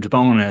like a huge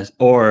bonus.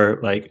 Or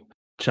like,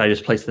 should I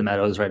just place the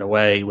meadows right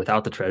away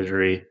without the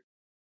treasury?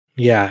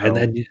 Yeah, so.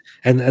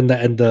 and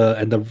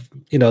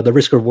the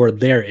risk reward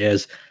there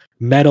is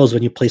meadows.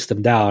 When you place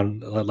them down,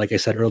 like I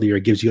said earlier,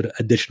 it gives you an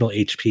additional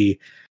HP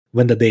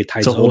when the day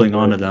tides. So holding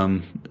on to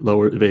them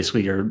lower,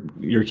 basically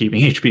you're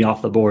keeping HP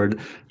off the board.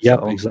 Yep,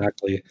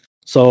 exactly.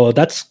 So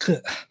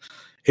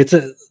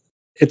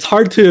it's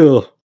hard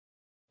to.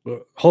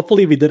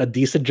 Hopefully, we did a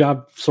decent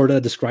job sort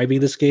of describing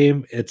this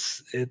game.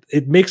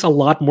 It makes a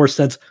lot more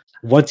sense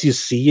once you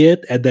see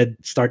it and then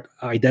start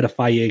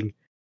identifying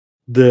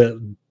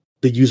the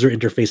user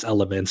interface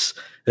elements,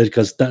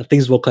 because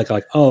things will click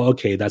like, oh,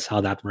 okay, that's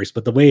how that works.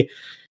 But the way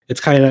it's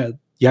kind of,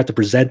 you have to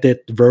present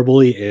it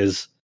verbally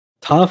is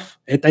tough.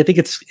 I think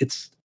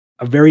it's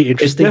a very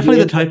interesting. It's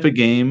definitely the type of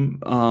game.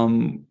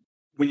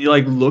 When you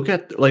like look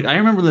at, like, I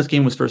remember when this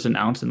game was first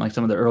announced and like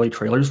some of the early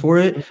trailers for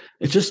it,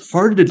 it's just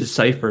hard to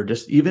decipher,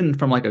 just even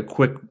from like a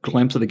quick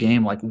glimpse of the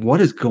game, like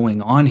what is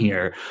going on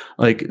here?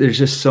 Like there's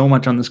just so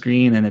much on the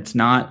screen, and it's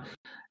not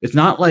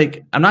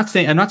like, I'm not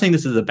saying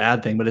this is a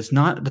bad thing, but it's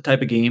not the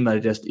type of game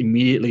that just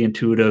immediately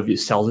intuitive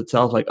sells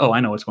itself like, oh, I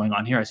know what's going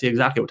on here. I see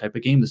exactly what type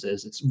of game this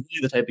is. It's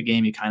really the type of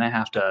game you kind of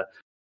have to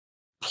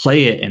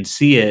play it and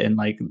see it, and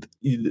like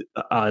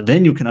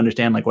then you can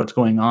understand like what's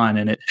going on.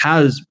 And it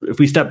has, if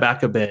we step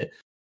back a bit,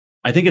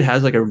 I think it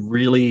has like a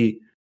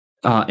really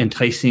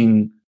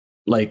enticing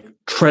like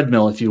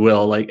treadmill, if you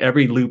will. Like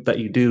every loop that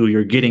you do,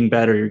 you're getting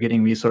better, you're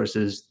getting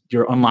resources,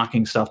 you're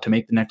unlocking stuff to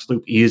make the next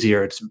loop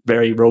easier. It's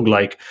very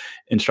roguelike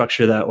in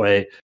structure that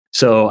way.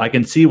 So I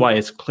can see why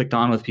it's clicked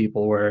on with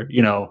people, where,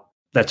 you know,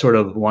 that sort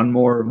of one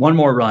more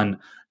run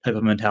type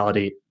of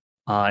mentality.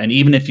 And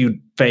even if you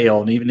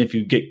fail, and even if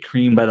you get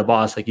creamed by the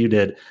boss like you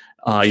did,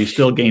 you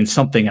still gain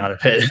something out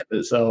of it.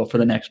 So for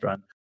the next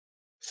run.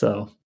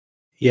 So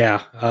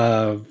yeah,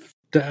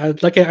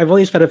 like I've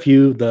only spent a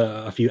few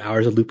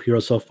hours of Loop Hero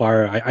so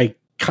far. I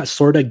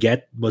sort of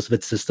get most of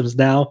its systems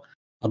now,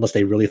 unless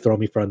they really throw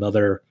me for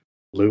another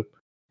loop,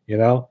 you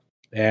know.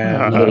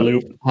 And another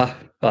loop.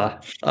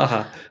 But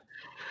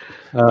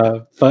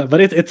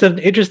it's an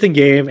interesting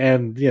game,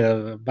 and you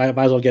know, might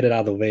as well get it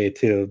out of the way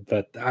too.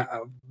 But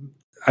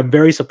I'm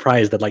very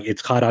surprised that like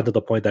it's caught on to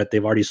the point that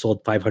they've already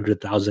sold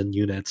 500,000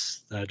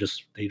 units.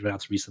 Just they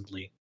announced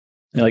recently.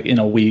 Like in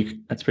a week.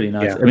 That's pretty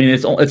nuts. Yeah. I mean,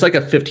 it's like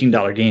a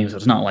 $15 game, so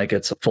it's not like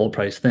it's a full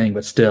price thing,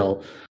 but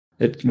still,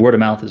 word of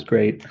mouth is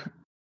great.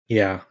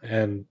 Yeah,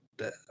 and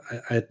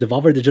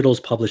Devolver Digital is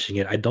publishing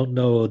it. I don't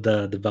know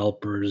the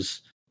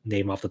developer's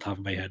name off the top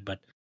of my head, but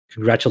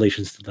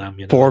congratulations to them.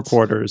 You know, 4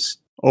 quarters,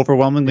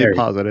 overwhelmingly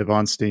positive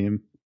on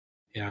Steam.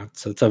 Yeah,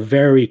 so it's a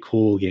very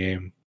cool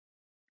game.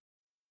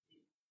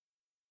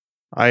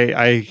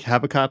 I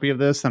have a copy of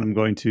this, and I'm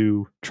going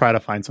to try to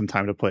find some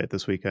time to play it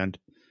this weekend.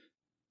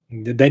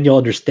 Then you'll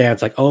understand.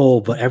 It's like, oh,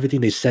 but everything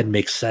they said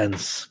makes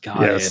sense.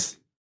 Got it.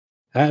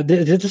 I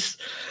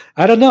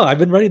don't know. I've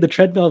been running the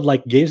treadmill of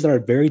like games that are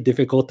very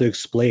difficult to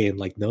explain.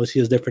 Like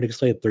Gnosia is different to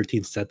explain.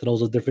 13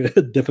 Sentinels is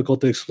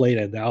difficult to explain,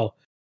 and now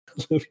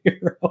Loop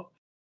Hero.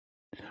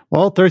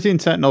 Well, 13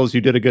 Sentinels,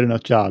 you did a good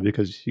enough job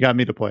because you got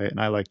me to play it, and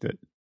I liked it.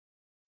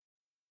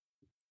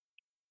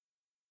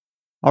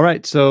 All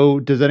right. So,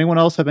 does anyone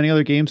else have any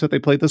other games that they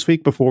played this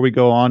week before we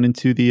go on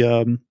into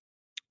the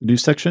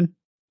news section?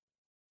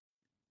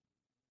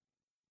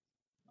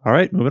 All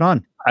right, moving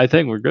on. I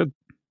think we're good.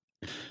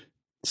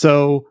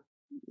 So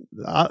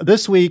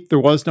this week there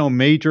was no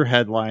major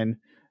headline,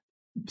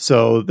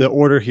 so the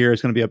order here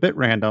is going to be a bit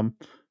random.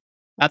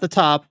 At the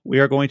top, we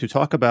are going to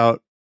talk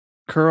about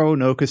Kuro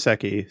no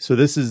Kiseki. So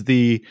this is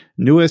the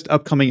newest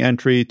upcoming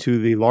entry to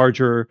the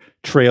larger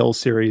Trails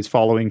series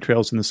following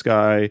Trails in the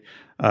Sky,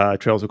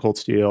 Trails of Cold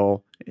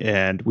Steel,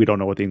 and we don't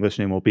know what the English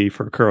name will be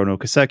for Kuro no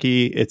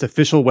Kiseki. Its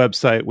official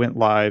website went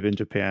live in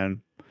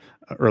Japan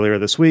earlier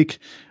this week.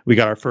 We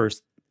got our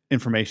first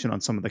information on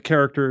some of the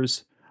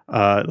characters,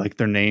 like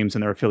their names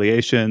and their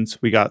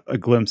affiliations. We got a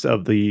glimpse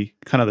of the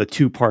kind of the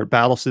 2-part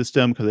battle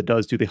system because it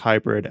does do the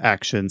hybrid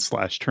action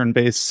 /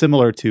 turn-based,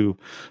 similar to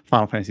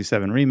Final Fantasy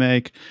VII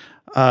Remake.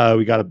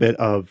 We got a bit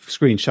of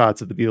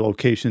screenshots of the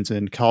locations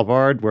in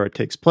Calvard where it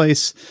takes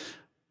place.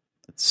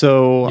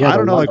 So I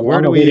don't know, like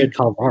where do we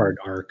Calvard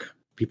arc?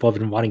 People have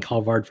been wanting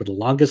Calvard for the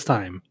longest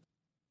time.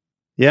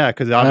 Yeah,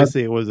 because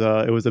obviously it was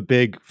a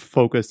big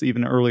focus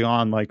even early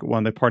on. Like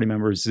one of the party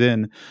members,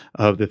 Zin,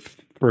 of the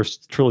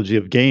first trilogy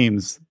of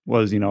games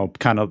was,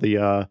 kind of the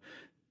I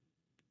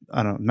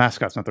don't know,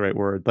 mascot's not the right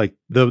word, like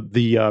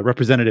the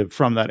representative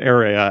from that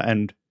area.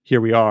 And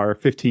here we are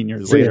 15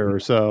 years Zin. later or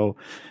so.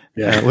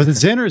 Yeah. Was it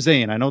Zin or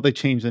Zane? I know they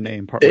changed the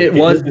name.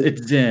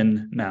 It's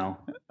Zin now.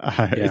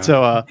 Yeah.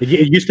 So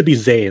it used to be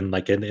Zane,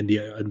 like in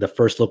the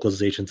first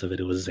localizations of it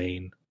was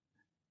Zane.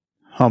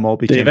 Hummel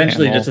became They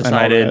eventually Hamel just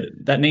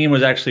decided that name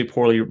was actually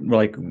poorly,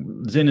 like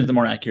Zin is the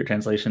more accurate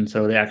translation,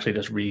 so they actually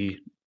just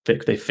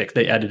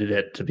they edited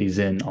it to be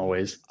Zin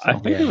always. So, I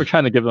think they were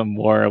trying to give them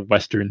more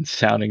Western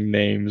sounding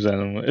names,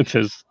 and it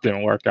just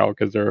didn't work out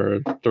because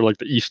they're like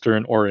the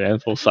Eastern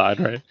Oriental side,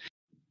 right?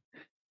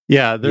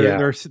 Yeah,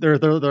 they're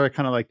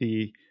kind of like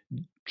the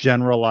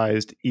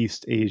generalized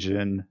East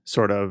Asian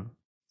sort of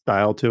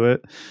style to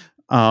it.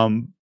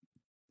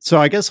 So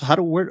I guess how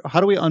do we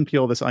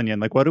unpeel this onion?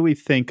 Like, what do we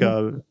think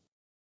of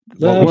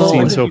what we've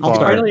seen so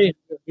far?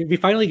 We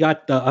finally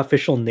got the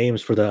official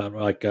names for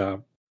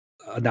the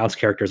announced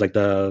characters, like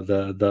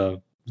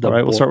the. All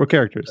right, we'll start with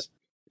characters.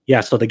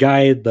 Yeah, so the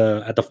guy at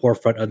the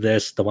forefront of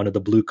this, the one with the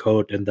blue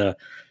coat and the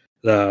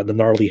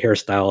gnarly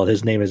hairstyle,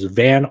 his name is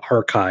Van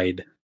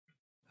Arcade,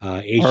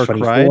 age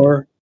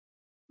 24.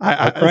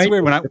 That's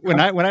weird. When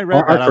I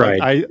read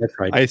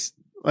that,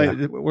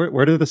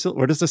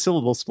 where does the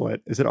syllable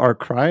split? Is it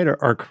Arcride or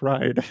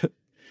Arcride?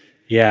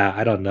 Yeah,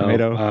 I don't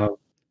know.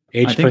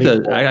 I think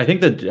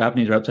the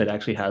Japanese website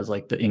actually has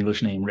like the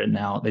English name written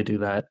out. They do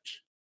that.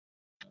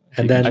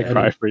 And then I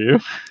cry for you,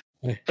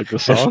 like the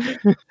song.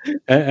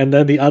 And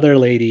then the other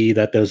lady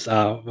that was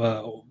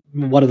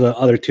one of the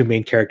other two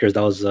main characters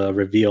that was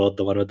revealed,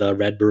 the one with the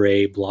red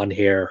beret, blonde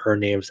hair. Her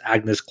name's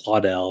Agnes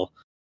Claudel,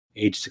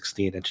 age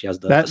 16, and she has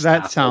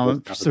that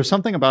sounds. There's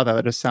something about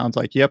that just sounds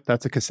like, yep,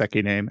 that's a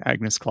Kiseki name,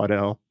 Agnes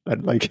Claudel.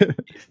 That like,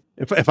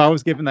 if I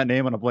was given that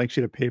name on a blank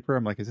sheet of paper,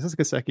 I'm like, is this a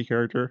Kiseki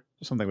character?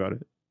 There's something about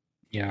it.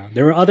 Yeah,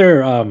 there were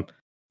other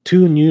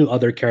two new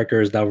other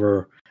characters that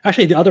were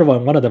actually the other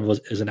one. One of them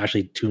isn't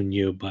actually too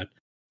new, but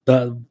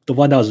the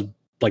one that was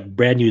like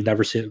brand new,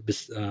 never seen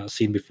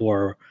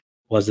before,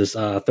 was this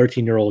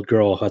 13-year-old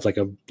girl who has like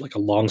a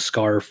long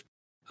scarf,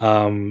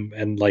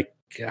 and like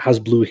has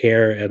blue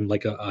hair and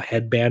like a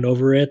headband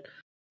over it.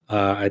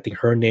 I think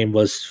her name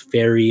was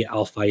Fairy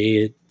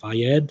Al-Fayed.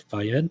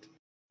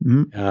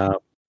 Mm-hmm. And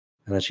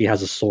then she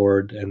has a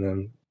sword and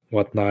then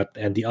whatnot.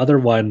 And the other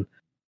one,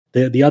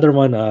 the other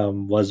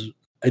one was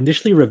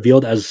initially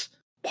revealed as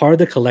part of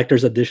the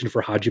collector's edition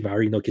for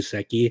Hajimari no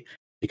Kiseki.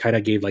 They kind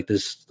of gave like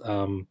this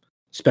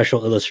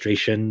special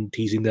illustration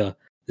teasing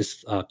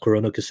this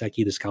Kuro no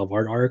Kiseki, this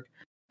Calvard arc.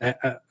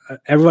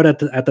 Everyone at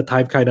the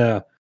time kind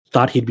of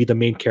thought he'd be the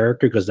main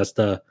character because that's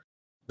the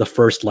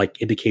first like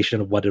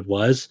indication of what it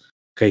was.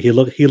 Okay, he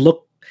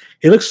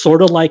looks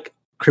sort of like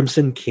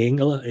Crimson King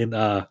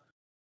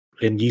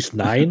in Ys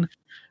 9,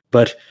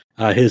 but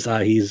his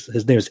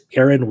name is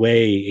Aaron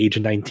Wei, age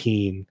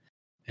 19,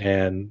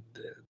 and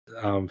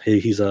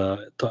his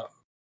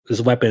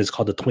weapon is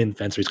called the Twin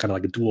Fencer. He's kind of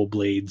like a dual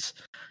blades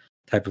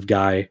type of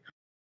guy.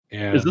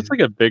 And is this like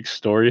a big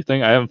story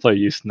thing? I haven't played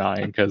Ys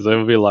 9 because it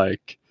would be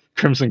like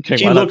Crimson King.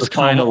 He looks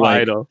kind of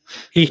like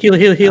he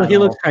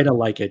looks kind of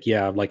like it.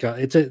 Yeah, like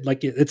that's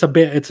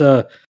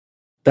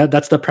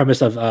the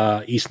premise of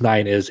Ys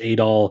 9 is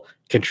Adol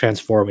can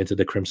transform into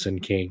the Crimson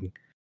King,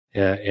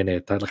 in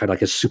it, kind of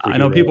like a super. I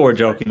know people were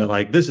joking that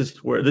like this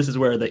is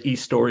where the E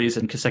stories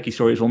and Kiseki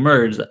stories will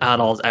merge. The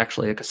Adol is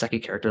actually a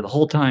Kiseki character the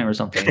whole time or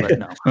something, but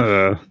no.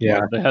 Well,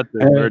 they had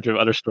the merge of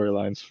other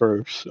storylines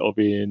first,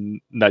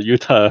 being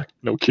Nayuta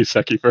no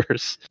Kiseki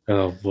first.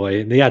 Oh boy,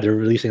 and yeah, they're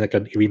releasing like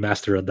a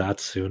remaster of that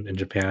soon in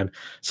Japan.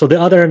 So the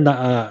other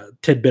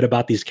tidbit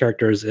about these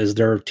characters is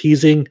they're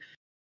teasing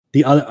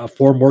the other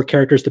 4 more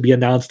characters to be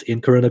announced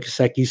in Kuro no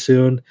Kiseki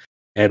soon,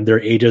 and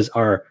their ages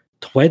are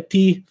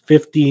 20,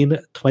 15,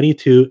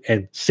 22,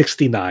 and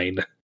 69.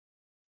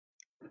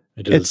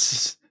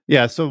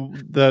 So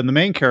the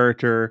main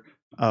character,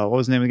 what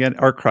was his name again?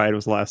 Arcryde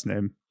was the last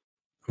name.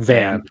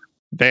 Van.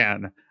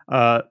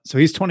 So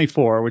he's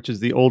 24, which is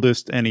the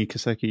oldest any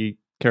Kiseki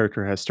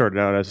character has started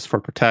out as for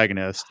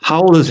protagonist.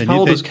 How old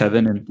is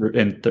Kevin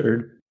in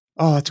third?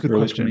 Oh, that's a good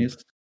question.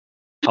 20s?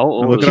 How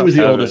old? He was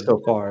the oldest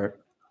so far.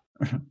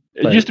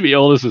 It used to be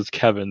oldest as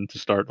Kevin to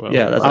start with.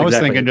 Yeah, I was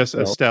thinking just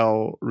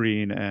Estelle,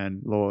 Reen,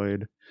 and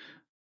Lloyd.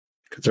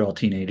 Because they're all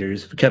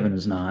teenagers. But Kevin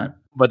is not.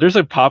 But there's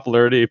like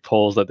popularity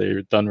polls that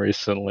they've done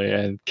recently,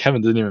 and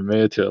Kevin didn't even make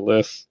it to a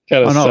list.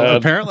 Kind of sad.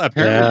 Apparently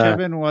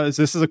Kevin was.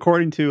 This is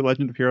according to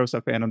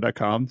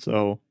legendofheroes.fandom.com.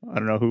 So I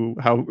don't know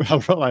how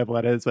reliable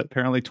that is, but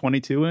apparently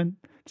 22 in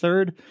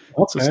third.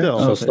 Okay.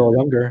 So still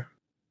younger.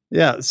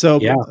 Yeah, so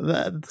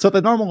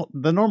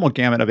the normal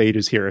gamut of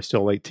ages here are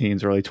still late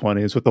teens, early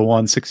 20s, with the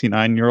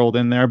 169-year-old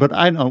in there. But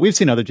I know we've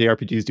seen other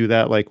JRPGs do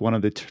that. Like one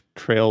of the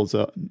Tales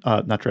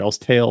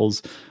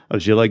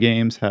of Zilla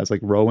games has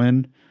like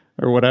Rowan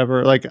or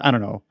whatever. Like I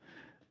don't know.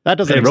 That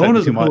doesn't. Rowan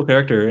is a cool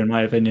character in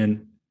my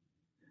opinion.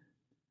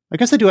 I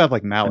guess I do have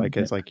like Malik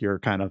as like your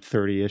kind of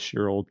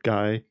 30-ish-year-old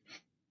guy.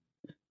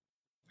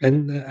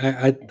 And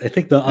I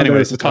think the other.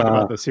 Anyways, to talk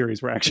about the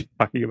series we're actually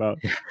talking about.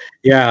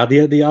 Yeah,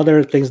 the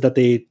other things that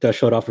they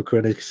showed off for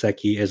Kuro no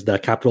Kiseki is the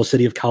capital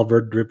city of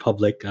Calvard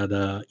Republic,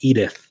 the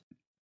Edith,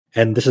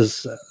 and this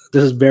is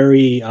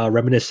very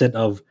reminiscent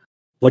of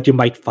what you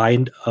might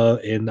find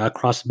in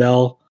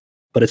Crossbell,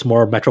 but it's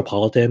more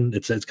metropolitan.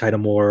 It's kind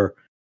of more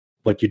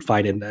what you'd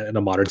find in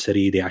a modern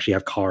city. They actually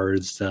have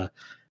cars.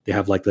 They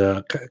have like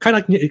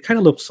it kind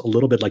of looks a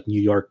little bit like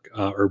New York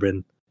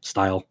urban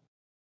style.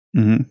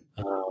 Mm-hmm.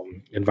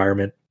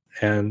 Environment,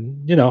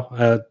 and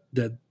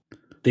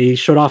they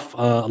showed off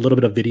a little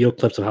bit of video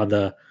clips of how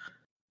the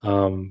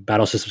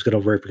battle system is going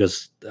to work,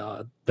 because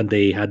when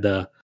they had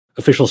the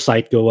official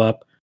site go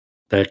up,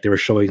 that they were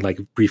showing like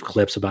brief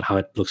clips about how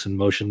it looks in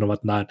motion and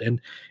whatnot,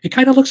 and it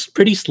kind of looks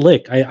pretty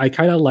slick. I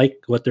kind of like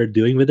what they're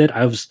doing with it.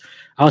 I was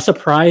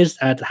surprised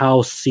at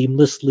how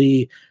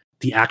seamlessly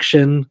the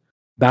action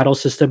battle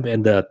system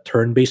and the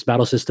turn-based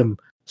battle system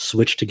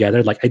switched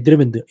together. Like I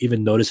didn't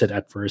even notice it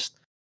at first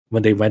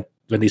when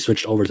they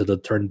switched over to the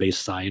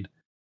turn-based side.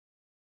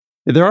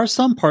 There are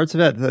some parts of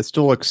it that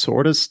still look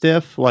sort of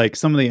stiff. Like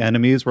some of the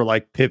enemies were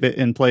like pivot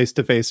in place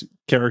to face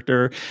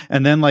character.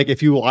 And then like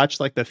if you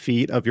watch like the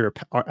feet of your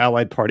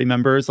allied party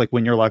members, like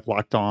when you're like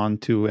locked on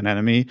to an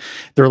enemy,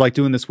 they're like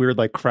doing this weird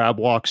like crab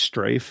walk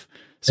strafe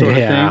sort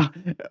of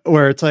thing,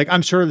 where it's like,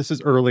 I'm sure this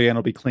is early and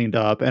it'll be cleaned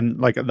up. And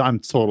like, I'm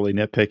totally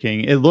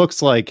nitpicking. It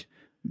looks like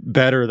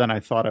better than I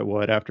thought it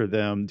would after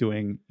them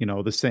doing,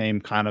 the same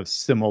kind of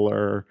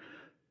similar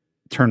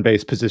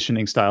turn-based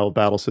positioning style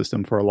battle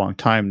system for a long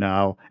time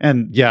now.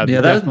 And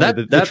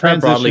that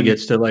broadly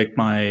gets to like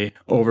my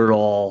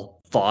overall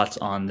thoughts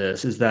on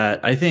this, is that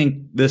I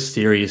think this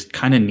series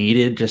kind of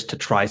needed just to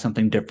try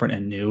something different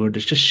and new,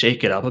 just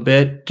shake it up a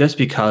bit, just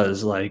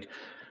because like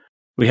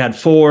we had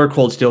 4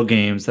 Cold Steel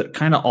games that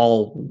kind of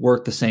all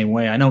work the same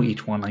way. I know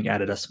each one like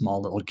added a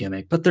small little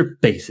gimmick, but they're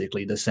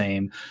basically the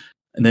same.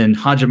 And then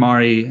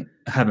Hajimari,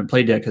 I haven't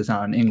played yet because it's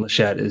not in English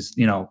yet, is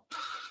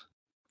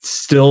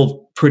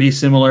still pretty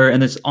similar,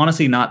 and it's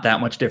honestly not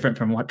that much different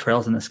from what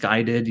Trails in the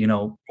Sky did,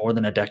 more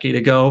than a decade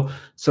ago.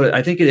 So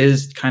I think it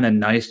is kind of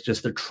nice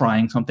just they're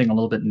trying something a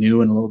little bit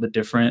new and a little bit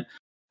different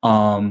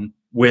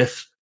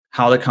with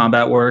how the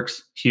combat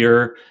works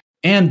here,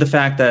 and the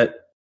fact that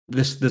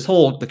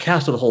the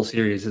cast of the whole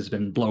series has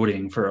been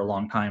bloating for a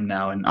long time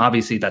now, and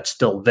obviously that's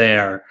still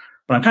there.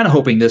 But I'm kind of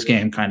hoping this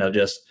game kind of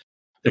just,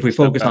 if we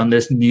focus on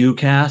this new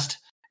cast,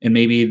 and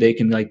maybe they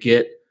can like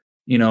get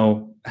a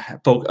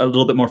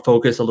little bit more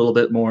focus, a little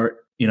bit more,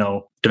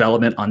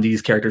 development on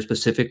these characters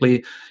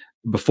specifically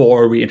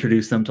before we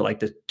introduce them to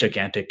like the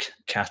gigantic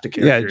cast of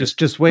characters. Yeah,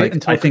 just wait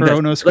until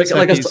Chronos like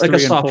a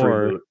soft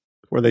reboot,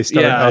 where they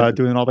start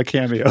doing all the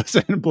cameos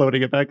and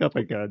bloating it back up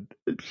again.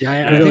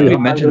 Yeah, I think we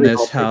mentioned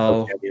this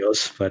how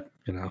cameos, but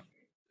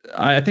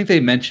I think they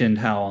mentioned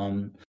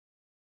how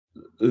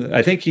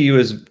I think he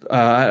was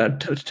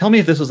tell me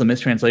if this was a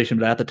mistranslation,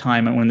 but at the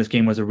time when this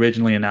game was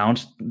originally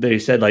announced, they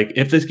said like,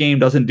 if this game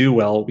doesn't do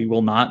well, we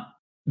will not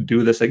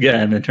do this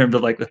again, in terms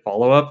of like the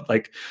follow-up.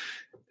 Like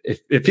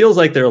it feels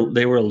like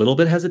they were a little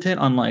bit hesitant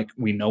on like,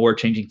 we know we're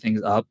changing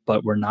things up,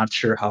 but we're not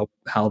sure how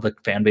the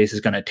fan base is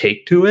going to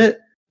take to it.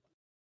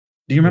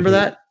 Do you remember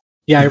that?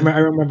 Yeah, I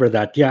remember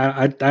that. Yeah,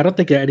 I don't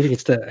think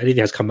anything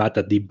has come out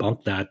that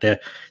debunked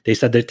that. They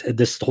said that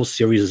this whole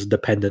series is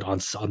dependent on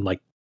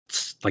like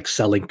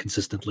selling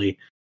consistently,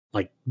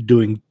 like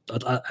doing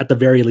at the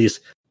very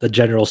least the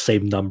general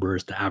same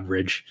numbers, the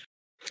average.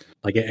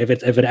 Like if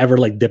it ever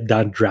like dipped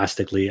down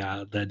drastically,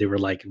 that they were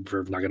like,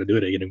 we're not gonna do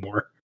it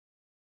anymore.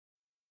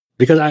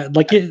 Because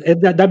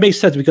that makes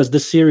sense, because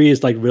this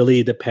series like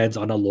really depends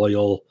on a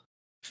loyal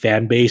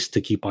fan base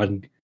to keep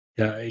on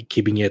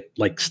keeping it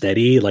like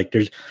steady. Like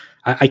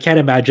I can't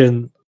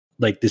imagine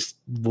like this.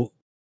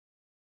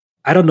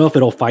 I don't know if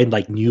it'll find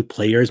like new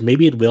players.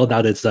 Maybe it will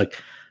now that it's like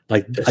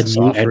a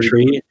new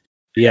entry.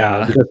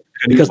 Yeah,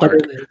 because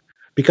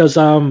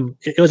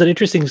it was an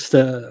interesting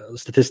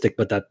statistic,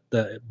 but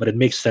but it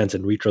makes sense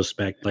in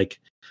retrospect. Like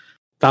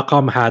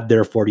Falcom had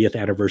their 40th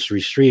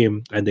anniversary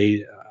stream, and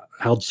they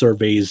held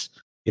surveys,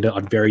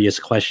 on various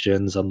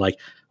questions on like,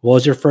 what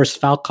was your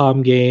first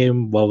Falcom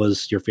game?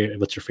 What's your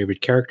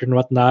favorite character and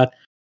whatnot?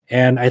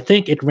 And I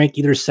think it ranked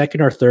either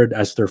second or third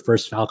as their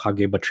first Falcom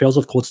game, but Trails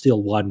of Cold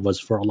Steel 1 was,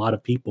 for a lot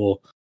of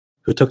people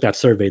who took that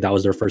survey, that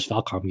was their first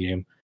Falcom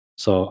game.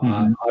 So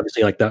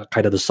obviously, like that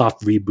kind of the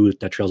soft reboot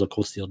that Trails of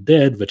Cold Steel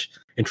did, which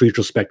in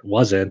retrospect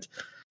wasn't,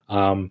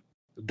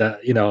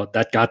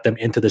 that got them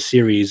into the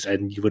series,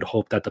 and you would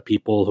hope that the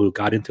people who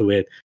got into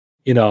it,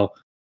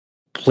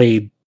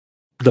 played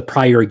the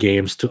prior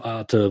games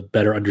to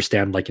better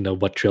understand, like,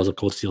 what Trails of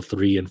Cold Steel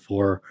 3 and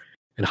 4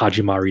 and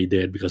Hajimari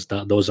did, because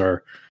those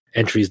are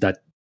entries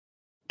that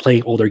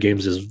playing older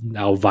games is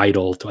now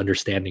vital to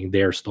understanding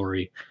their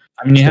story.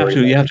 I mean,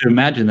 you have to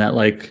imagine that,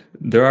 like,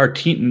 there are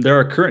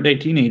current day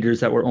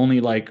teenagers that were only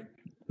like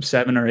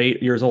 7 or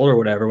 8 years old or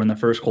whatever when the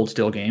first Cold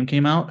Steel game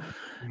came out,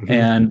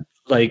 and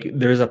like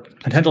there's a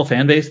potential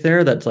fan base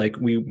there that's like,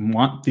 we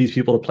want these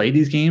people to play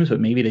these games,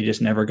 but maybe they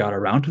just never got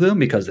around to them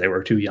because they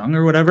were too young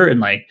or whatever, and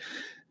like,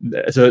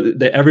 so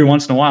every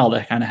once in a while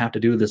they kind of have to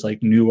do this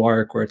like new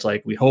arc where it's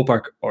like, we hope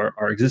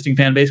our existing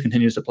fan base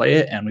continues to play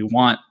it, and we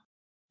want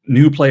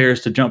new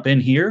players to jump in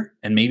here,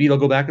 and maybe they'll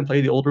go back and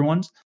play the older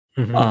ones.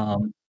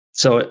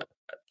 So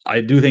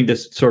I do think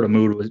this sort of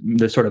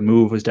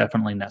move was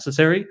definitely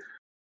necessary,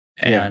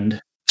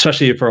 and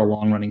especially for a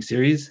long running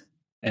series.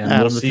 And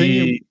we'll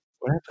see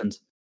what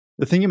happens.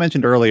 The thing you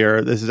mentioned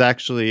earlier, this is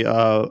actually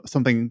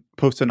something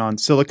posted on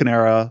Silicon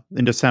Era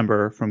in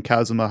December from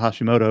Kazuma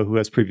Hashimoto, who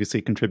has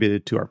previously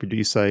contributed to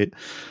RPG Site,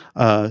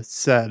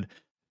 said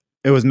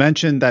it was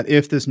mentioned that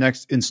if this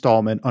next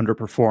installment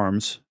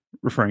underperforms,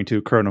 referring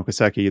to Kuro no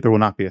Kiseki, there will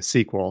not be a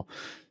sequel.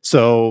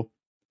 So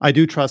I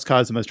do trust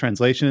Kazuma's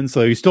translation,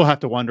 so you still have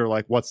to wonder,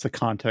 like, what's the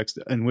context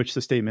in which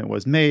the statement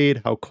was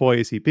made? How coy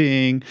is he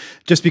being?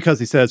 Just because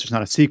he says there's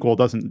not a sequel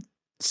doesn't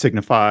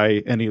signify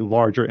any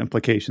larger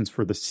implications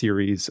for the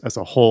series as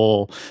a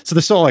whole. So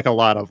there's still like a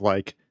lot of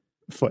like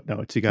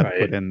footnotes you got to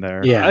put in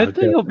there. Yeah, I think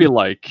it'll be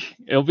like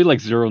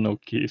Zero no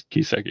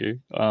Kiseki.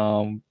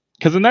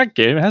 Because in that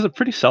game, it has a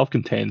pretty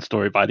self-contained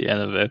story by the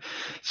end of it.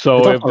 So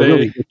it's a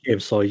really good game.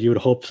 So you would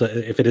hope that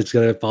if it is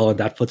going to follow in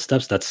that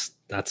footsteps,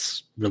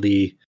 that's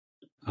really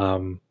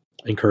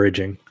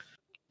encouraging.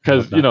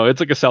 Because it's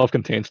like a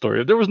self-contained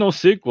story. If there was no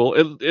sequel,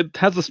 it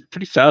has a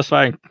pretty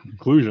satisfying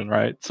conclusion,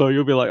 right? So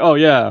you'll be like, oh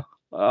yeah,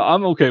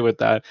 I'm okay with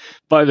that.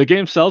 But if the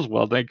game sells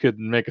well, they could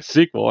make a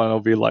sequel, and it'll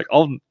be like,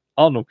 Ao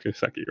no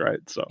Kiseki, right?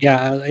 So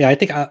I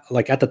think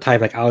like at the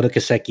time, like Ao no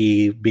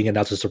Kiseki being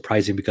announced was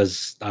surprising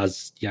because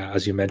as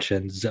you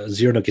mentioned,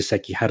 Zero no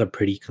Kiseki had a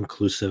pretty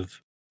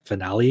conclusive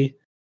finale,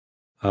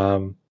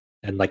 and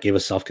like it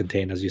was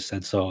self-contained, as you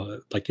said. So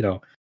like Ao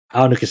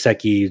no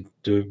Kiseki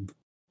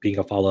being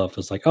a follow-up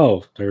was like,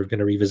 oh, they're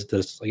gonna revisit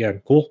this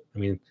again. Cool. I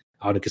mean,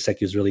 Ao no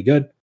Kiseki is really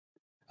good.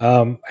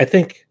 I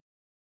think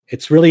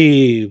it's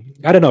really,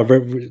 I don't know.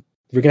 We're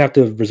gonna have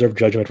to reserve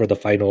judgment for the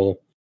final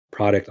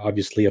product,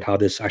 obviously, and how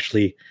this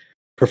actually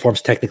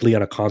performs technically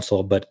on a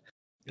console. But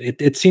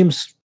it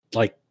seems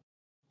like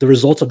the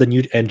results of the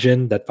new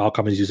engine that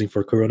Falcom is using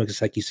for Kuro no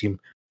Kiseki seem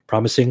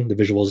promising. The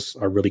visuals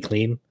are really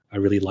clean. I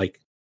really like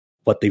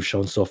what they've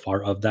shown so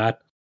far of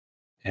that.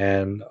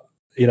 And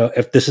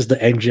if this is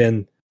the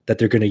engine that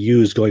they're going to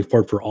use going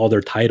forward for all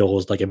their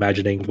titles, like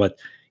imagining what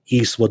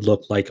East would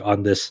look like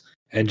on this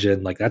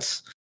engine, like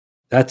that's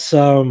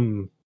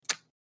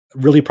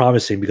really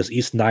promising, because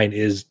East 9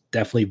 is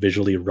definitely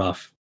visually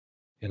rough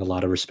in a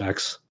lot of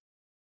respects.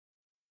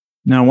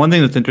 Now, one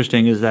thing that's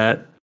interesting is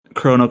that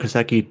Kuro no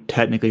Kiseki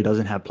technically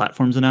doesn't have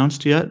platforms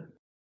announced yet.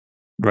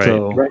 Right.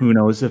 So who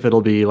knows if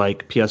it'll be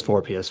like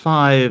PS4,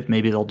 PS5,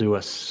 maybe they'll do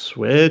a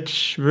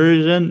Switch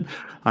version.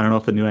 I don't know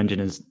if the new engine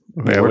is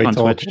wait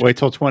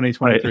till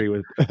 2023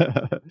 with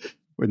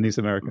Nice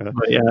America.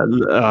 But yeah,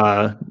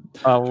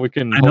 we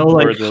can. I know,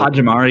 like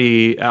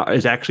Hajimari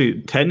is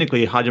actually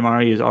technically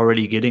Hajimari is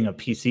already getting a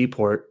PC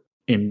port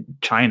in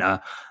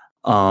China.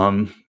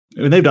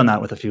 They've done that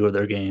with a few of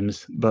their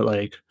games, but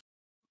like,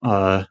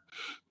 who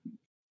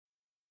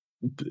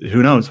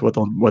knows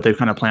what they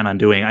kind of plan on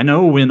doing? I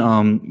know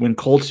when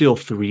Cold Steel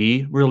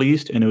 3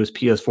 released and it was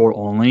PS4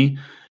 only,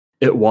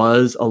 it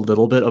was a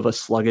little bit of a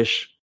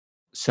sluggish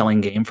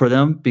selling game for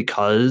them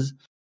because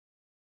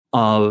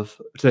of,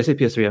 did I say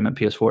PS3? I meant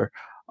PS4.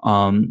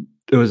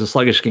 It was a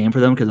sluggish game for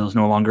them because it was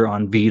no longer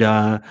on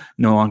Vita,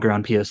 no longer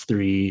on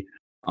PS3.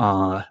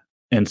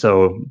 And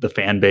so the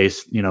fan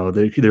base,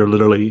 they're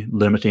literally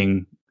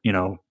limiting,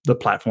 the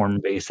platform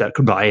base that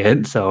could buy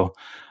it. So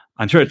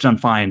I'm sure it's done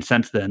fine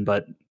since then,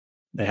 but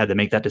they had to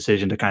make that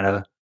decision to kind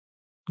of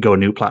go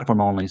new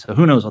platform only. So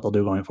who knows what they'll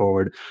do going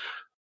forward.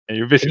 And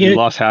you basically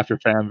lost half your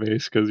fan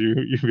base because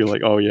you'd be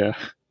like, oh yeah.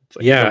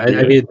 Like,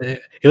 I mean,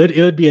 it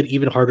would be an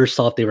even harder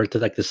sell if they were to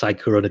like decide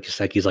Kuro no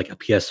Kiseki is like a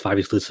PS5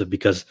 exclusive,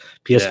 because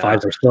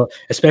PS5s are still,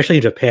 especially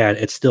in Japan,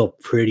 it's still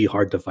pretty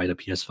hard to find a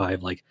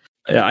PS5. Like,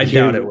 I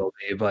doubt it will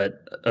be,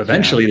 but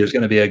eventually there's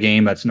going to be a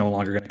game that's no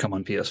longer going to come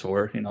on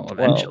PS4.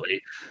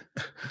 Eventually.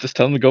 Well, just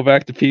tell them to go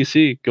back to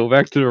PC, go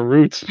back to their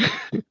roots.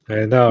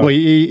 I know. Well,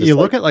 you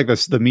look at like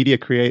the Media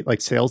Create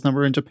like sales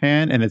number in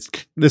Japan, and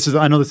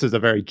I know this is a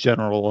very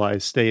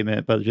generalized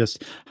statement, but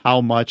just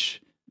how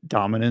much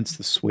dominance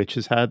the Switch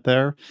has had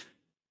there.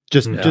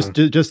 Just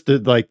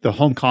the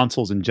home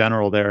consoles in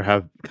general there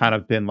have kind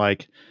of been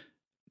like,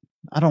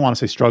 I don't want to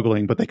say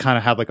struggling, but they kind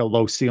of have like a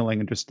low ceiling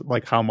and just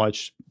like how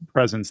much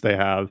presence they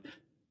have.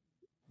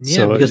 Yeah,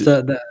 so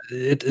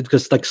because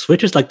because like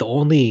Switch is like the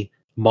only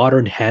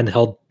modern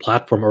handheld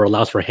platform or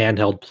allows for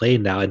handheld play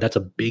now, and that's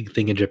a big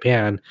thing in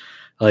Japan.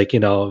 Like,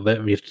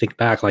 when you think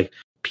back, like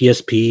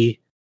PSP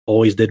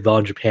always did well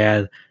in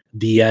Japan,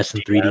 DS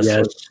and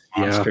 3DS,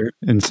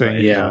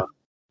 insane, yeah.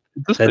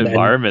 Just the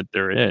environment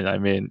they're in. I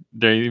mean,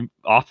 they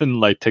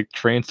often like take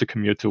trains to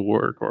commute to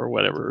work or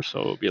whatever. So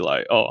it'll be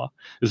like, oh,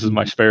 this is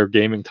my spare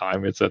gaming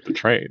time. It's at the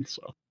train.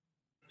 So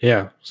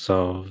yeah,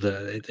 so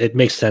it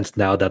makes sense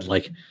now that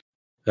like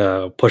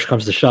push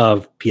comes to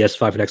shove,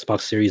 PS5 and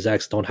Xbox Series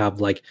X don't have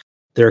like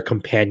their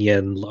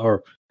companion,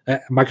 or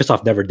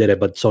Microsoft never did it,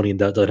 but Sony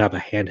doesn't have a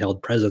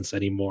handheld presence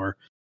anymore.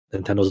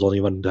 Nintendo's the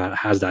only one that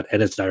has that,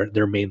 and it's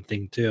their main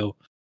thing too.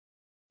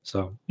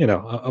 So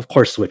of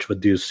course, Switch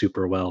would do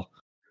super well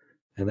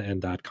in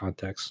that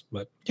context,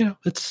 but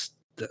it's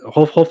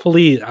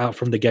hopefully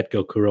from the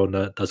get-go Kuro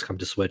does come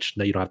to Switch.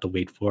 Now you don't have to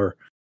wait for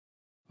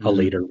a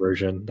later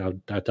version.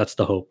 That's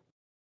the hope.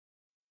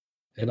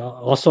 And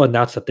also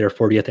announced at their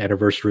 40th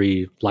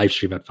anniversary live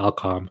stream at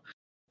Falcom,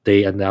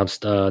 they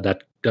announced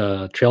that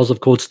Trails of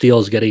Cold Steel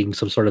is getting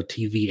some sort of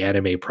TV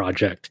anime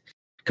project,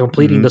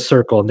 completing the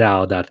circle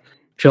now that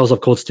Trails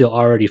of Cold Steel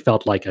already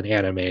felt like an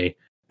anime.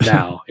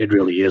 Now it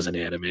really is an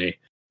anime.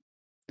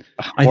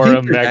 I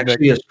think there's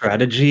actually a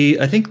strategy.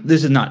 I think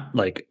this is not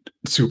like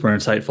super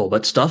insightful,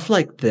 but stuff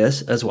like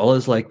this, as well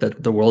as like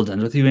the World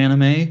Ends With You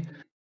anime,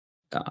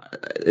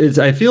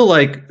 I feel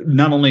like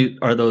not only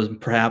are those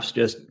perhaps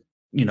just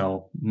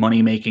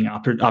money making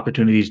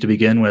opportunities to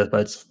begin with,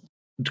 but it's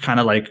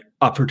kind of like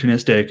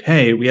opportunistic.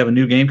 Hey, we have a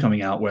new game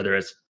coming out, whether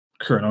it's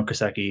Kuro no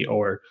Kiseki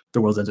or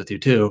The World Ends With You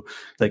 2.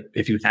 Like,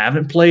 if you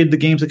haven't played the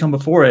games that come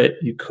before it,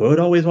 you could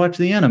always watch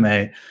the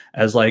anime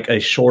as like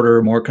a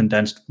shorter, more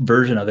condensed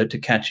version of it to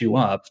catch you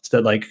up. It's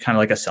like kind of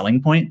like a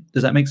selling point.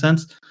 Does that make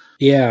sense?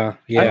 Yeah.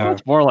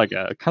 It's more like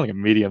a kind of like a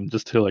medium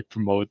just to like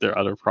promote their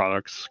other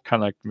products.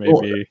 Kind of like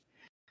maybe.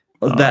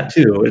 That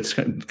too. It's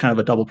kind of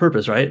a double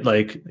purpose, right?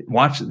 Like,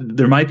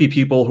 there might be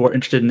people who are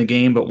interested in the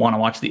game but want to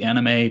watch the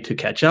anime to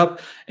catch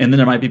up, and then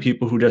there might be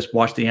people who just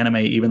watch the anime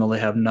even though they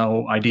have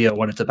no idea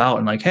what it's about,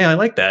 and like, hey, I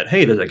like that.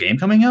 Hey, there's a game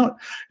coming out,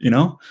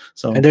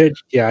 So and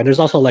there's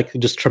also like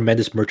just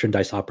tremendous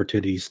merchandise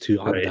opportunities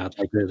too on that.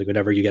 Like,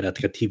 whenever you get a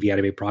TV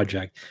anime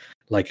project,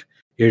 like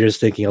you're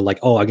just thinking of like,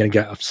 oh, I'm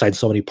gonna sign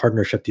so many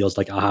partnership deals.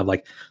 Like, I'll have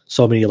like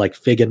so many like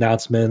FIG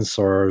announcements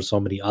or so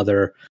many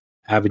other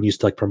avenues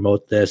to like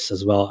promote this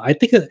as well. I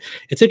think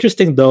it's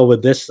interesting though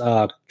with this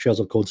Trails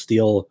of Cold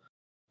Steel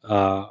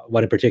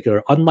one in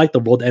particular. Unlike The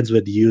World Ends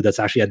With You, that's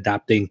actually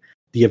adapting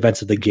the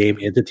events of the game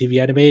into TV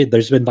anime,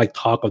 there's been like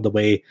talk of the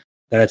way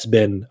that it's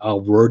been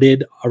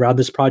worded around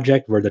this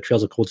project, where the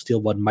Trails of Cold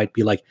Steel one might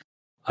be like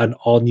an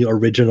all new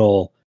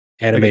original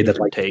anime that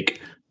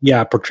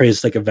like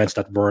portrays like events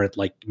that weren't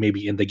like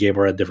maybe in the game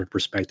or a different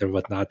perspective and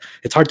whatnot.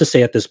 It's hard to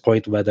say at this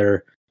point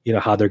whether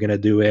how they're gonna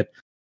do it.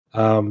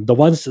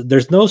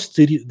 There's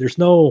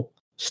no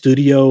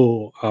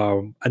studio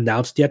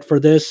announced yet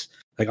for this.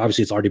 Like,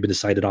 obviously it's already been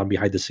decided on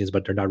behind the scenes,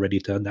 but they're not ready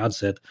to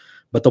announce it.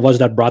 But the ones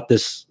that brought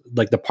this,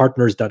 like the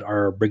partners that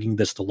are bringing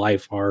this to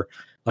life, are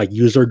like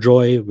User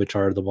Joy, which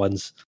are the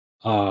ones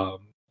running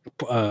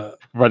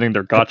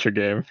their gacha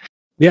game.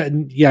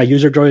 Yeah,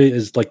 User Joy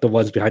is like the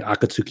ones behind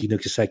Akatsuki no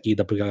Kiseki,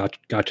 the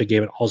gacha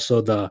game, and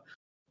also the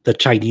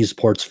Chinese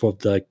ports for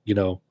the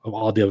of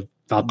all the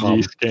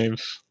Falcom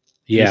games.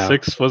 Yeah,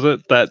 E6 was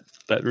it that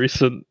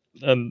recent?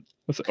 And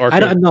I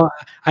don't know.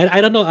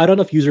 I don't know. I don't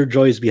know if User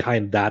Joy is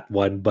behind that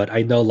one, but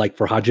I know like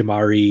for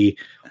Hajimari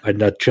and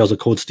the Trails of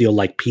Cold Steel,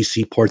 like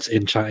PC ports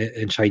in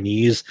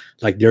Chinese,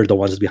 like they're the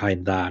ones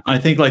behind that. I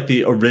think like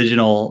the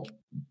original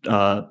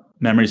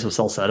Memories of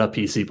Celceta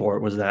PC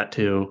port was that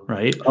too,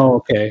 right? Oh,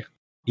 okay.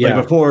 Yeah.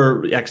 Like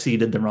before XE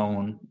did their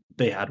own,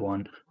 they had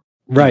one.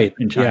 Right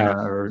in China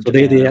or so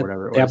Japan or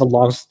whatever.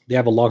 They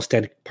have a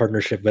long-standing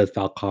partnership with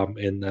Falcom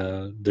in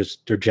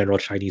their general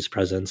Chinese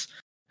presence,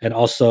 and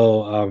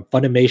also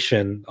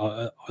Funimation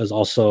is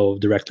also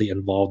directly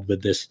involved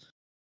with this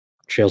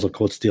Trails of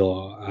Cold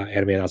Steel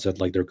anime announcement,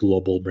 like their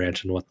global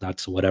branch and whatnot.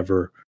 So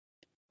whatever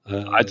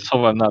I just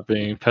hope I'm not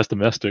being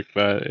pessimistic,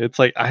 but it's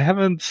like I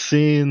haven't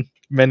seen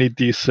many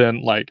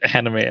decent like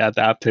anime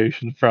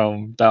adaptations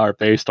from that are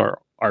based on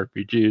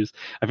RPGs.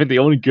 I think the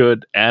only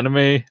good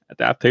anime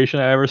adaptation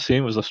I ever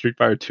seen was a Street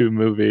Fighter 2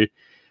 movie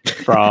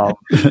from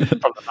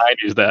the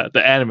 90s.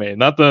 The anime,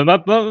 not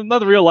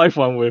the real life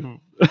one with,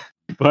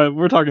 but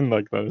we're talking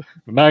like the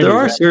 90s. There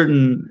are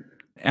certain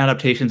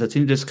adaptations that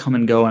seem to just come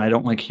and go, and I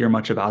don't like hear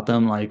much about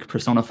them. Like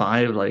Persona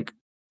 5, like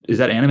is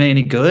that anime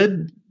any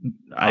good?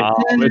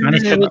 It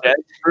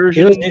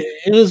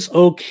was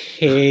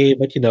okay,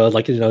 but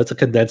it's a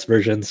condensed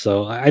version.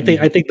 So I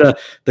think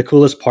the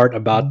coolest part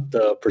about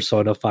the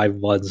Persona 5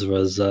 ones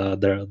was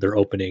their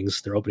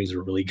openings. Their openings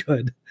were really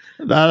good.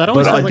 That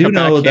always sounds like a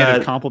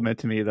backhanded compliment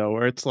to me, though,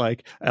 where it's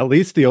like at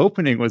least the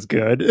opening was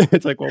good.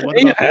 It's like, well,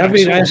 what about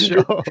the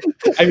show?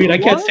 I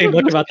can't say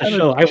much about the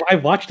show. I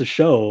watched the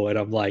show and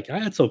I'm like,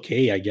 it's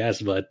okay, I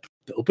guess, but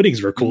the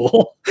openings were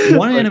cool.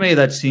 One anime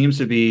that seems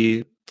to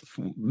be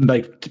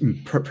like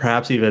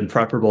perhaps even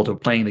preferable to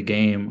playing the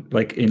game,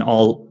 like in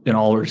all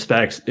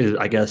respects, is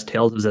I guess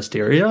Tales of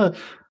Zestiria,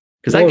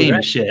 because that game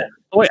is shit.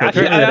 Oh, wait,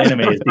 actually, I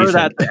prefer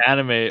that the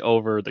anime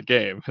over the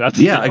game.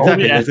 Exactly.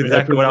 That's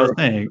exactly what I was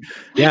saying.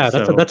 Yeah,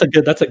 that's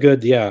a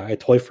good. Yeah, I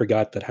totally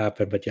forgot that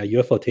happened, but yeah,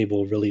 UFO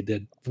Table really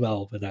did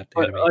well with that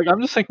anime. Like I'm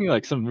just thinking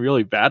like some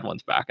really bad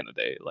ones back in the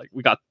day. Like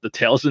we got the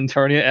Tales of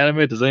Eternia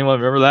anime. Does anyone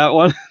remember that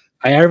one?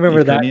 I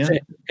remember that.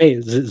 Hey,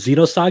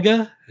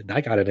 Xenosaga,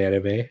 that got an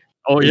anime.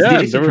 Oh yeah,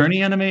 is the Ace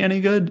Attorney anime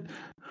any good?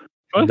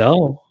 What?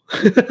 No.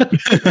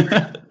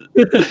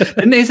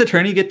 Didn't Ace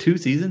Attorney get 2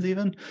 seasons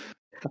even?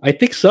 I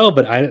think so,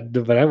 but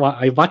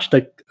I watched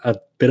like a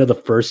bit of the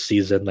first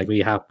season, like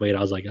maybe halfway, and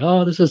I was like,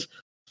 oh, this is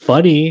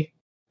funny.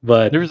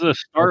 But there's a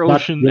Star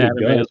Ocean really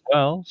anime as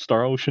well,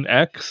 Star Ocean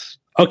X.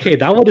 Okay,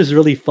 that one is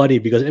really funny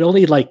because it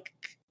only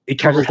it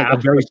covers like a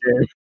very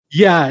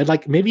and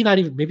like maybe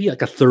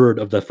like a third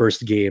of the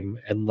first game,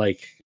 and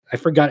like I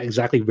forgot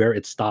exactly where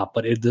it stopped,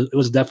 but it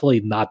was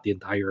definitely not the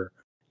entire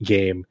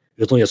game.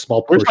 It was only a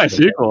small portion. Where's my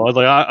sequel? I was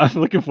like, I'm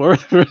looking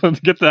forward to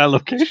get to that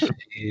location.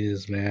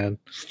 Jeez, man.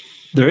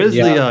 There is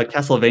the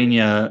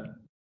Castlevania,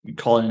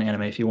 call it an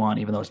anime if you want,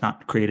 even though it's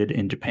not created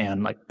in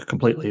Japan like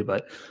completely,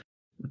 but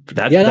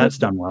that's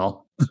done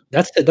well.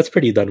 That's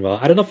pretty done well.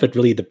 I don't know if it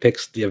really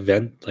depicts the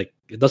event. Like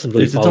it doesn't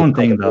really. It's its own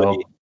thing though.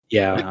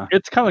 Yeah,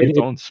 it's kind of like its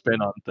own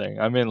spin on thing.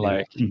 I mean,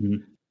 like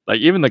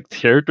even the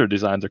character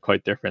designs are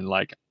quite different.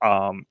 Like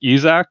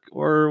Isaac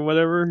or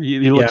whatever,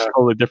 he looks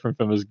totally different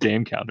from his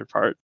game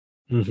counterpart.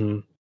 Mm-hmm.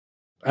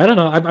 I don't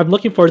know. I'm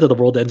looking forward to The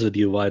World Ends With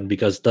You one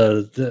because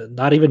the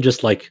not even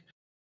just like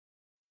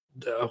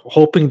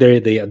hoping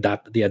they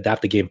adapt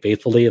the game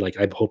faithfully. Like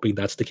I'm hoping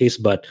that's the case,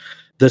 but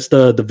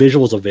the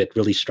visuals of it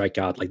really strike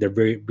out. Like they're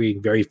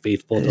being very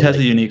faithful. It has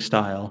a unique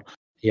style.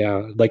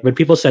 Yeah, like when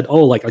people said,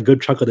 "Oh, like a good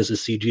chunk of this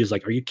is CG," is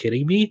like, "Are you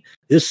kidding me?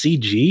 This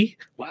CG?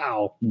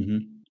 Wow." Mm-hmm.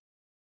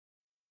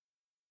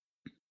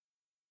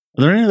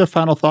 Are there any other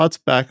final thoughts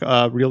back,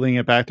 reeling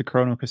it back to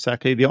Chrono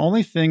Koseki? The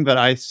only thing that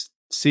I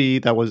see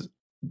that was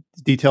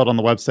detailed on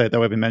the website that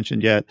we haven't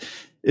mentioned yet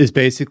is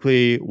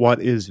basically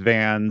what is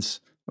Van's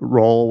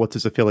role, what's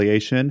his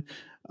affiliation.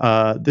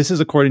 This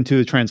is according to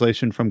the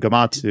translation from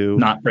Gamatsu.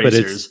 Not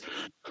bracers.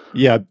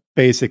 Yeah,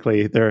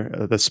 basically they're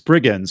the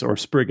Spriggans or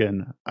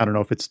Spriggan. I don't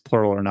know if it's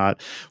plural or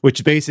not,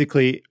 which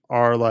basically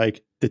are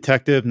like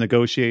detective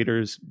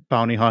negotiators,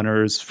 bounty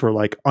hunters for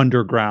like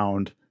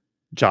underground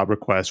job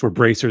requests, where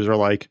bracers are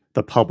like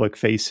the public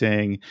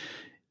facing,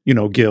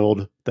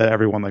 guild that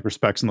everyone like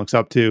respects and looks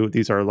up to.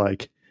 These are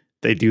like,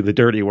 they do the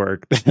dirty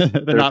work.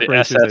 They're not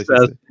bracers. It's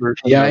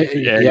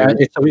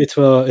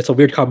a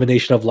weird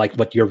combination of like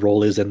what your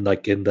role is in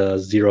the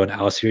Zero and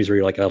Out series, where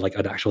you're like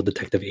an actual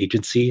detective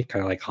agency,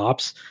 kind of like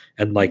Hops,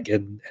 and like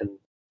and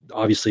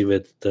obviously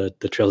with the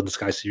Trails in the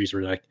Sky series,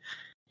 where like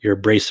you're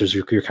bracers,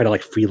 you're kind of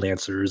like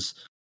freelancers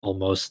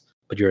almost,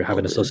 but you have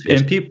an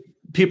association. And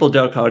people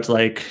joke how it's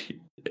like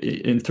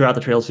throughout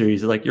the Trail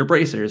series, like you're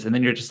bracers, and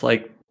then you're just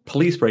like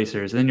police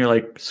bracers, and then you're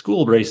like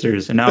school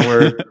bracers, and now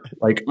we're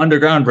like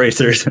underground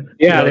bracers.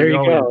 Yeah, there you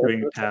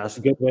go. That's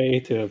a good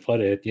way to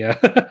put it. Yeah,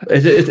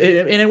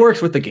 and it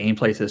works with the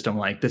gameplay system.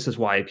 Like this is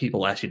why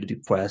people ask you to do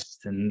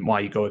quests and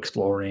why you go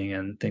exploring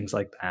and things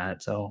like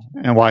that. So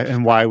and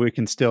why we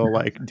can still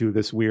like do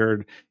this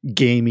weird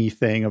gamey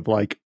thing of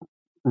like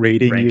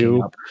rating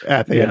you up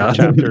at the end of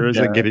chapters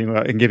and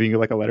giving you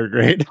like a letter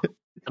grade.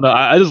 No,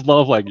 I just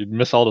love like you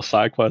miss all the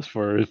side quests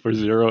for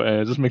Zero, and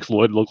it just makes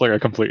Lloyd look like a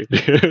complete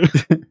idiot.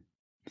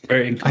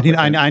 Very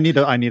I need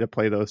to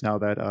play those now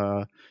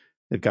that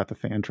they've got the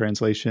fan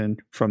translation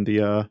from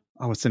the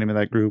what's the name of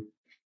that group?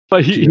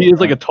 But he is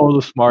like a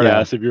total smart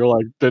ass if you're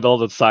like did all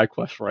the side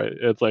quests right.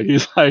 It's like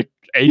he's like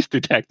ace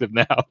detective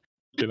now.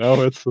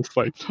 It's just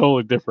like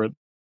totally different.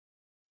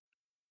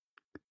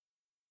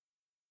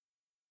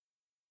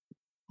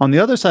 On the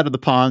other side of the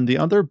pond, the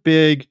other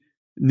big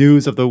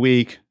news of the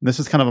week, and this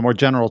is kind of a more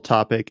general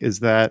topic, is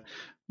that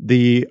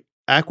the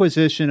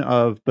acquisition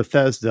of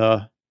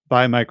Bethesda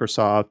by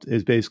Microsoft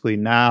is basically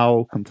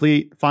now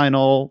complete,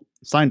 final,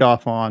 signed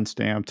off on,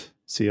 stamped,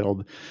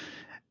 sealed.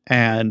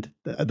 And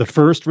the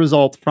first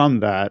result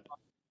from that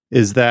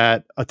is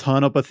that a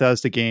ton of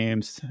Bethesda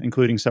games,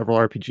 including several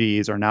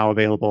RPGs, are now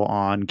available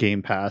on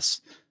Game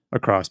Pass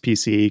across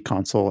PC,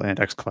 console, and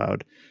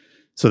xCloud.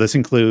 So this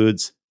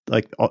includes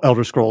like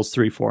Elder Scrolls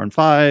 3, 4, and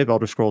 5,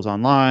 Elder Scrolls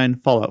Online,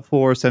 Fallout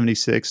 4,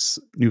 76,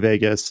 New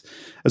Vegas,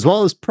 as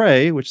well as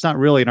Prey, which is not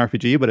really an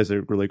RPG, but is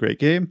a really great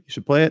game. You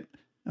should play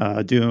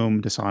it.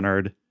 Doom,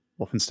 Dishonored,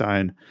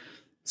 Wolfenstein.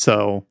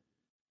 So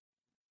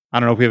I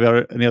don't know if we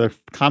have any other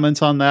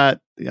comments on that.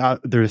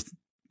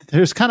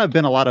 There's kind of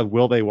been a lot of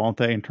will they, won't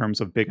they in terms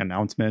of big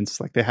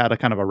announcements. Like they had a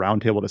kind of a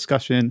roundtable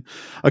discussion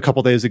a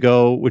couple days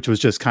ago, which was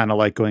just kind of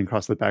like going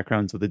across the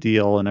backgrounds of the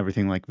deal and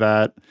everything like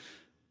that.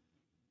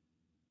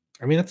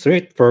 I mean, that's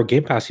great for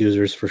Game Pass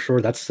users for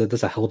sure. That's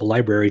a hell of a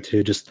library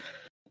to just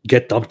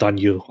get dumped on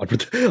you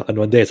on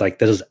one day. It's like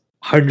this is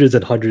hundreds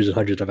and hundreds and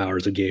hundreds of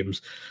hours of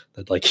games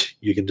that like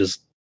you can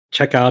just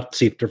check out,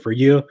 see if they're for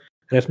you,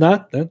 and if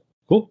not, then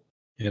cool.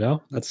 You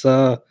know, that's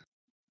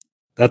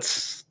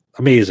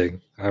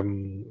amazing.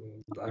 I'm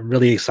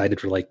really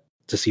excited for like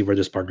to see where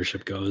this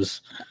partnership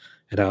goes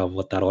and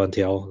what that'll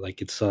entail.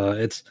 Like it's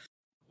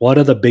one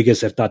of the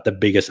biggest, if not the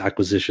biggest,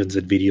 acquisitions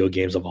in video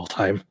games of all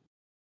time.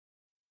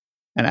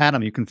 And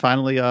Adam, you can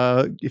finally,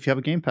 if you have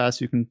a Game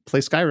Pass, you can play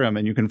Skyrim,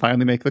 and you can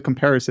finally make the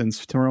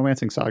comparisons to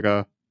Romancing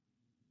Saga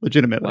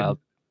legitimately. Well,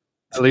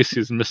 at least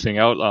he's missing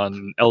out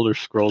on Elder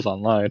Scrolls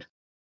Online.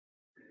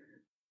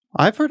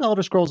 I've heard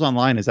Elder Scrolls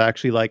Online is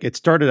actually like, it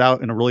started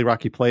out in a really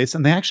rocky place,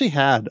 and they actually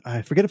had,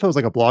 I forget if it was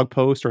like a blog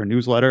post or a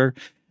newsletter,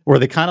 where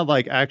they kind of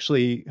like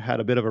actually had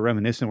a bit of a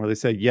reminiscent where they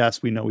said,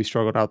 yes, we know we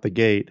struggled out the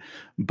gate,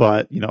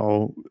 but you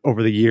know,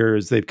 over the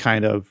years, they've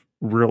kind of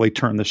really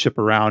turned the ship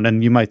around.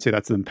 And you might say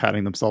that's them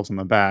patting themselves on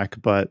the back,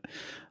 but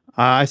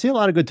I see a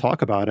lot of good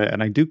talk about it,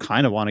 and I do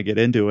kind of want to get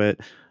into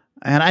it.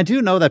 And I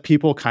do know that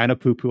people kind of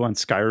poo-poo on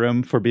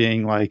Skyrim for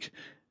being like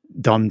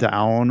dumbed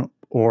down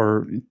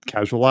or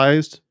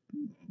casualized.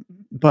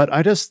 But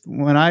I just,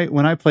 when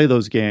I play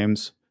those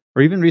games,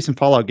 or even recent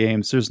Fallout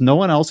games, there's no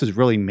one else is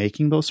really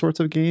making those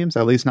sorts of games,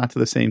 at least not to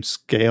the same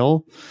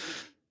scale.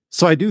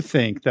 So I do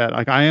think that,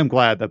 like, I am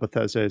glad that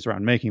Bethesda is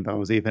around making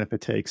those, even if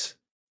it takes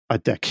a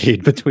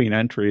decade between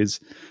entries.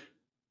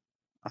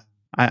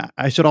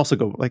 I should also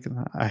go, like,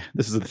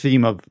 this is the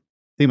theme of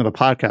the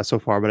podcast so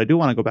far, but I do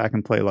want to go back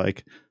and play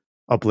like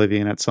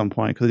Oblivion at some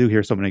point, because I do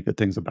hear so many good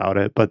things about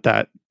it. But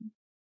that,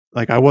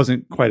 like, I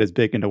wasn't quite as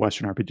big into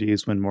Western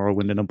RPGs when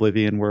Morrowind and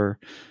Oblivion were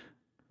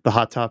the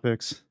hot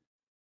topics.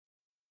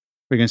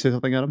 Were you going to say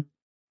something, Adam?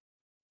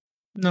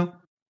 No.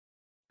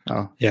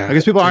 Oh, yeah. I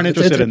guess people aren't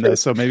interested in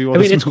this, so maybe we'll. I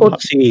mean, it's cool to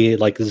see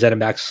like the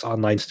ZeniMax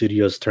Online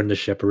Studios turn the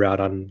ship around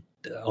on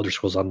Elder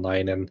Scrolls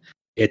Online, and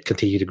it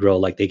continued to grow.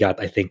 Like they got,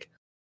 I think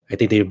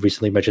they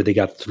recently mentioned they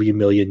got 3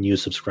 million new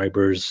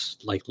subscribers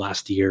like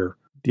last year.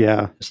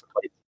 Yeah.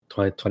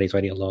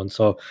 2020 alone.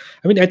 So,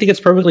 I mean, I think it's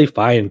perfectly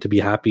fine to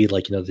be happy.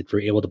 Like, you know, that we're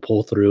able to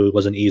pull through. It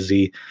wasn't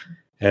easy.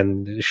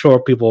 And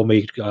sure, people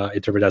may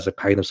interpret it as like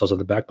patting themselves on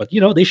the back, but you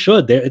know, they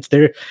should. It's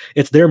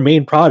their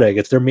main product.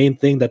 It's their main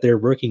thing that they're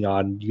working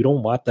on. You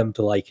don't want them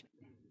to like.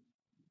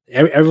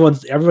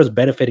 Everyone's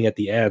benefiting at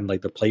the end.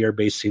 Like the player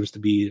base seems to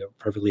be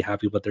perfectly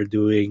happy with what they're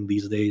doing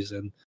these days,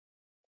 and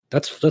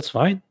that's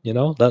fine. You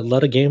know,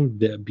 let a game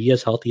be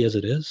as healthy as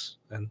it is,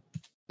 and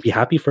be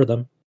happy for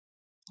them.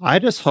 I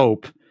just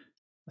hope.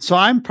 So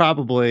I'm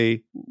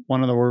probably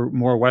one of the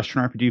more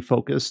Western RPG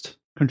focused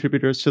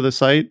contributors to the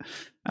site.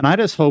 And I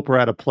just hope we're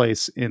at a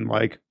place in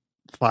like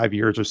 5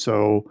 years or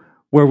so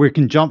where we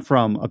can jump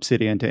from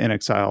Obsidian to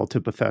inXile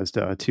to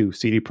Bethesda to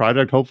CD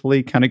Projekt,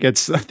 hopefully kind of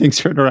gets things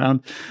turned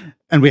around.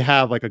 And we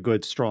have like a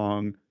good,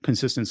 strong,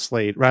 consistent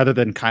slate rather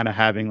than kind of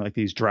having like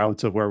these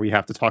droughts of where we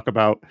have to talk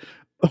about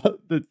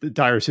the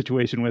dire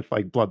situation with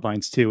like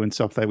Bloodlines 2 and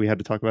stuff that we had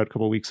to talk about a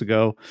couple of weeks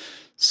ago.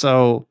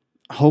 So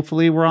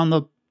hopefully we're on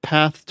the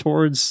path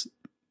towards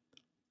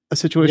a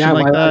situation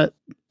like that.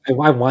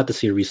 I want to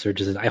see a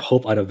resurgence, and I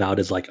hope Unavowed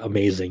is like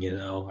amazing. You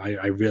know,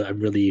 I'm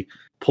really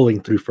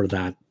pulling through for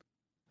that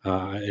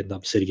in the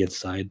Obsidian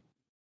side.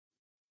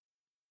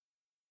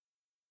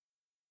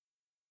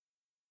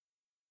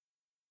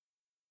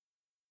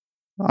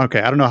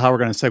 Okay, I don't know how we're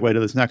going to segue to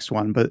this next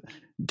one, but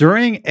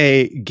during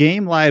a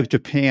Game Live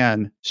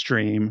Japan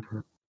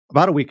stream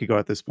about a week ago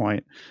at this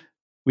point,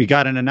 we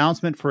got an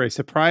announcement for a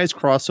surprise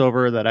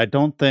crossover that I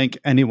don't think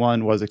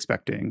anyone was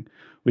expecting.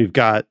 We've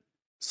got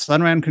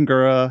Senran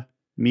Kagura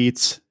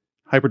meets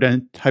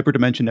Hyperdimension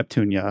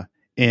Neptunia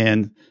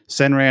in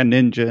Senran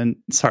Nin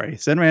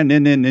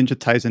Ninja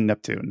Taisen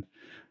Neptune.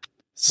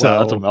 So wow,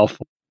 that's a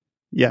mouthful.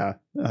 Yeah,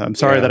 I'm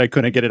sorry that I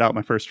couldn't get it out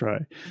my first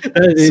try.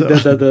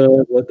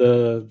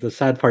 The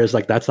sad part is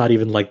like that's not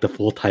even like the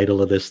full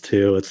title of this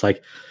too. It's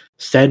like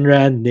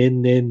Senran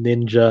Nin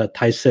Ninja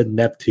Taisen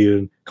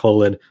Neptune :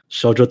 Shoujo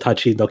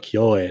Tachi no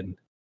Kyoen.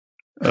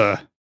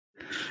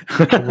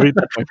 We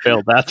definitely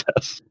failed that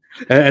test.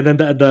 And then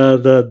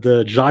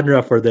the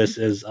genre for this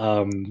is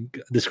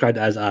described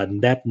as a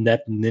Net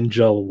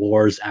Ninja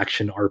Wars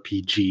action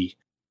RPG.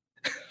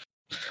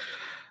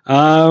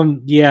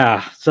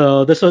 Yeah.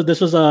 So this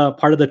was a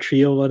part of the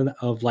trio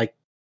of like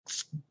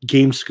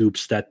game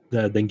scoops that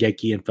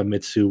Dengeki and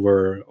Famitsu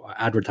were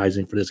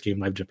advertising for this game,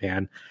 Live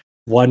Japan.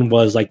 One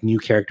was like new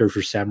characters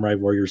for Samurai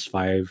Warriors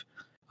 5.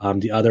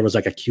 The other was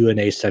like a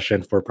Q&A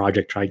session for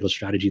Project Triangle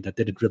Strategy that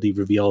didn't really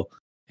reveal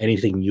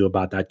anything new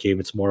about that game.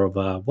 It's more of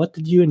a what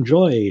did you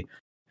enjoy,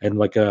 and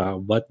like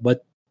what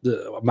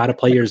the amount of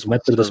players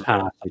went through this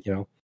path. Like, you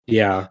know,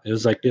 yeah, it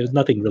was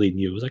nothing really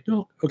new. It was like,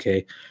 oh,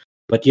 okay,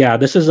 but yeah,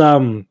 this is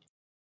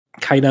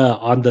kind of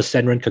on the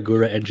Senran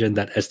Kagura engine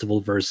that Estival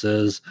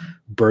versus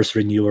Burst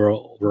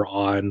Renewal were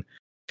on,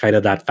 kind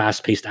of that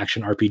fast-paced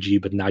action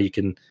RPG, but now you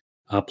can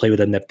play with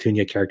the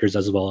Neptunia characters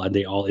as well, and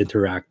they all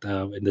interact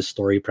in the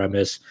story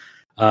premise.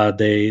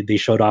 They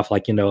showed off,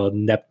 like, you know,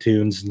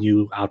 Neptune's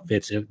new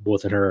outfits,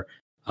 both in her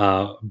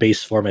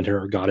base form and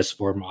her goddess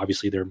form.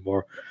 Obviously, they're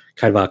more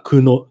kind of a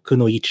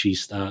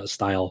kunoichi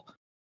style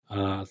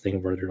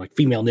thing where they're like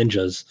female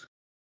ninjas.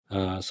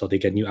 So they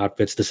get new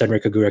outfits. The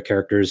Senran Kagura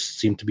characters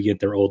seem to be in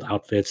their old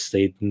outfits.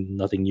 They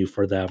nothing new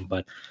for them,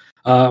 but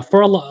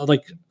for a lot,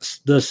 like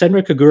the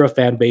Senran Kagura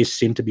fan base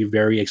seemed to be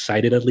very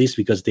excited, at least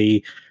because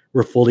they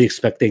were fully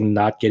expecting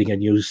not getting a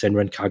new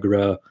Senran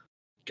Kagura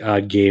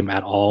game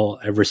at all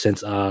ever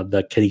since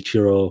the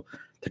Kenichiro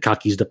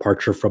Takaki's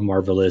departure from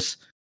Marvelous,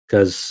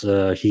 because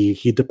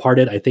he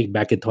departed, I think,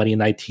 back in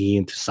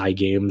 2019 to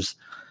Cygames,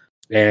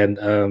 and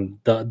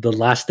the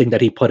last thing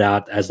that he put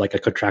out as like a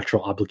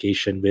contractual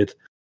obligation with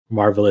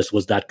Marvelous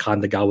was that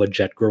Kandagawa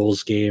Jet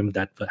Girls game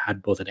that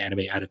had both an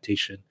anime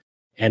adaptation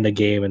and a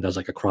game, and that was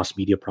like a cross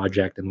media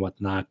project and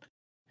whatnot.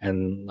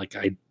 And like,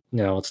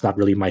 it's not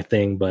really my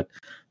thing, but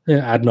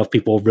I don't know if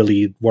people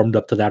really warmed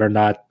up to that or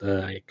not.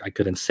 I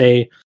couldn't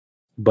say.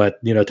 But,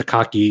 you know,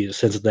 Takaki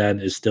since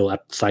then is still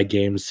at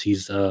Cygames.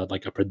 He's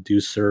like a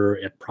producer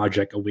at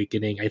Project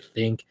Awakening, I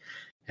think,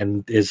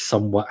 and has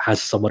somewhat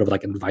of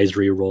like an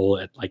advisory role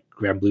at like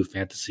Grand Blue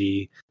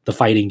Fantasy, the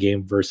fighting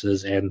game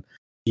Versus, and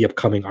the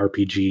upcoming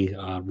RPG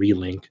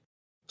Relink.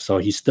 So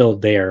he's still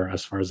there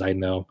as far as I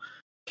know.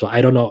 So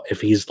I don't know if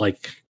he's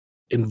like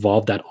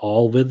involved at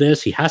all with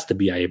this. He has to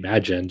be, I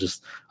imagine,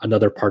 just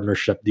another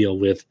partnership deal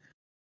with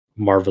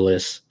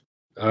Marvelous.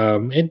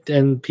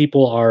 And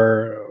people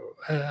are,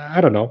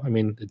 I don't know. I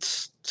mean, it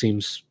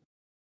seems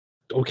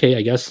okay,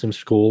 I guess.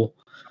 Seems cool.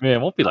 I mean,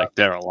 it won't be like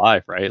they're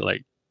alive, right?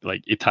 Like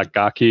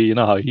Itagaki, you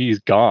know how he's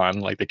gone.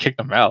 Like they kicked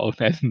him out,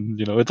 and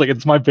you know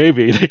it's my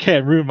baby. They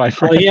can't ruin my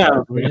friend. Oh,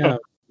 yeah.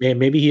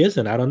 Maybe he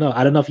isn't. I don't know.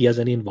 I don't know if he has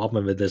any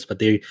involvement with this, but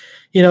they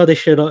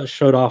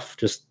showed off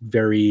just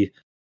the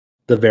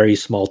very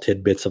small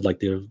tidbits of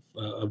like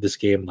of this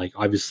game. Like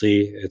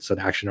obviously it's an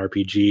action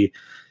RPG,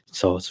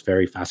 so it's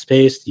very fast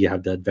paced. You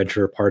have the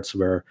adventure parts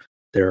where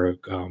the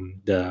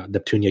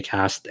Neptunia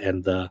cast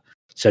and the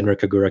Senran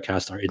Kagura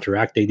cast are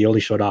interacting. They only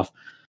showed off.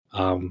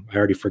 I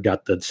already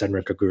forgot the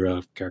Senran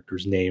Kagura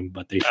character's name,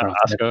 but they showed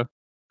off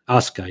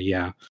Asuka.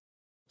 Yeah.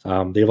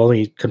 They've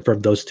only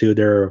confirmed those two.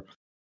 They're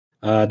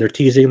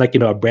teasing like, you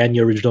know, a brand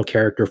new original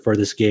character for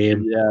this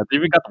game. Yeah, they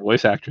even got the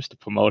voice actress to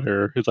promote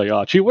her. It's like,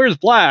 oh, she wears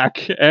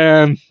black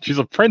and she's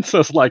a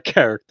princess-like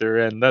character,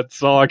 and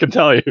that's all I can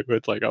tell you.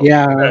 It's like, oh,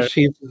 yeah,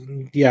 okay.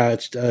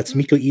 It's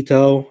Miko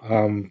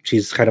Ito.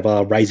 She's kind of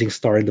a rising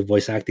star in the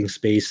voice acting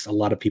space. A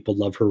lot of people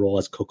love her role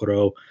as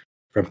Kokoro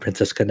from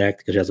Princess Connect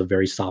because she has a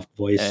very soft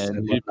voice.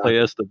 And she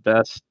plays as the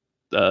best.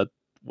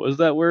 What is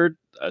that word?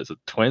 As a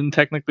twin,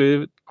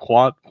 technically,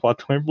 quad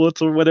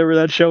twinblets or whatever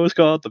that show is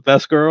called. The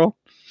best girl.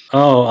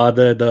 Oh,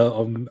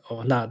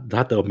 not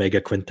the Omega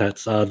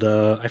Quintets.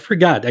 I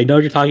forgot. I know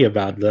what you're talking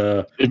about.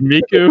 The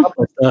Miku.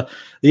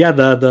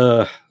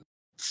 The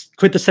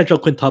quintessential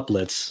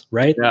quintuplets,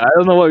 right? Yeah, I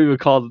don't know what we would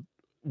call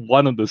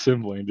one of the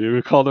siblings. Do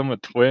we call them a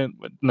twin?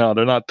 But no,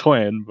 they're not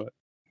twin.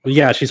 But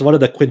yeah, she's one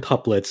of the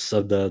quintuplets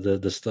of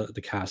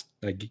the cast.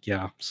 Like,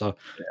 yeah, so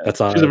yeah, that's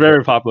she's a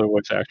very popular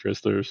voice actress.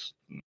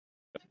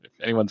 If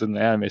anyone's in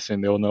the anime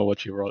scene, they'll know what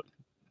she wrote.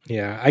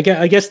 Yeah, I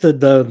guess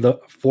the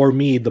for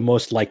me the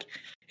most like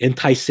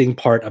enticing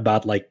part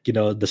about like, you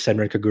know, the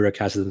Senran Kagura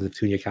cast and the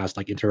Neptunia cast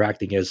like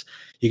interacting is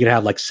you can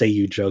have like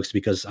Seiyu jokes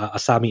because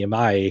Asami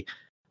Imai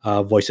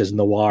voices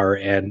Noir,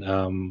 and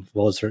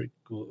what was her?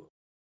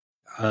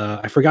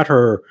 I forgot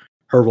her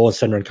role in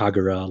Senran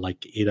Kagura.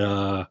 Like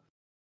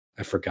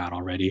I forgot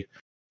already,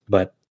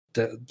 but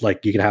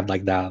like you can have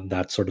like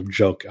that sort of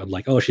joke of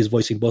like, oh, she's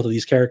voicing both of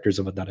these characters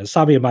and whatnot. And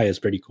Asami Imai is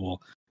pretty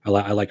cool. I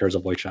like her as a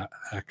voice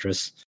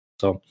actress.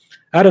 So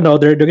I don't know.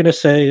 They're gonna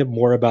say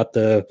more about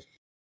it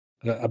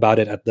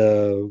at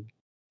the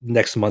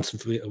next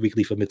month's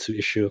weekly Famitsu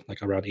issue,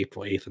 like around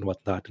April 8th and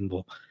whatnot, and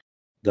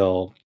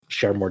they'll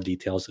share more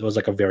details. It was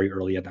like a very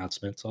early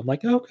announcement, so I'm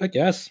like, oh, I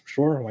guess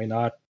sure, why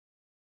not?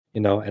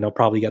 You know, and it'll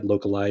probably get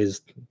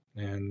localized,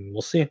 and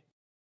we'll see.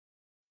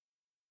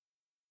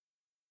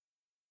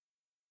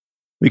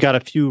 We got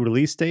a few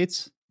release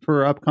dates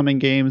for upcoming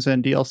games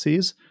and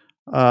DLCs.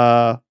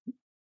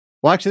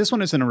 Well, actually, this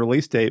one isn't a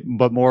release date,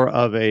 but more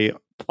of a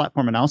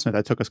platform announcement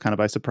that took us kind of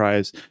by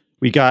surprise.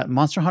 We got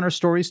Monster Hunter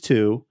Stories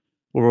 2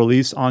 will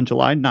release on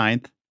July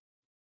 9th.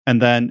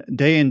 And then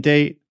day and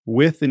date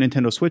with the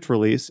Nintendo Switch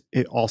release,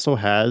 it also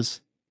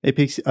has a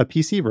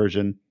PC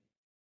version.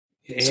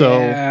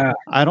 So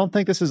I don't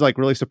think this is like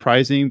really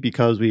surprising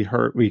because we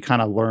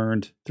kind of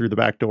learned through the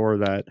back door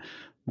that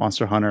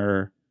Monster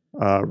Hunter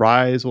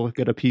Rise will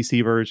get a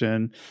PC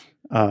version.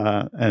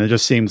 And it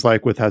just seems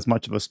like with as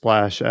much of a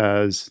splash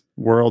as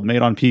World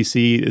made on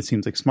PC, it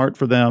seems like smart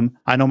for them.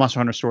 I know Monster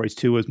Hunter Stories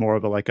 2 is more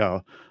of a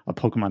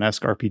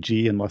Pokemon-esque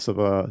RPG and less of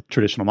a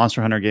traditional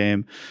Monster Hunter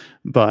game.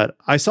 But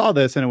I saw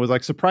this and it was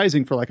like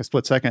surprising for like a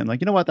split second.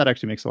 Like, you know what? That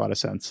actually makes a lot of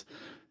sense.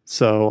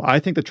 So I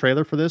think the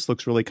trailer for this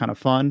looks really kind of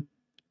fun.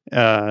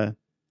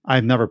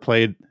 I've never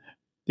played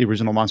the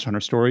original Monster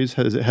Hunter Stories.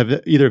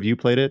 Have either of you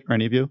played it, or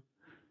any of you?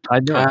 I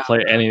don't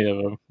play any of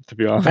them, to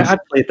be honest. I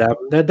played them.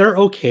 They're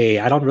okay.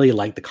 I don't really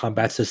like the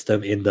combat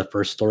system in the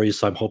first stories,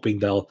 so I'm hoping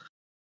the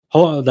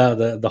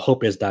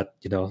hope is that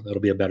it'll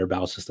be a better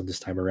battle system this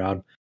time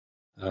around.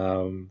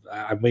 I'm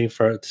waiting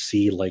to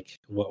see like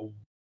what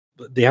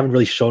they haven't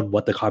really shown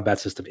what the combat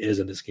system is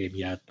in this game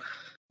yet,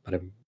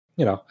 but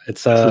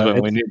it's this is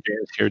when we need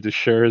James here to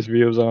share his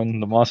views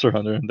on the Monster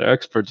Hunter. The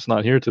expert's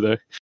not here today.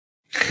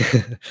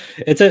 But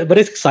it's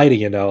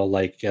exciting,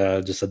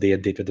 just a day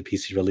and date with the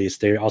PC release.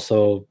 They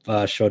also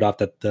showed off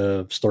that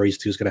the Stories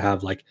 2 is going to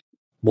have like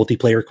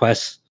multiplayer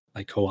quests,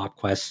 like co-op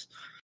quests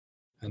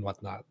and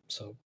whatnot.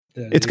 So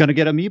it's going to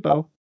get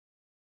amiibo.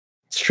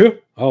 It's true.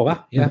 Oh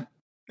wow, yeah.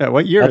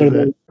 What year is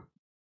it?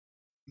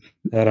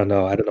 I don't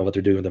know. I don't know what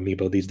they're doing with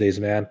amiibo these days,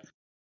 man.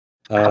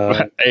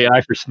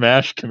 AI for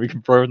Smash. Can we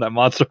confirm that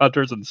Monster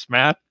Hunter's in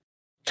Smash?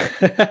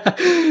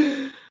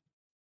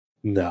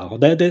 No,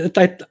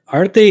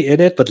 aren't they in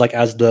it? But like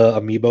as the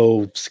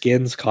amiibo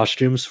skins,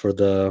 costumes for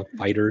the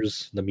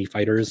fighters, the Mii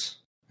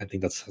fighters. I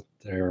think that's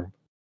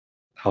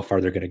how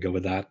far they're going to go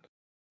with that.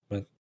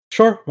 But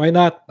sure, why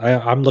not?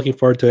 I'm looking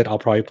forward to it. I'll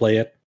probably play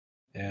it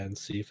and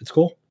see if it's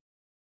cool.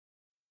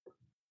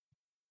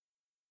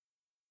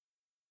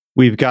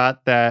 We've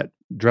got that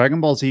Dragon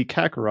Ball Z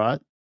Kakarot,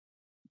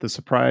 the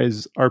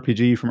surprise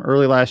RPG from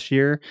early last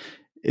year.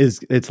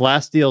 Is its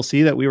last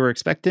DLC that we were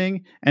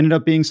expecting ended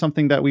up being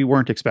something that we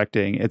weren't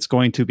expecting. It's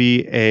going to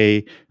be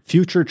a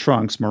future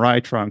Trunks,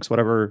 Mirai Trunks,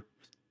 whatever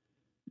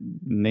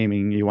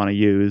naming you want to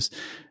use,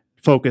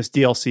 focused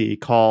DLC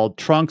called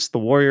Trunks, the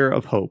Warrior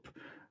of Hope,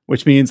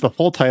 which means the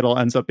full title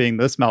ends up being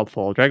this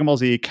mouthful: Dragon Ball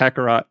Z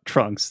Kakarot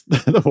Trunks,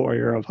 the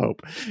Warrior of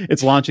Hope.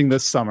 It's launching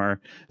this summer.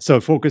 So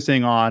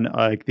focusing on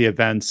like the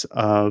events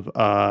of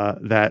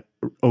that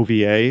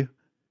OVA.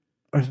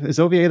 Is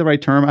OVA the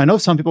right term? I know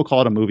some people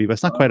call it a movie, but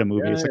it's not quite a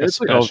movie. It's like a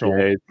special.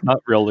 OVA. It's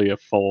not really a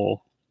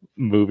full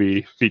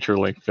movie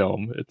feature-length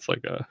film. It's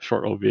like a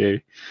short OVA.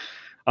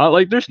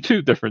 There's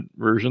two different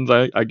versions,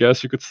 I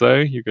guess you could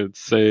say. You could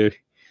say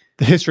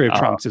The History of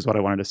Trunks is what I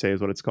wanted to say, is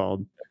what it's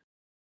called.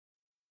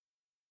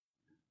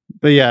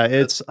 But yeah,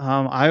 it's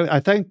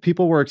I think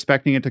people were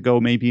expecting it to go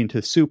maybe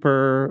into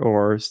Super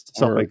or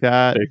stuff like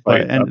that.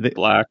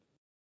 Black.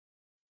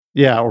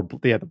 Yeah, or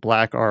the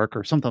Black Arc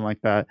or something like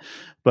that.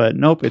 But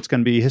nope, it's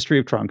going to be History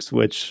of Trunks,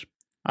 which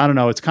I don't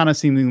know. It's kind of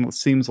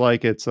seems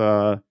like it's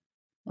a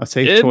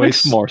safe choice. It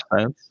makes more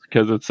sense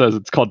because it says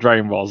it's called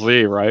Dragon Ball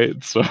Z,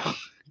 right? So,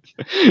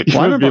 I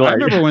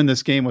remember when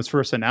this game was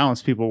first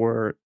announced, people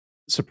were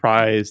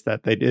surprised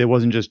that it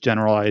wasn't just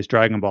generalized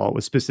Dragon Ball; it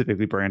was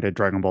specifically branded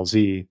Dragon Ball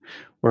Z.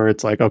 Where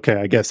it's like, okay,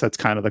 I guess that's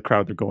kind of the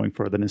crowd they're going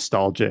for, the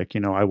nostalgic.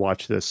 I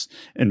watched this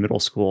in middle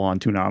school on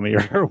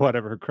Toonami or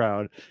whatever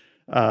crowd.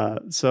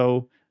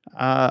 So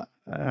I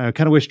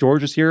kind of wish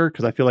George was here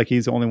because I feel like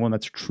he's the only one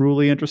that's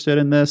truly interested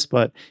in this.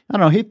 But I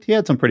don't know, he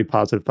had some pretty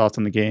positive thoughts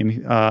on the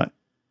game.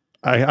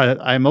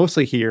 I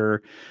mostly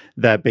hear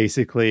that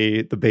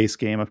basically the base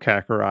game of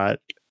Kakarot,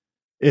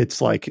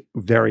 it's like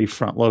very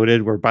front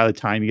loaded, where by the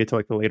time you get to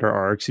like the later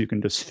arcs, you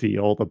can just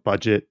feel the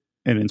budget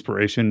and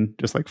inspiration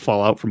just like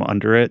fall out from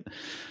under it.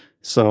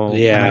 So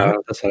yeah,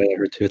 that's what I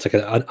heard too. It's like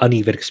an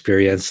uneven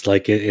experience.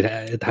 Like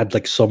it had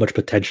like so much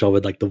potential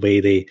with like the way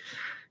they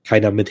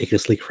kind of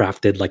meticulously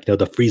crafted, like the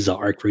Frieza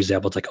arc, for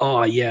example. It's like,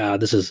 oh yeah,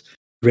 this is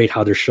great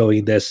how they're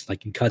showing this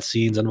like in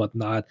cutscenes and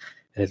whatnot,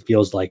 and it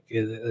feels like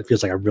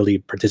I'm really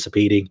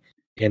participating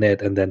in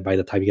it. And then by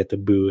the time you get to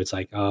Boo, it's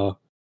like, oh,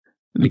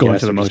 going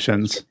through the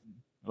motions.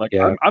 Like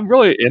yeah. I'm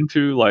really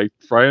into like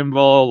Dragon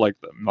Ball, like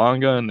the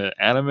manga and the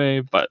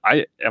anime, but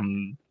I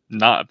am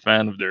not a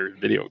fan of their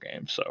video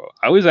games. So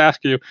I always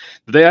ask you,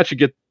 did they actually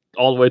get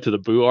all the way to the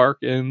Boo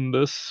arc in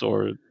this,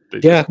 or they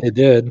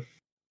did.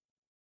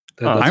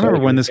 I remember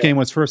when this game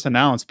was first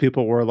announced,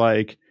 people were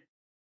like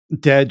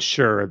dead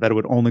sure that it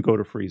would only go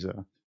to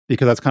Frieza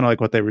because that's kind of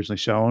like what they originally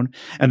shown.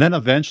 And then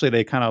eventually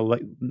they kind of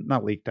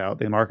not leaked out.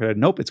 They marketed,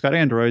 nope, it's got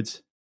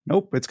androids.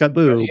 Nope, it's got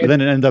Boo. But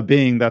then it ended up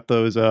being that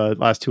those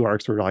last two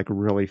arcs were like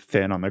really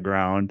thin on the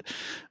ground.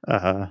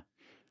 And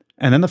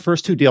then the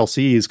first two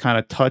DLCs kind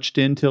of touched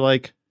into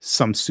like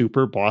some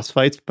super boss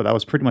fights, but that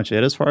was pretty much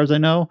it as far as I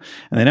know.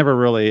 And they never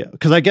really,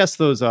 because I guess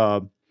those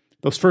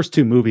first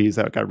two movies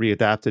that got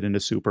readapted into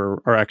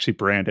Super are actually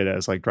branded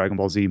as like Dragon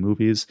Ball Z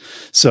movies.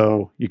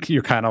 So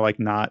you're kind of like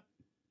not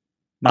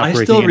I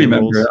still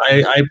remember.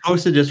 I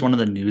posted just one of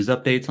the news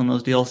updates on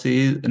those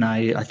DLCs, and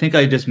I think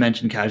I just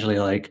mentioned casually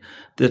like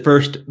the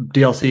first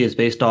DLC is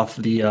based off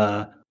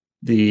the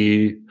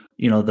the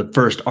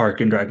first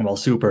arc in Dragon Ball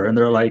Super, and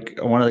they're like,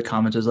 one of the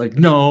comments is like,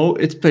 no,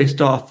 it's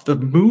based off the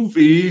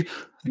movie.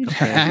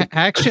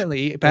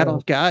 Actually, Battle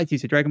of Gods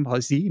is a Dragon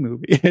Ball Z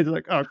movie. It's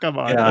like, oh, come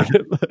on. Yeah.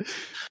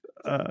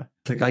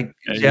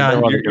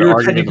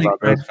 You're technically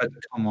correct, but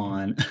come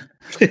on.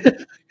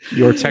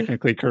 You're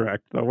technically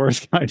correct. The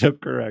worst kind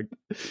of correct.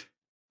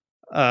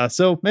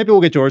 So maybe we'll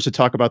get George to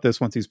talk about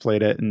this once he's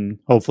played it, and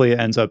hopefully it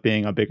ends up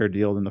being a bigger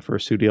deal than the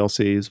first 2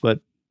 DLCs.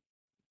 But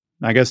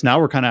I guess now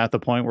we're kind of at the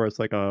point where it's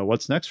like,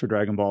 what's next for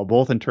Dragon Ball,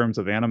 both in terms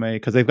of anime,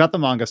 because they've got the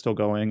manga still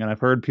going, and I've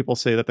heard people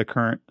say that the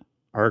current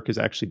arc is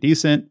actually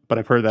decent, but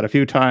I've heard that a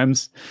few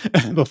times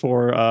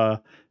before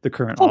the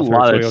current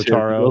author, Toyo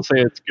Taro. They'll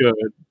say it's good,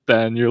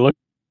 then you're looking,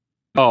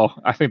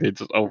 I think they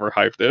just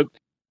overhyped it.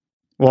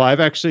 Well, I've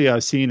actually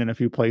seen in a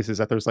few places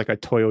that there's like a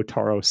Toyo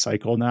Taro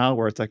cycle now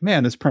where it's like,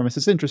 man, this premise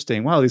is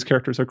interesting. Wow, these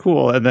characters are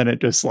cool. And then it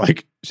just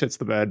like shits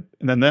the bed.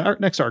 And then the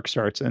next arc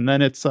starts and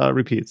then it's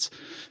repeats.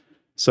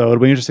 So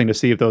it'll be interesting to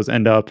see if those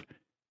end up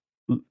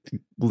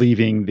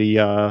leaving the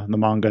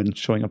manga and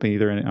showing up in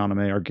either in anime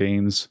or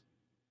games.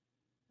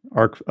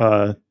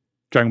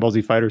 Dragon Ball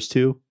Z Fighters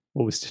 2.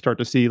 Will we start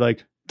to see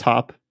like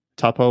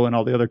Toppo and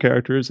all the other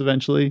characters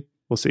eventually?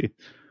 We'll see.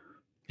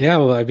 Yeah,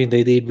 well, I mean,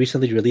 they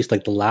recently released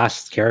like the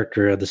last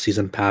character of the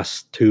season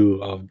pass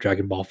 2 of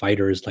Dragon Ball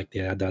Fighters. Like they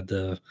had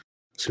the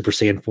Super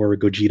Saiyan 4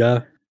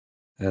 Gogeta,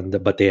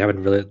 but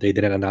they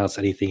didn't announce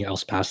anything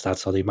else past that.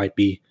 So they might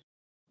be,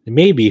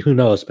 maybe, who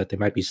knows? But they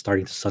might be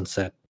starting to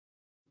sunset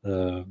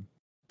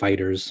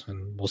Fighters,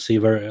 and we'll see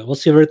where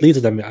it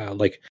leads them.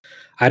 Like,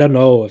 I don't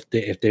know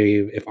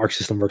if Arc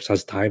System Works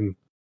has time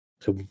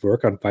to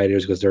work on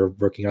Fighters because they're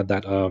working on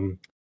that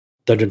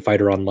Dungeon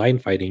Fighter Online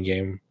fighting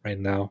game right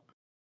now.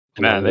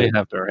 Man, they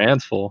have their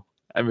hands full.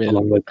 I mean,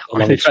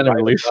 are they trying to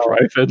release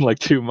Strife in like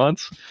 2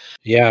 months?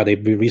 Yeah, they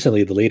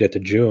recently delayed it to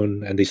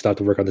June, and they started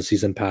to work on the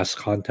season pass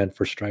content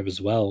for Strive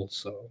as well.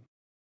 So,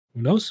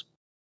 who knows?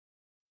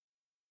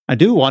 I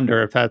do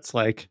wonder if that's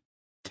like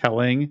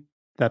telling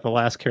that the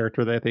last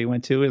character that they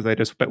went to is they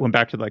just went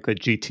back to like the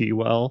GT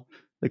well,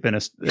 like then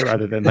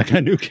rather than like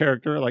a new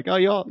character. Like, oh,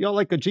 y'all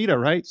like Gogeta,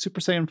 right?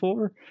 Super Saiyan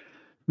 4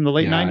 from the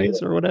late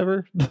 90s or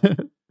whatever.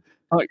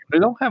 Like, they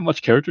don't have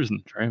much characters in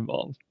the Dragon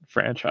Ball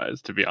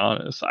franchise, to be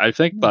honest. I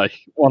think not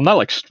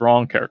like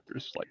strong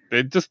characters. Like,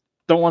 they just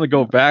don't want to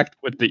go back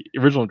with the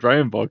original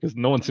Dragon Ball because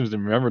no one seems to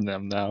remember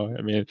them now.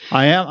 I mean,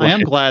 I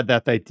am glad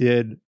that they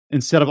did,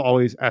 instead of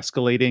always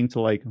escalating to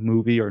like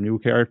movie or new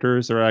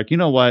characters. They're like, you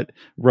know what,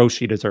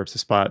 Roshi deserves a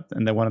spot,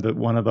 and then one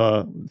of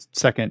the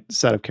second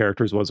set of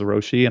characters was a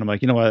Roshi, and I'm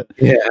like, you know what,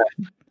 yeah,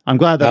 I'm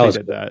glad that they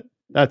did that.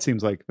 That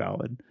seems like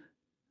valid.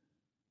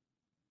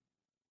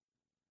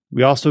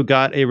 We also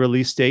got a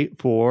release date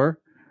for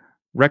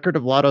Record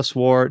of Lodoss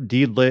War,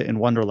 Deed Lit, and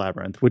Wonder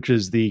Labyrinth, which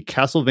is the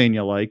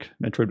Castlevania-like,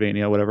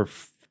 Metroidvania, whatever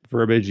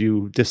verbiage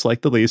you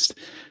dislike the least,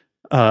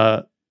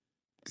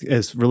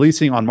 is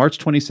releasing on March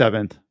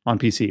 27th on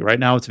PC. Right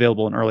now it's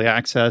available in early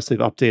access. They've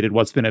updated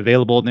what's been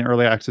available in the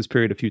early access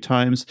period a few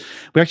times.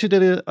 We actually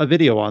did a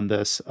video on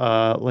this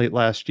late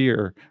last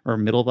year or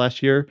middle of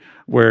last year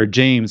where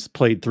James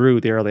played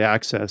through the early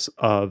access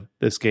of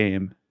this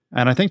game.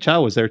 And I think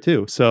Chow was there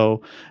too.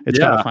 So it's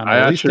got a final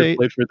release date. I actually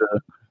played for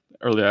the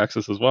early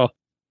access as well.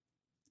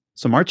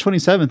 So March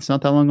 27th, it's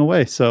not that long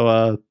away.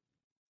 So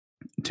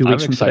 2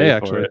 weeks from today,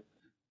 actually.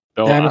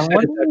 I'm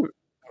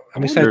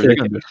excited to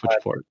get Switch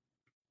port.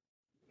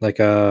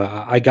 Like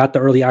I got the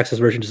early access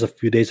version just a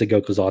few days ago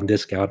because on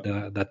discount.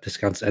 That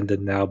discount's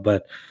ended now,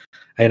 but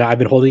I've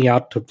been holding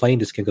out to playing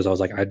this game because I was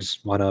like, I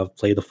just want to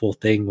play the full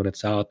thing when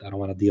it's out. I don't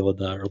want to deal with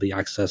the early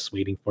access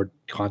waiting for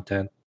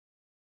content.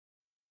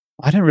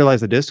 I didn't realize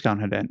the discount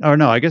had ended. Oh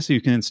no, I guess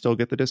you can still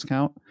get the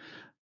discount.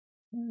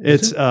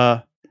 It's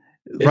right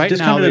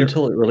now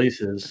until it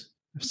releases.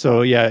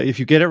 So yeah, if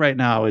you get it right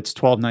now, it's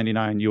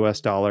 $12.99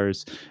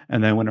 US,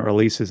 and then when it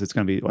releases, it's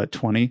going to be what,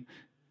 20.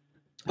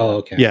 Oh,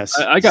 okay. Yes,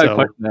 I got a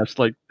question. That's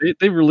like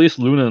they released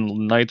Luna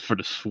Nights for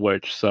the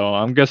Switch, so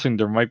I'm guessing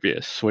there might be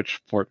a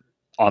Switch port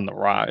on the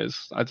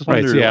rise. I just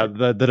wonder. So yeah,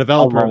 the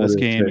developer of this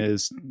game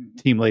is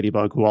Team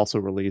Ladybug, who also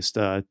released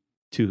Toho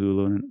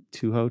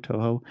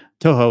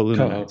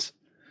Luna Nights.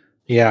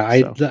 Yeah,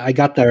 I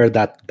got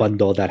that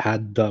bundle that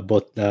had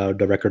both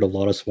the Record of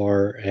Lodoss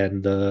War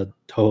and the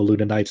Toho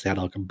Luna Nights. They had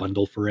like a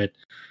bundle for it.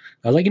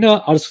 I was like,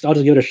 I'll just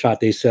give it a shot.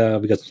 They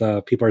said because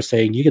people are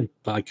saying you can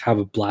like have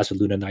a blast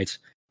with Luna Nights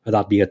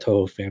without being a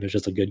Toho fan. It's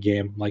just a good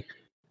game. I'm like,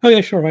 oh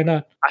yeah, sure, why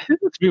not? I think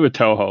it's me with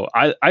Toho.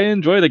 I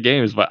enjoy the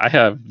games, but I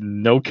have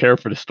no care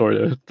for the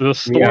story. The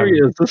story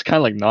is just kind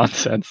of like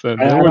nonsense. And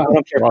I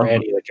don't care for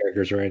any of the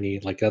characters or any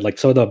like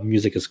some of the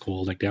music is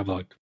cool. Like they have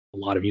like a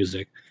lot of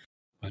music,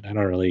 but I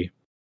don't really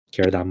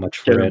care that much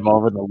for it.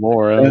 Involved in the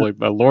lore. Yeah. Like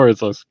the lore is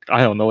just,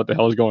 I don't know what the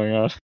hell is going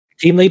on.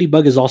 Team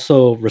Ladybug is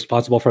also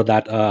responsible for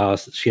that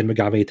Shin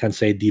Megami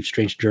Tensei Deep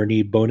Strange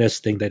Journey bonus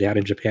thing that they had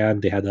in Japan.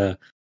 They had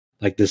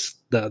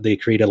they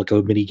created like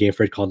a mini game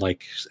for it called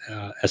like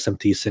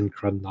SMT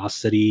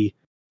Synchronicity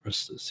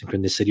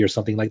or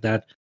something like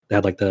that. They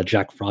had like the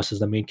Jack Frost as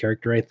the main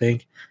character, I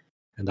think,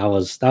 and that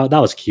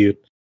was cute.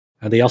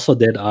 And they also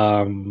did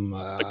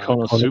the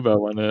Konosuba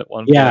one.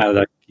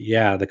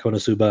 The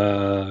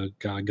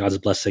Konosuba God's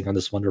Blessing on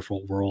This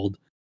Wonderful World.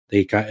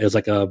 It was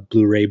like a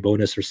Blu-ray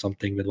bonus or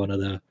something with one of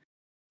the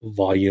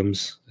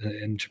volumes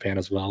in Japan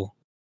as well.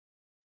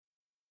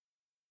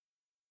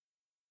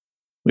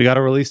 We got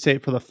a release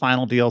date for the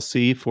final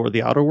DLC for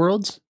The Outer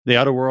Worlds. The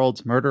Outer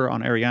Worlds Murder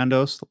on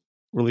Ariandos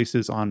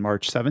releases on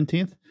March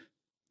 17th.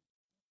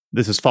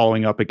 This is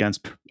following up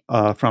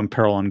from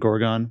Peril on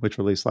Gorgon, which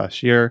released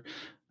last year.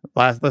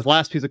 The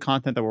last piece of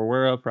content that we're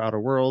aware of for Outer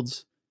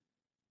Worlds.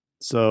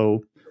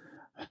 So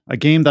a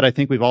game that I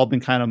think we've all been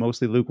kind of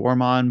mostly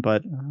lukewarm on,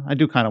 but I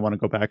do kind of want to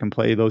go back and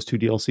play those two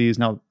DLCs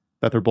now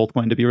that they're both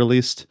going to be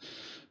released.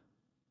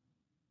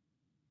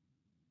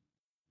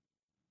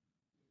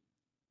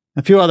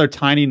 A few other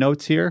tiny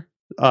notes here.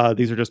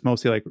 These are just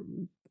mostly like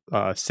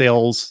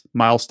sales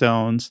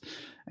milestones,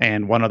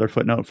 and one other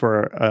footnote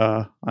for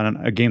on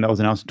a game that was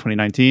announced in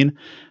 2019.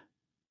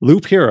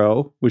 Loop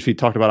Hero, which we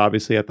talked about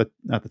obviously at the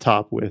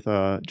top with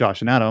Josh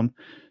and Adam,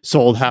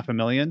 sold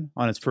 500,000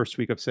 on its first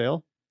week of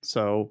sale.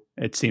 So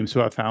it seems to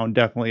have found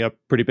definitely a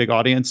pretty big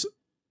audience,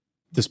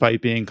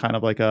 despite being kind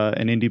of like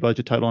an indie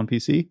budget title on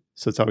PC.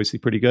 So it's obviously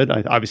pretty good.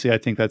 I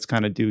think that's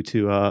kind of due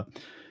to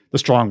the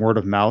strong word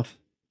of mouth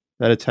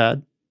that it's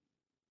had.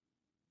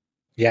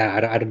 Yeah,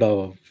 I don't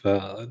know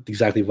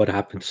exactly what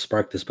happened to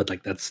spark this, but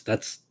like that's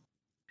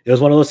it was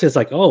one of those things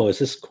like, oh, is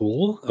this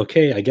cool?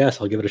 Okay, I guess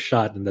I'll give it a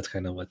shot, and that's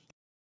kind of what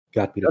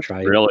got me to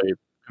try it. Really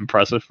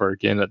impressive for a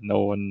game that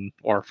no one,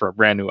 or for a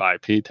brand new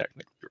IP,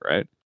 technically,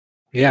 right?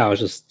 Yeah, I was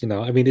just,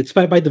 I mean, it's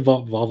by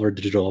Devolver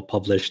Digital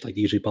published, like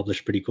they usually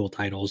publish pretty cool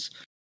titles,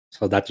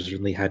 so that just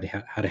really had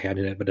a hand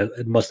in it. But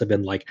it must have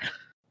been like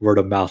word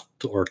of mouth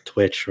or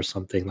Twitch or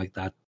something like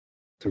that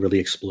to really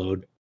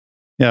explode.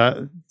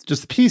 Yeah,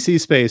 just the PC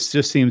space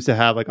just seems to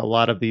have like a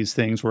lot of these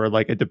things where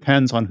like it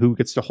depends on who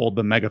gets to hold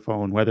the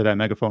megaphone, whether that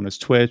megaphone is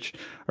Twitch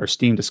or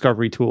Steam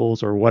Discovery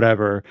Tools or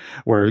whatever,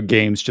 where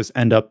games just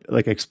end up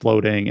like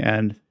exploding.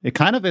 And it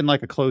kind of in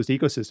like a closed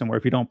ecosystem where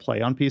if you don't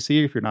play on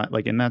PC, if you're not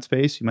like in that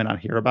space, you might not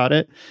hear about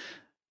it.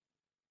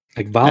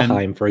 Like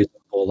Valheim, for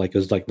example, like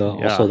is like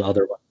also the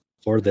other one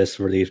for this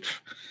where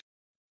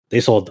they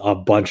sold a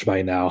bunch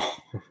by now.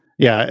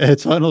 Yeah,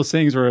 it's one of those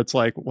things where it's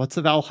like, what's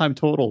the Valheim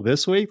total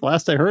this week?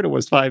 Last I heard it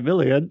was 5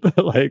 million.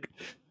 Like,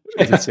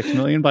 is it 6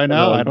 million by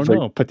now? I don't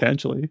know.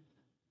 Potentially.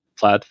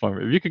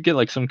 Platform. If you could get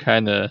like some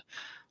kind of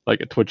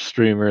like a Twitch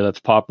streamer that's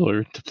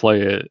popular to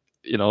play it,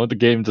 the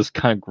game just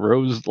kind of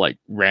grows like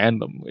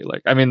randomly.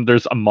 Like, I mean,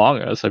 there's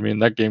Among Us. I mean,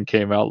 that game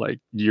came out like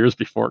years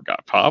before it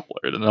got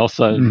popular, and all of a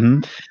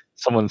sudden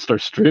someone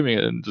starts streaming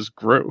it and just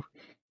grew.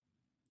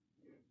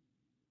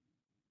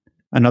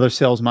 Another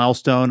sales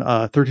milestone,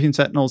 13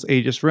 Sentinels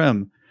Aegis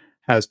Rim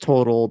has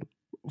totaled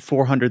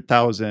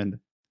 400,000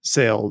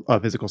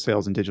 physical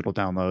sales and digital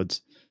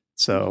downloads.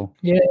 So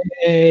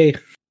yay!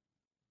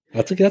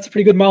 That's a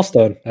pretty good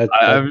milestone.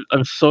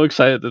 I'm so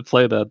excited to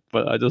play that,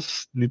 but I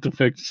just need to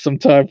pick some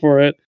time for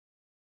it.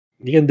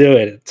 You can do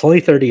it. It's only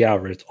 30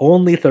 hours.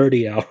 Only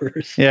 30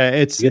 hours. Yeah,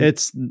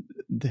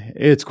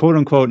 it's quote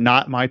unquote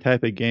not my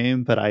type of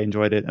game, but I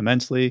enjoyed it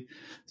immensely.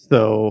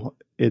 So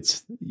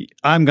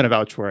I'm going to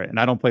vouch for it, and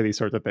I don't play these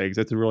sorts of things.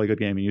 It's a really good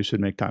game, and you should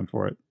make time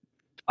for it.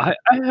 I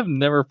have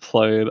never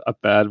played a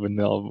bad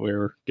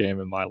Vanillaware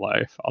game in my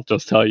life. I'll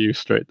just tell you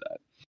straight that.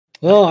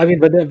 Well, I mean,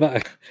 but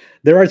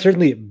there are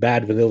certainly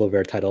bad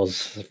Vanillaware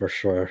titles for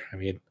sure. I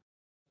mean,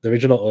 the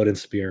original Odin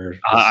Spear.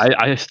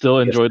 I still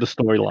enjoy the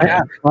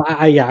storyline.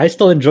 I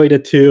still enjoyed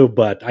it too,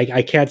 but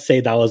I can't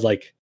say that was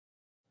like,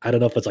 I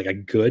don't know if it's like a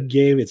good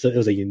game. It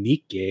was a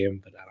unique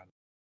game, but I don't know.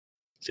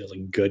 It was a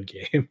good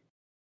game.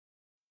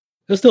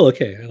 It was still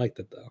okay. I liked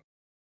it though.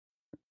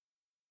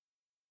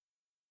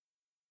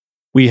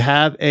 We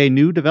have a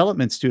new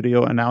development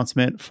studio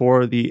announcement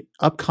for the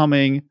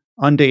upcoming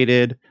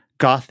undated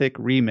Gothic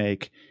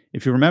remake.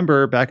 If you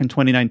remember, back in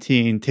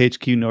 2019,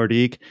 THQ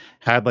Nordic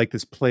had like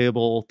this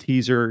playable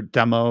teaser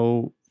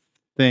demo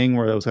thing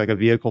where there was like a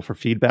vehicle for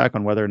feedback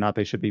on whether or not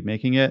they should be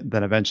making it.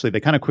 Then eventually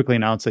they kind of quickly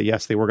announced that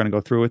yes, they were going to go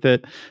through with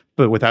it,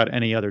 but without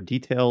any other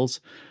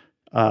details.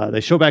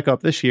 They show back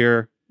up this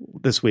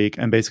week,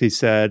 and basically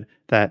said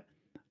that,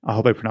 I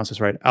hope I pronounce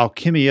this right,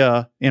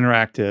 Alchemia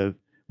Interactive,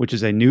 which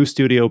is a new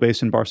studio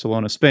based in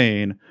Barcelona,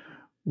 Spain,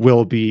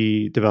 will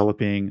be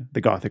developing the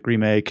Gothic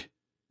remake.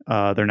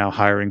 They're now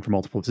hiring for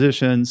multiple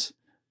positions.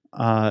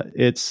 I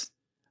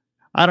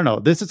don't know.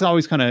 This is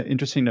always kind of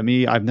interesting to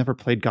me. I've never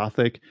played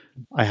Gothic.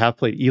 I have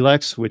played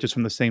Elex, which is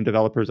from the same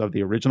developers of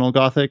the original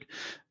Gothic.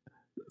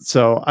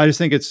 So I just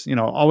think it's,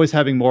 always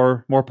having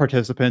more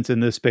participants in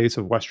this space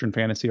of Western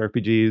fantasy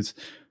RPGs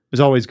is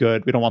always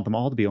good. We don't want them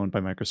all to be owned by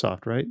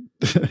Microsoft, right?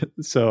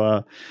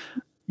 So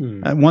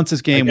once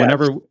this game,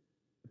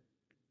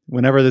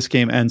 whenever this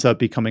game ends up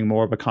becoming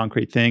more of a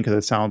concrete thing, because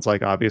it sounds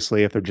like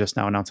obviously if they're just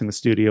now announcing the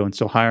studio and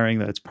still hiring,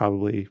 that it's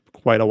probably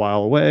quite a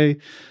while away.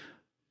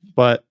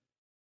 But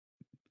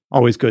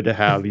always good to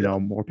have,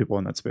 more people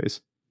in that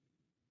space.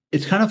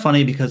 It's kind of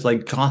funny because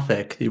like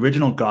Gothic, the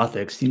original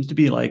Gothic seems to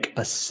be like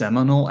a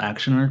seminal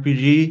action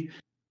RPG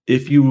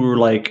if you were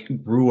like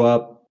grew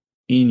up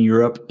in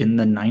Europe in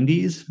the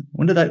 90s,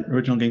 when did that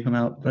original game come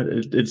out? But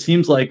it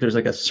seems like there's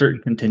like a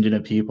certain contingent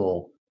of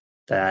people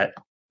that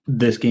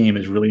this game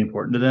is really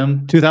important to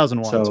them.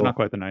 2001, so not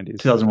quite the 90s.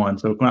 2001,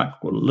 so not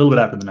a little bit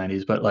after the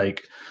 90s, but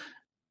like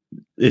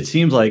it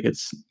seems like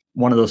it's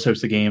one of those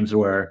types of games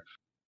where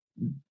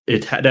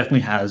it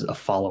definitely has a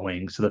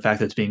following. So the fact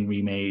that it's being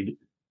remade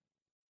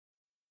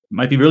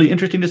might be really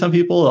interesting to some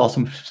people.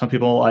 Also, some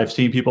people, I've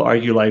seen people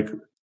argue like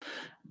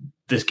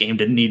this game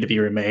didn't need to be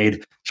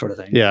remade, sort of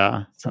thing.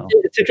 Yeah. So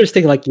it's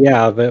interesting. Like,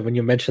 yeah, but when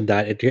you mentioned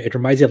that, it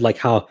reminds you of like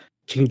how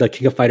the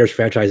King of Fighters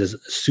franchise is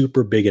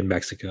super big in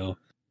Mexico.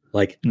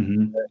 Like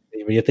when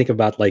you think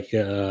about like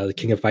the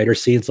King of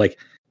Fighters scenes, like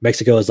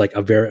Mexico is like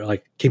a very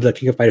like the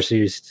King of Fighters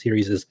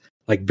series is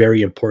like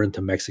very important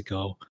to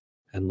Mexico,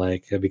 and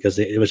like because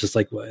it was just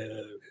like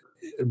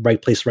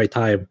right place, right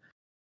time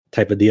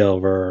type of deal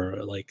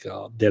where like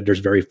there's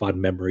very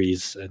fond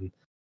memories and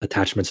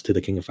attachments to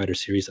the King of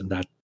Fighters series in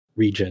that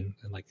region,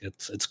 and like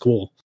it's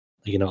cool.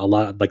 You know, a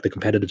lot like the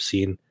competitive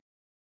scene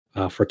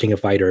for King of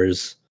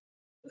Fighters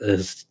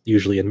is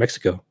usually in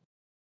Mexico.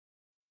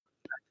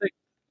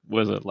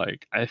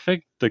 I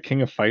think the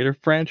King of Fighter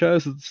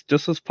franchise is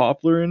just as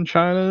popular in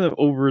China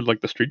over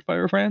like the Street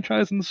Fighter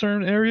franchise in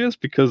certain areas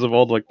because of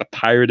all like the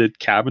pirated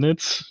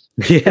cabinets.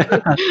 Yeah.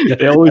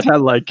 They always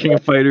had like King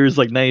of Fighters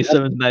like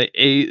 97,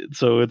 98,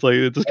 so it's like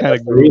it just kind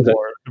of grew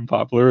more in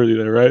popularity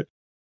there, right?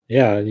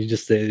 Yeah, you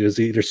just it was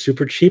either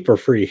super cheap or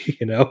free,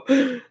 you know.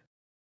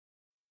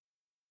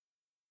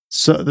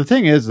 So the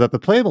thing is that the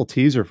playable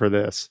teaser for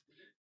this,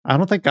 I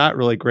don't think got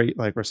really great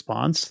like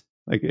response.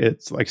 Like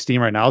it's like Steam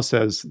right now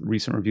says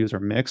recent reviews are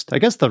mixed. I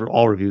guess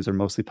all reviews are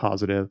mostly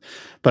positive,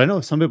 but I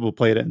know some people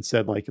played it and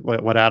said like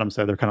what Adam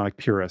said, they're kind of like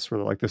purists where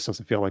they're like, this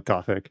doesn't feel like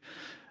Gothic.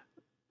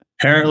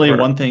 Apparently,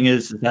 one thing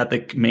is that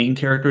the main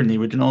character in the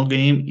original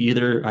game,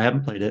 either I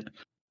haven't played it,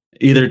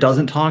 either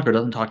doesn't talk or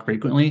doesn't talk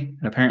frequently.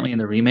 And apparently in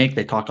the remake,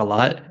 they talk a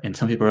lot. And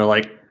some people are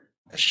like,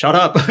 shut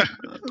up.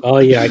 Oh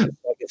yeah, I can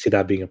see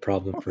that being a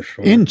problem for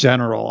sure. In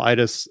general,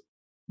 this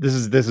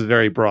is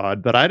very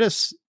broad, but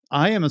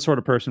I am a sort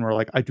of person where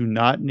like I do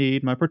not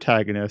need my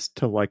protagonist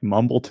to like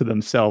mumble to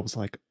themselves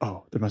like,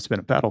 oh, there must have been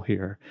a battle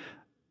here.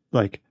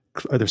 Like,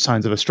 are there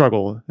signs of a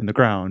struggle in the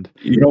ground?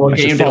 You know what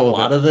game did a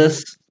lot of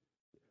this?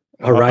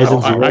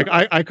 Horizon Zero.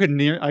 I could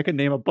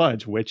name a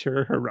bunch.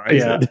 Witcher,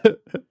 Horizon. Yeah.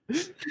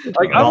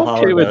 Like I'm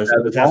okay with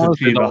that. Assassin's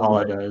Creed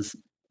Valhalla does.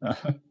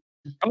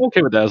 I'm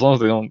okay with that as long as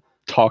they don't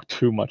talk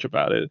too much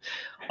about it.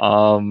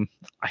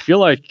 I feel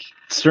like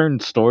certain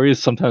stories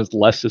sometimes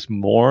less is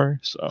more.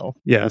 So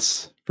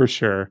yes, for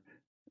sure.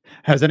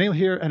 Has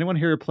anyone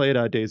here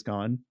played Days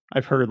Gone?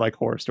 I've heard like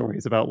horror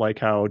stories about like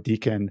how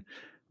Deacon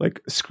like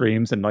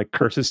screams and like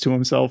curses to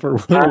himself or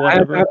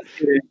whatever. I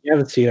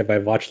haven't seen it, but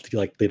I've watched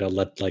like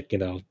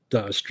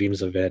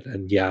streams of it,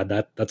 and yeah,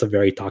 that's a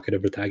very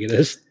talkative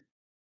protagonist.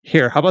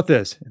 Here, how about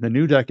this? In the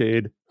new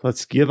decade,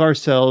 let's give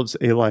ourselves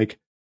a like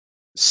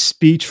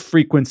speech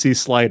frequency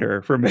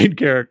slider for main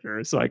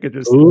characters, so I could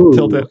just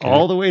tilt it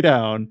all the way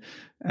down,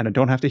 and I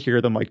don't have to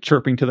hear them like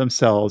chirping to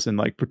themselves and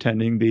like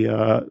pretending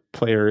the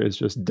player is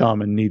just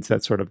dumb and needs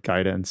that sort of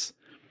guidance.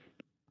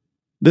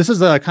 This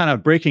is a kind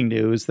of breaking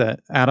news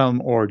that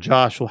Adam or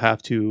Josh will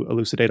have to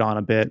elucidate on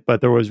a bit,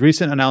 but there was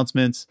recent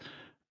announcements,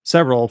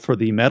 several, for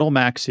the Metal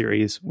Max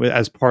series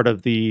as part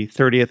of the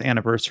 30th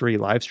anniversary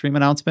live stream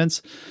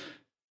announcements.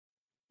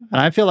 And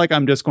I feel like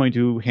I'm just going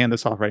to hand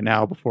this off right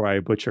now before I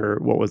butcher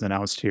what was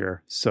announced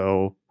here.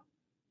 So,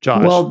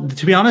 Josh. Well,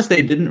 to be honest,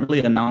 they didn't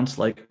really announce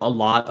like a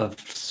lot of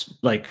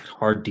like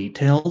hard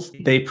details.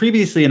 They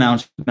previously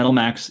announced Metal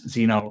Max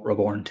Xeno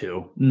Reborn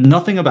 2.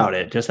 Nothing about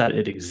it, just that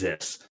it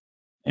exists.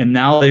 And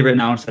now they've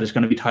announced that it's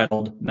going to be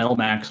titled Metal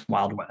Max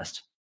Wild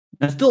West.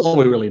 That's still all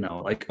we really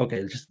know. Like, okay,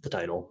 it's just the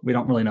title. We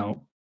don't really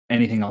know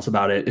anything else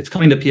about it. It's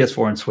coming to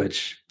PS4 and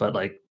Switch, but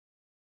like,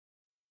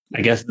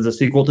 I guess it's a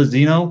sequel to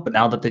Xeno. But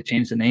now that they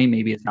changed the name,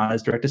 maybe it's not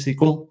as direct a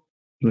sequel.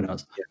 Who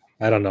knows?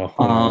 Yeah, I don't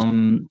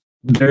know.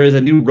 There is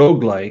a new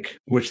roguelike,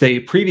 which they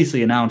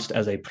previously announced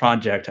as a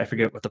project. I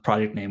forget what the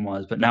project name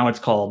was, but now it's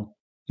called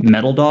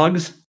Metal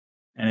Dogs.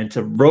 And it's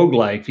a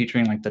roguelike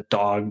featuring like the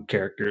dog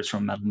characters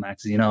from Metal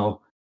Max Xeno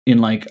in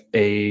like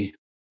a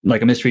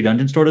mystery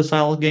dungeon sort of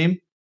style game.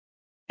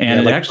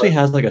 And it actually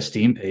has like a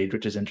Steam page,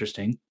 which is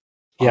interesting.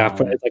 Yeah,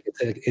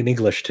 it's in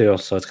English too,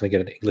 so it's going to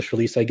get an English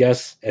release, I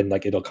guess, and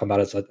like it'll come out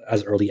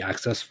as early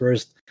access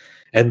first.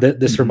 And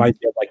this reminds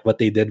me of like what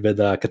they did with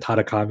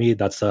Katana Kami.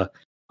 That's the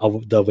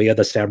Way of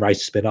the Samurai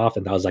spinoff,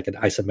 and that was like an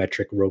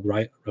isometric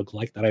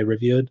roguelike that I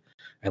reviewed.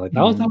 And like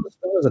that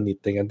was a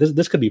neat thing. And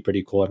this could be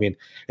pretty cool. I mean,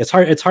 it's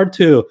hard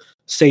to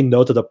say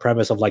no to the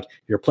premise of like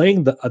you're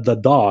playing the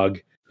dog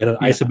in an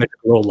isometric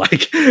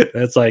roguelike.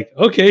 And it's like,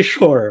 okay,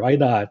 sure, why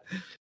not?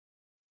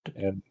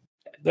 And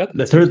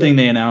the third thing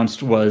they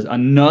announced was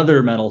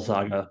another Metal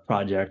Saga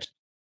project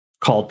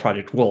called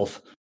Project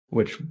Wolf,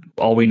 which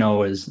all we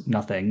know is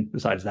nothing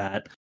besides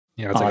that.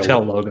 Yeah, it's like a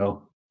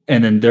logo.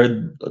 And then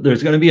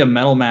there's going to be a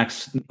Metal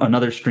Max,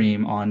 another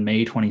stream on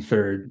May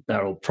 23rd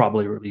that will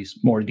probably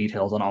release more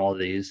details on all of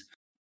these.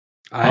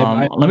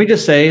 Let me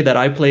just say that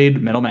I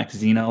played Metal Max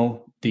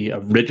Xeno, the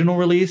original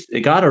release.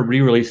 It got a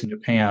re-release in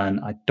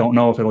Japan. I don't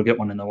know if it'll get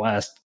one in the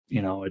West.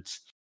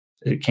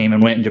 It came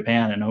and went in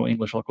Japan and no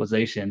English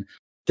localization.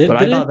 But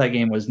I thought that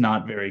game was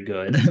not very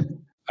good.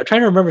 I'm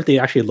trying to remember if they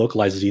actually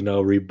localized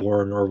Xeno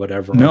Reborn or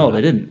whatever. No,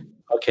 they didn't.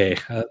 Okay.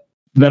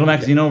 Metal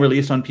Max Xeno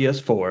released on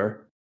PS4,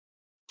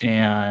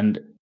 and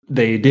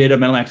they did a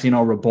Metal Max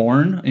Xeno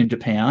Reborn in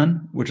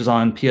Japan, which is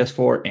on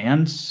PS4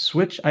 and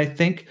Switch, I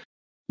think.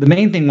 The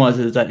main thing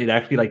is that it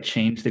actually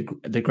changed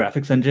the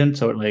graphics engine,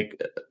 so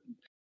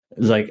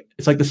it's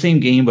like the same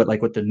game, but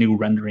with the new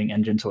rendering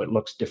engine, so it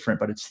looks different,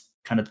 but it's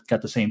kind of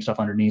got the same stuff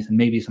underneath, and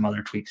maybe some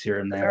other tweaks here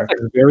and there.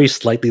 It very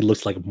slightly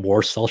looks like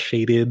more cel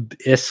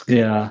shaded-esque.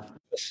 Yeah,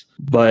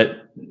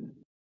 but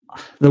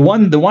the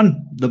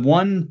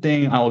one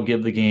thing I will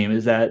give the game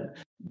is that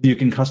you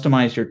can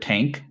customize your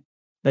tank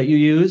that you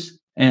use,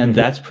 and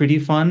that's pretty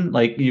fun.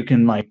 You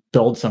can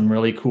build some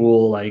really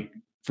cool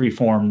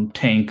freeform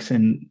tanks,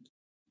 and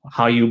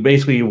how you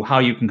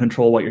can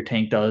control what your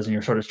tank does and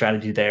your sort of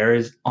strategy there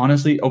is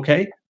honestly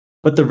okay,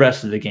 but the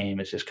rest of the game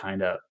is just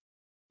kind of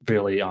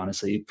really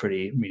honestly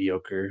pretty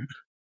mediocre.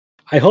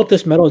 I hope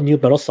this new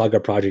Metal Saga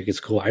project is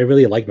cool. I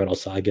really like Metal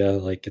Saga.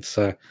 It's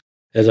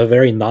a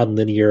very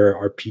non-linear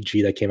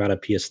RPG that came out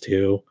of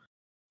PS2.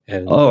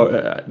 And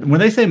when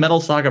they say Metal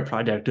Saga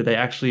project, do they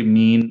actually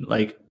mean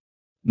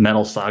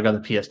Metal Saga, the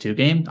PS2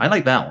 game? I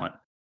like that one.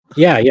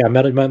 Yeah.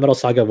 Metal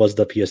Saga was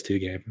the PS2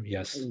 game.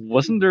 Yes.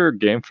 Wasn't there a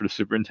game for the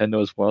Super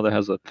Nintendo as well that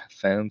has a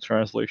fan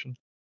translation?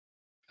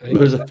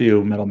 There's a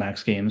few Metal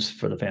Max games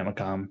for the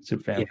Famicom,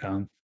 Super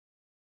Famicom.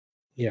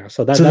 Yeah.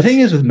 So the thing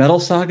is with Metal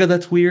Saga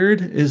that's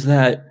weird is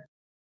that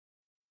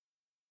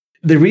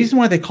the reason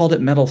why they called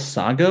it Metal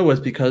Saga was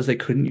because they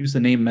couldn't use the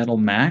name Metal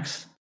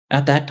Max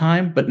at that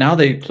time, but now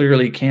they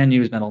clearly can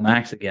use Metal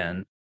Max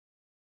again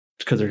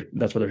because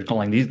that's what they're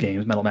calling these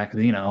games, Metal Max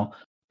Xeno.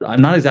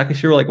 I'm not exactly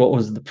sure what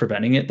was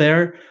preventing it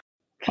there.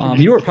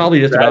 You were probably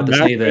just about to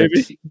say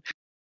this.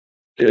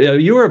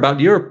 You were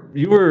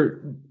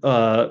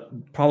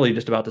probably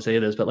just about to say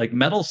this, but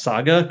Metal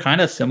Saga,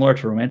 kind of similar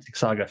to Romantic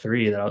Saga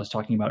 3 that I was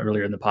talking about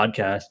earlier in the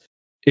podcast,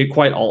 it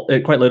quite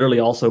literally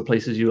also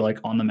places you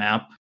on the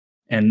map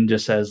and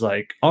just says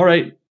all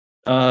right,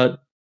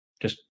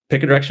 just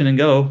pick a direction and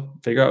go,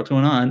 figure out what's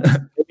going on.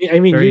 I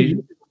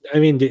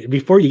mean,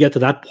 before you get to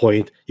that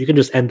point, you can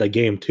just end the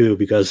game too,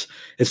 because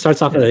it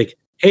starts off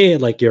hey,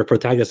 your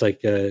protagonist,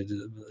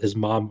 his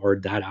mom or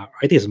dad, I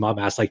think his mom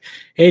asks,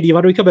 hey, do you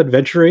want to become an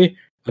adventurer?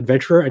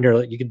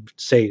 And you can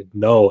say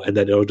no, and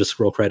then it'll just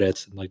scroll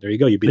credits, and there you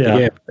go, you beat the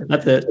game.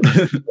 That's it.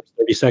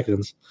 30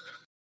 seconds.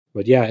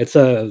 But yeah, it's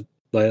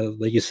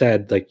like you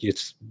said,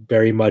 it's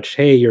very much,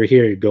 hey, you're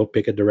here, go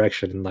pick a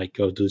direction and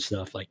go do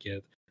stuff.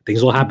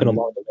 Things will happen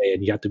along the way,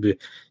 and you have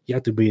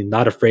to be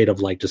not afraid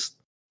of just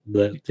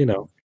letting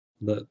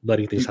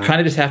things happen. Kind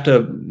of just have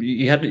to.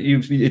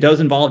 It does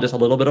involve just a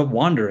little bit of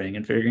wandering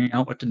and figuring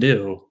out what to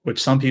do.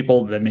 Which some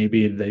people that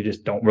maybe they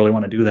just don't really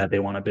want to do that. They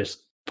want to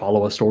just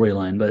follow a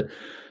storyline. But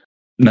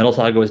Metal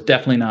Saga was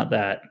definitely not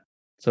that.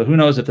 So who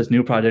knows if this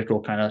new project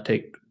will kind of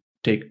take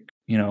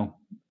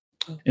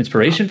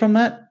inspiration from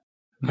that.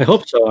 I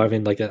hope so. I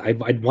mean,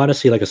 I'd want to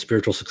see a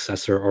spiritual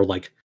successor or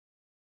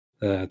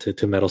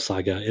to Metal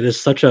Saga. It is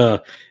such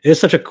a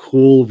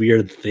cool,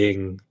 weird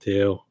thing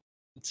too.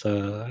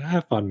 I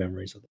have fond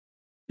memories of it.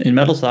 In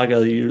Metal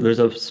Saga, there's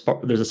a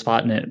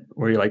spot in it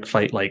where you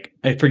fight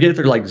I forget if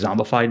they're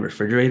zombified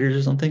refrigerators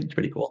or something. It's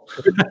pretty cool.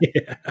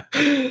 Yeah.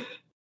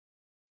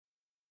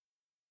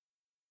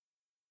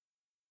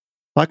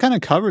 Well, that kind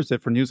of covers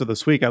it for news of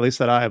this week, at least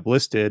that I have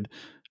listed.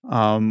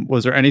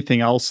 Was there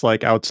anything else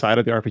outside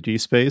of the RPG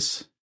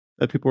space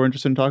that people were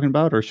interested in talking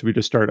about, or should we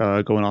just start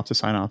going off to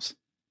sign-offs?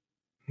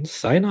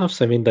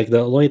 Sign-offs. I mean, the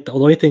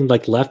only thing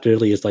left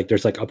really is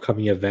there's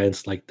upcoming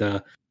events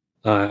the.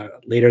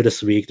 Later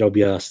this week, there'll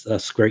be a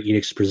Square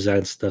Enix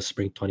Presents the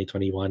Spring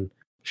 2021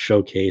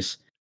 showcase,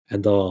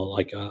 and they'll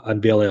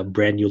unveil a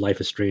brand new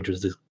Life is Strange,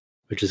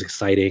 which is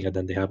exciting. And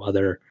then they have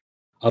other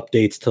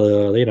updates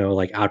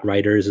to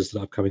Outriders is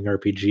the upcoming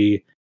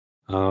RPG.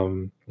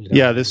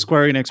 Yeah, this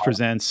Square Enix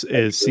Presents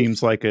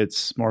seems like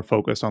it's more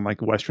focused on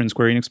Western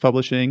Square Enix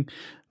publishing.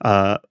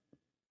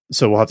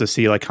 So we'll have to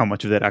see how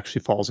much of that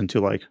actually falls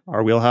into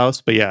our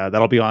wheelhouse. But yeah,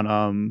 that'll be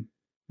on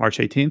March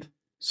 18th.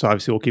 So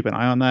obviously we'll keep an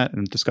eye on that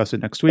and discuss it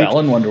next week.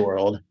 Balan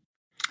Wonderworld.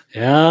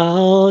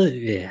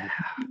 Yeah.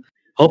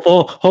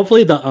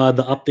 Hopefully the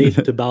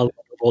update to Balan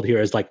Wonderworld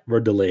here is we're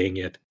delaying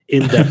it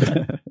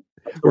indefinitely.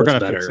 We're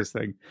gonna fix this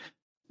thing.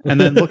 And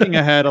then looking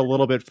ahead a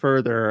little bit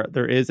further,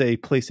 there is a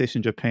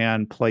PlayStation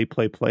Japan Play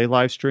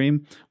live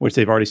stream, which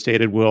they've already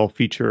stated will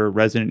feature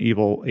Resident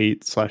Evil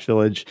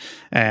 8/Village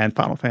and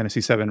Final Fantasy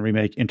VII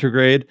Remake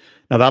Intergrade.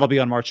 Now that'll be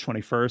on March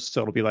 21st,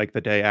 so it'll be the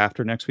day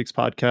after next week's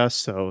podcast,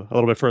 so a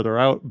little bit further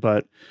out,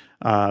 but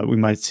we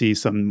might see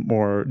some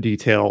more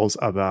details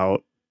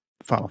about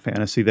Final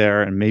Fantasy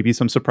there and maybe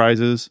some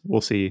surprises.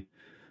 We'll see.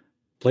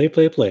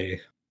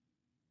 Play.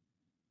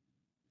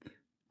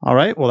 All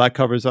right. Well, that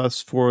covers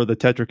us for the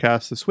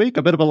TetraCast this week.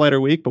 A bit of a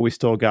lighter week, but we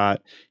still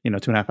got,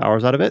 2.5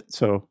 hours out of it.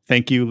 So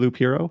thank you, Loop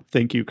Hero.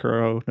 Thank you,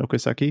 Kuro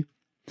Nokoseki.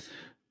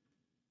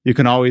 You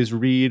can always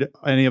read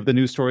any of the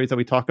news stories that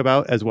we talk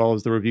about, as well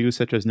as the reviews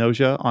such as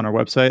Nausea on our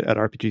website at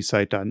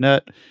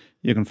rpgsite.net.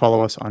 You can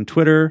follow us on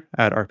Twitter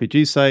at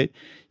rpgsite.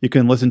 You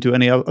can listen to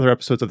any other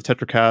episodes of the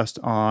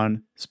TetraCast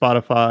on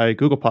Spotify,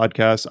 Google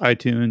Podcasts,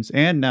 iTunes,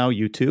 and now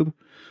YouTube.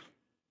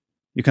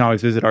 You can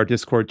always visit our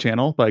Discord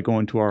channel by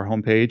going to our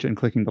homepage and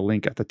clicking the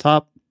link at the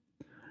top.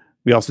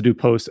 We also do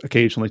post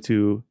occasionally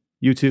to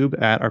YouTube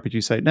at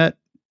rpgsite.net.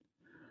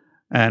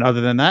 And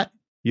other than that,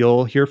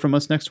 you'll hear from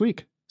us next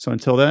week. So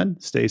until then,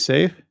 stay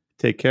safe,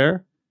 take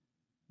care,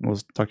 and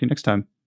we'll talk to you next time.